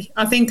happy.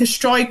 I think a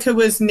striker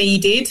was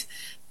needed,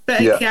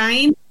 but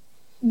again,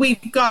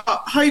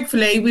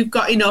 hopefully we've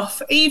got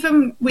enough.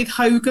 Even with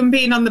Hogan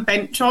being on the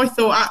bench, I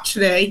thought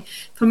actually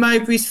for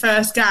Mowbray's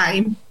first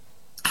game,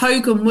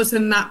 Hogan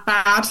wasn't that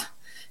bad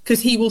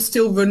because he will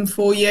still run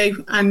for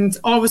you. And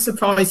I was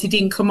surprised he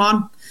didn't come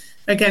on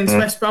against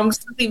West Brom.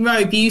 I think,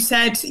 Robe, you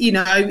said,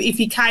 if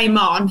he came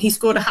on, he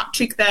scored a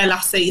hat-trick there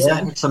last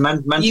season. Yeah, it's a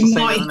mental you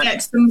thing, might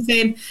get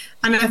something.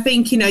 And I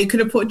think, you could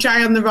have put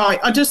Jay on the right.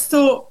 I just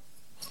thought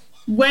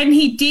when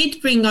he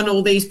did bring on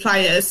all these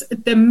players,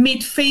 the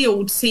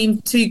midfield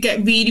seemed to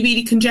get really,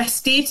 really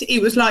congested.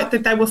 It was like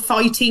that they were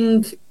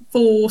fighting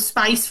for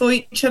space for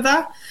each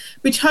other,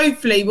 which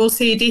hopefully we'll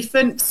see a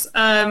difference.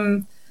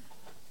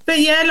 But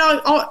yeah,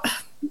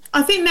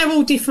 I think they're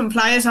all different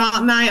players,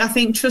 aren't they? I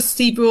think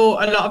Trusty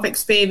brought a lot of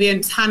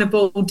experience.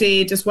 Hannibal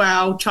did as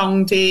well.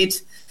 Chong did.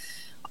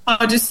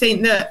 I just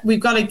think that we've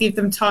got to give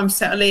them time to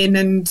settle in.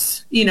 And,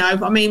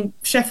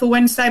 Sheffield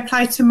Wednesday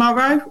play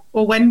tomorrow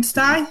or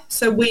Wednesday.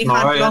 So we've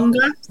had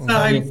longer.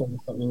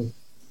 So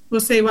we'll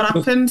see what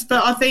happens.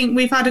 But I think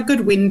we've had a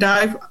good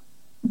window.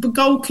 The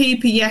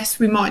goalkeeper, yes,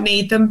 we might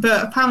need them.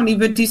 But apparently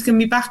Ruddy's going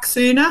to be back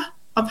sooner,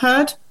 I've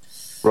heard.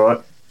 Right.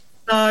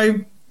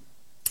 So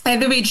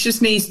Etheridge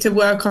just needs to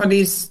work on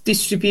his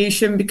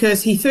distribution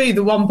because he threw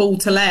the one ball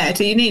to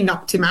Laird and he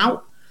knocked him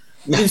out.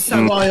 He was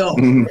so high up.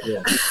 You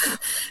know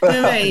what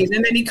I mean?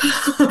 And then he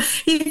threw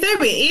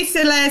it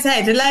into Laird's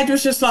head and Laird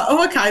was just like,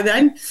 oh, okay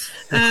then.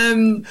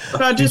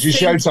 But I just Did you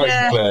shout out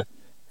Claire?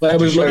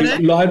 Laird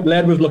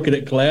was looking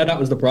at Claire. That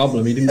was the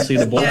problem. He didn't see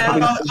the ball. Yeah,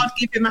 I'd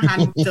give him a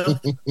hand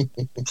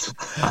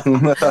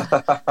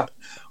up.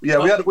 Yeah,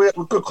 we had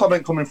a good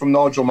comment coming from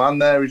Nigel Mann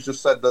there. He's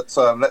just said that,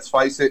 let's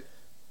face it,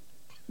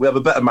 we have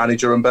a better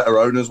manager and better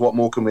owners. What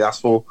more can we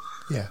ask for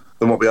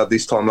than what we had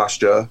this time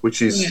last year?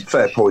 Which is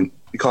fair point.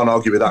 You can't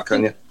argue with that,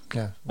 can you?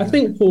 Yeah. I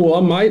think,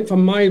 Paul, I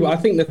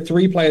think the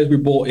 3 players we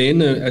brought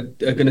in are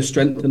going to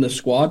strengthen the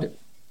squad.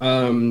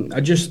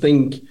 I just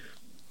think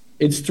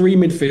it's 3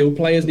 midfield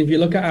players, and if you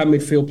look at our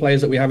midfield players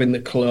that we have in the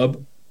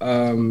club,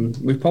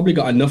 we've probably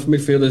got enough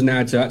midfielders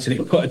now to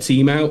actually put a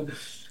team out.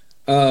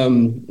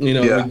 With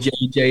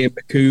JJ and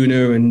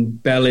Bakuna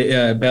and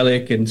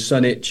Bellick and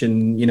Sunic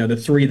and, the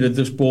 3 that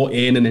just brought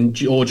in, and then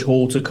George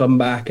Hall to come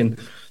back. And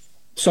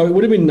so it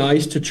would have been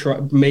nice to try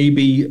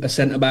maybe a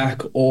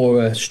centre-back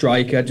or a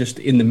striker just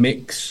in the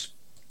mix.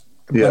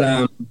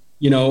 Yeah.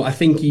 But, I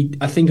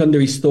think under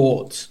his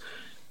thoughts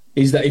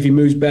is that if he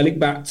moves Bellick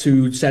back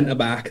to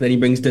centre-back, then he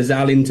brings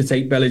Dazal in to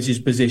take Bellick's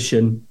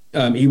position.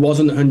 He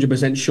wasn't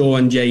 100% sure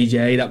on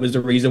JJ. That was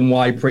the reason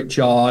why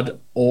Pritchard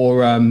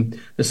or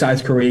the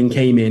South Korean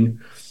came in.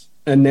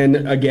 And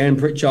then, again,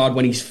 Pritchard,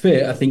 when he's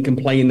fit, I think can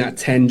play in that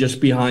 10 just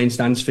behind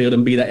Stansfield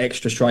and be that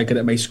extra striker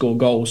that may score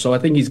goals. So I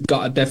think he's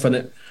got a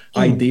definite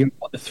idea of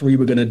what the 3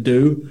 were going to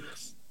do.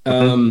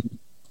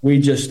 We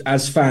just,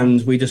 as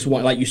fans, we just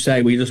want, like you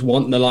say, we just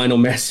want the Lionel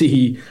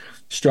Messi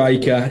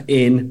striker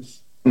in.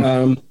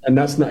 And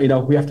that's not,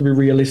 we have to be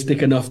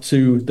realistic enough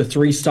to the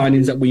 3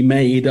 signings that we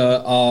made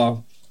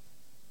are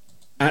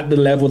at the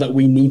level that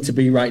we need to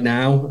be right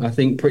now. I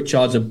think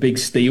Pritchard's a big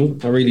steal.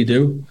 I really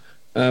do.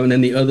 And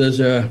then the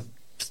others are,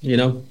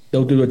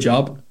 they'll do a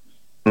job.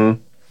 Man's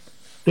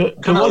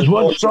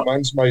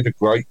made a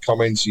great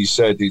comment. He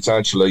said it's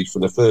actually, for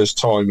the first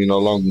time in a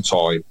long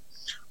time,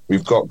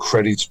 we've got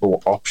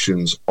creditable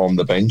options on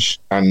the bench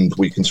and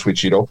we can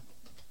switch it up,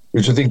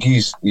 which I think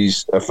is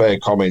a fair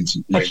comment.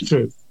 That's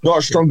true. Not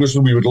as strong as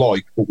we would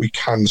like, but we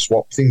can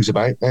swap things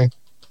about now.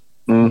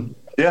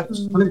 Yeah,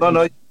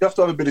 no, you have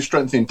to have a bit of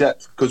strength in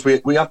depth because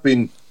we have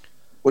been,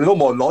 in all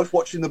my life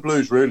watching the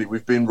Blues, really,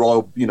 we've been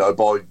roiled,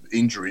 by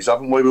injuries,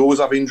 haven't we? We always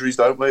have injuries,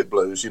 don't we, at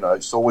Blues?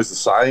 It's always the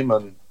same,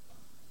 and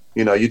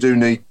you do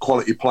need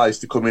quality players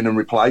to come in and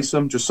replace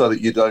them, just so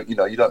that you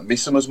don't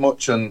miss them as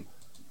much. And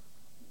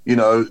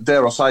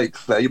dare I say it,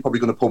 Claire, you're probably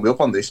going to pull me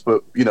up on this,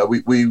 but we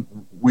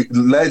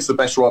Laird's the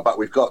best right back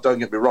we've got. Don't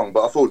get me wrong,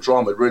 but I thought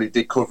Drama really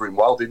did cover him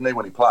well, didn't he,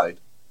 when he played?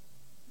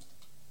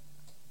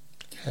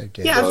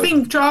 Yeah, I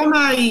think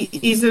Drama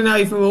is an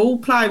overall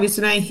player,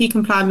 isn't he? He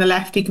can play on the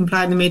left, he can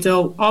play in the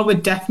middle. I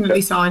would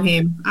definitely sign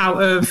him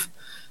out of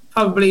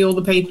probably all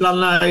the people on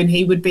loan.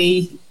 He would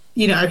be,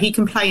 he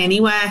can play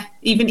anywhere.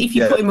 Even if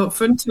you put him up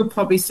front, he'll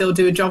probably still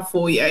do a job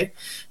for you.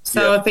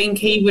 So I think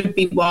he would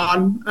be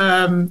one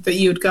that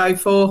you would go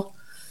for.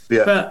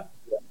 Yeah. But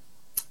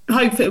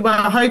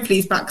hopefully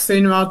he's back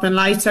sooner rather than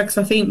later, because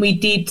I think we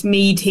did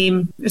need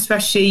him,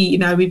 especially,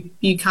 with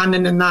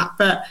Buchanan and that.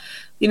 But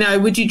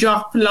would you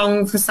drop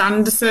Long for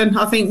Sanderson?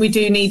 I think we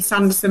do need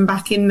Sanderson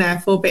back in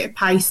there for a bit of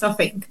pace, I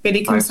think.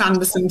 Billick and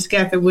Sanderson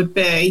together would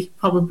be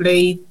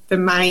probably the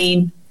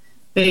main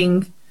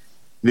thing.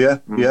 Yeah.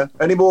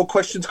 Any more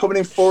questions coming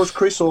in for us,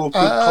 Chris, or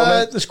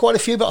comments? There's quite a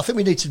few, but I think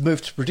we need to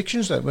move to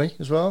predictions, don't we,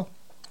 as well?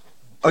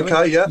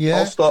 Okay, yeah.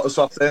 I'll start us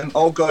off then.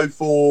 I'll go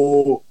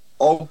for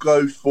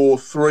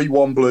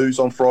 3-1 Blues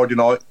on Friday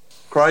night.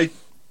 Craig?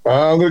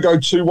 I'm going to go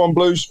 2-1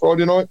 Blues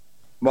Friday night.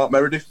 Mark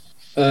Meredith?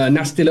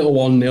 Nasty little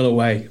 1-0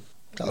 away.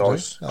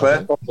 Nice.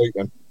 Claire? Well,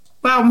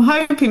 I'm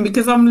hoping,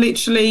 because I'm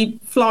literally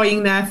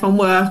flying there from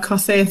work, I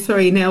see a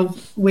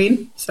 3-0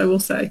 win, so we'll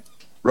see.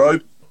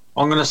 Robe?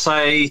 I'm going to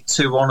say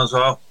 2-1 as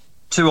well.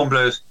 2-1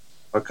 Blues.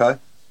 Okay.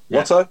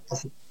 Watto?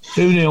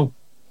 2-0.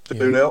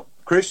 2-0.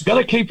 Chris? Got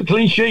to keep a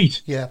clean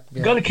sheet. Yeah.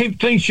 Got to keep a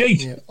clean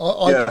sheet. Yeah.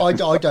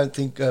 I don't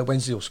think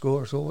Wednesday will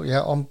score at all.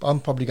 Yeah,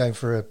 I'm probably going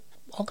for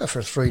I'll go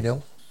for a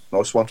 3-0.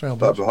 Nice one. I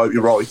hope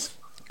you're right.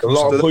 A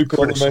lot of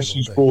people on the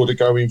message board are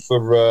going for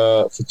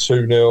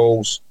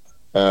 2-0s.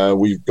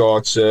 We've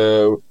got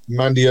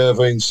Mandy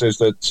Irvine says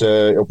that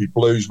it'll be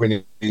Blues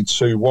winning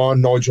 2-1.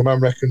 Nigel Mann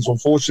reckons,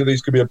 unfortunately,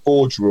 it's going to be a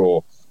poor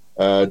draw.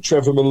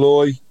 Trevor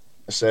Malloy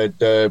said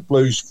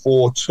Blues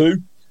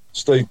 4-2.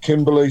 Steve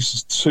Kimberley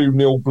says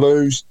 2-0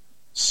 Blues.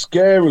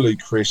 Scarily,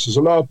 Chris, there's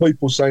a lot of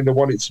people saying they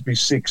want it to be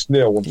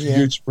 6-0 and for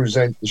you to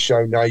present the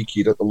show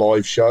naked at the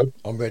live show.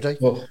 I'm ready.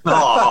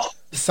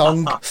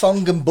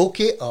 Thong and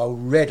Bucket are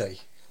ready.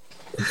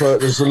 But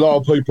there's a lot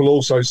of people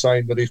also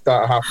saying that if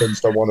that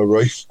happens, they want a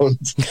refund.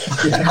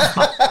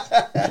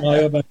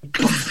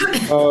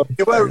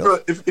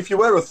 If you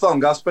wear a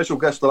thong, our special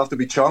guest will have to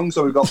be Chong,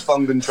 so we've got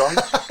Thong and Chong.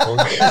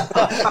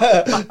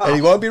 And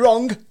he won't be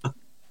wrong.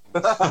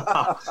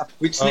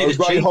 We just need a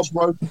Ray change.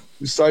 Hobro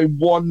is saying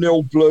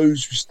 1-0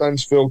 Blues for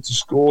Stansfield to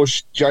score.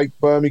 Jake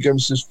Birmingham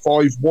says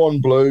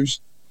 5-1 Blues.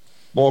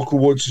 Michael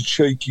Woods a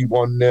cheeky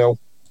 1-0.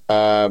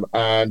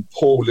 And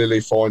Paul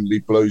Lilly finally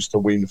Blues to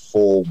win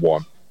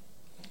 4-1.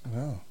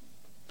 Oh.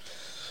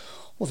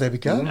 Well, there we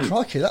go.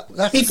 Crikey,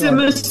 that's It's a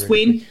must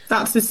win.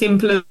 That's as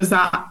simple as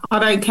that. I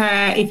don't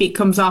care if it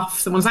comes off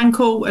someone's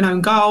ankle, an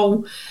own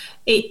goal.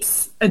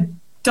 It's a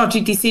dodgy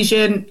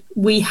decision.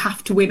 We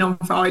have to win on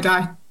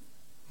Friday.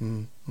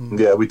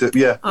 Yeah, we do.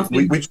 Yeah,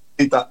 we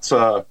need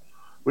that.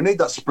 We need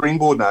that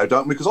springboard now,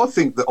 don't we? Because I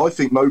think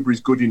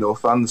Mowbray's good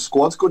enough, and the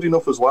squad's good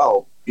enough as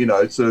well. You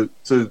know, to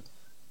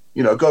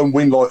go and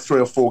win like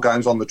 3 or 4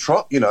 games on the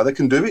trot. You know, they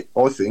can do it.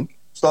 I think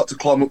start to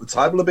climb up the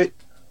table a bit,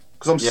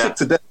 because I'm sick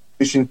to death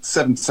finishing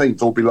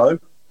 17th or below.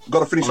 We've got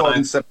to finish higher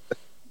than 17th.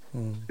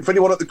 If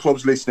anyone at the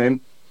club's listening,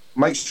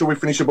 make sure we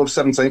finish above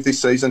 17th this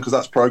season, because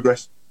that's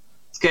progress.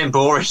 It's getting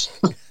boring.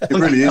 It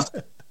really is.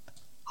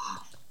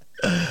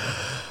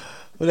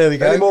 Well, there we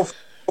go.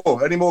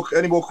 Any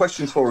more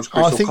questions for us,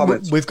 Chris? I or think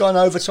comments? we've gone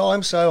over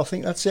time, so I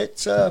think that's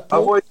it.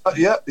 Paul.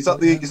 Yeah, is that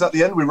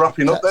the end? We're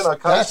wrapping up then.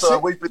 Okay, so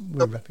we're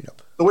wrapping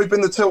up. So we've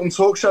been the Tilton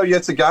Talk Show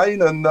yet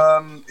again, and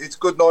it's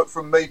good night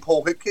from me,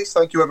 Paul Hipkiss.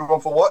 Thank you everyone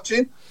for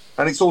watching,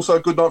 and it's also a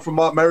good night from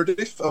Mark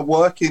Meredith at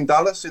work in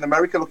Dallas, in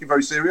America, looking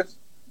very serious.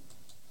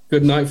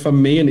 Good night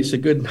from me, and it's a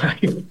good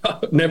night.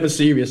 Never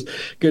serious.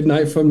 Good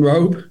night from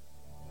Robe.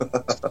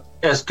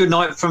 Yes, good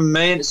night from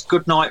me, and it's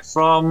good night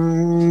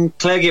from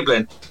Claire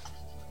Giblin.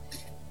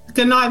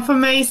 Good night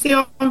from me. See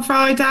you on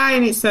Friday,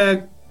 and it's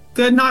a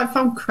good night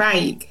from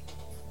Craig.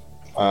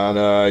 And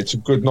it's a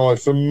good night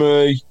from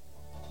me.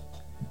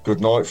 Good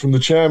night from the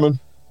chairman.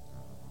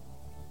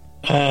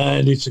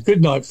 And it's a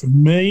good night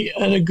from me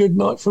and a good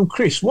night from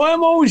Chris. Why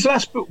am I always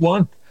last but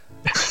one?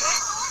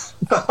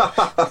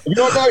 Have you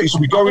not noticed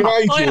we go in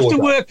age I have order?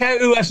 to work out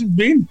who hasn't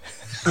been.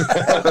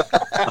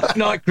 Good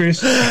night,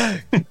 Chris.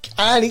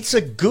 And it's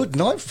a good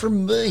night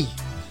from me.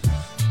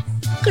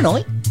 Good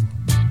night.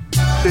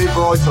 See you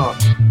brighter.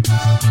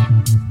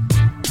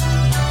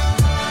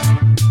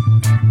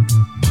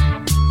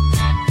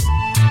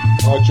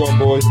 Hi, John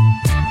Boy.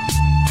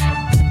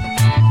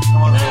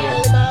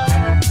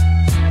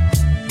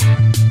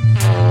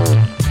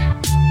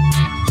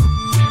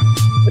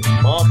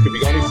 Mark, have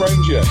you got any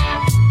friends yet?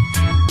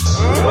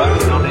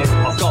 Working on it.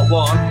 I've got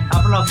one.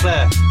 Have enough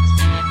there.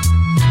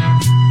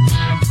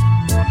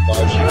 I'm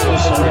going to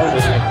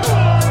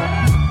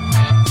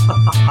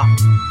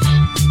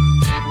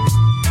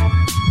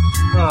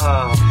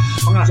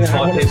have to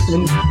type this.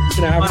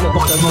 Gonna have a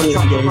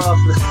Sunderland game.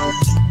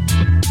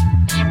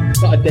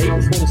 Got a date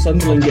before the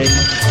Sunderland game.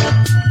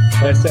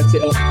 Set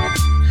it up.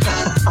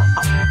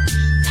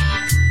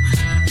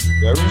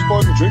 Yeah, who's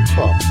buying the drink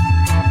from?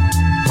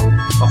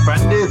 My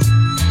friend is.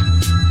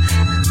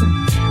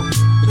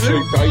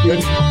 Cheap bacon.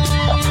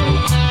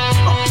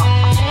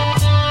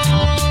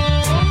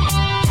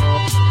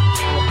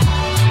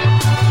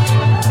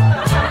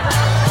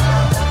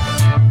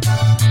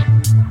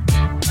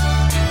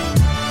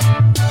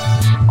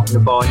 I'm going to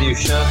buy a new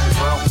shirt as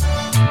well.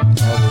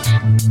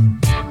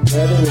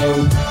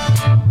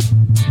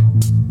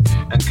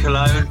 And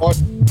cologne.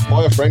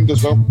 Buy a friend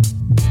as well.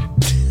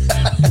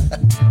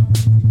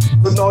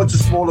 Good night to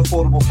small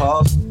affordable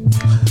cars.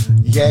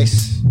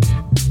 Yes.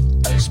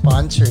 And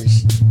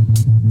sponsors.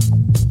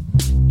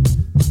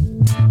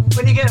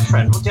 When you get a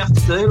friend, what do you have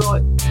to do?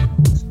 Like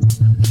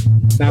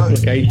An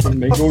application,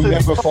 mate. You'll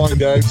never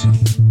find out.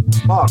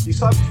 Mark, you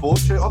save a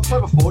fortune. I'd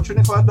save a fortune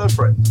if I had no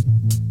friends.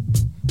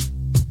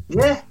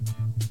 yeah.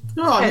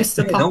 All right, Yeah,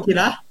 Mr. you know.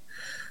 Popular.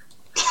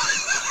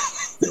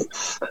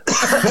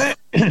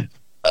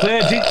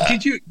 Claire,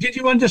 did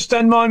you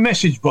understand my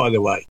message, by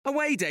the way?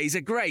 Away days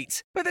are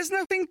great, but there's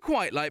nothing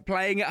quite like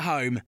playing at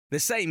home. The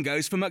same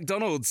goes for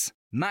McDonald's.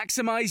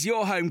 Maximise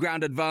your home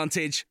ground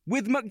advantage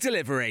with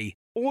McDelivery.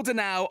 Order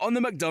now on the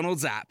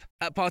McDonald's app.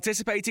 At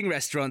participating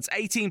restaurants,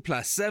 18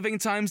 plus, serving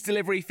times,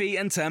 delivery fee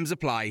and terms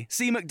apply.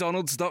 See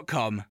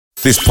mcdonalds.com.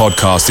 This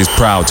podcast is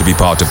proud to be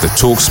part of the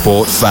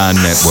TalkSport Fan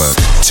Network.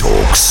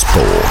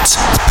 TalkSport.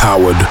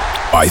 Powered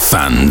by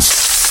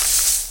fans.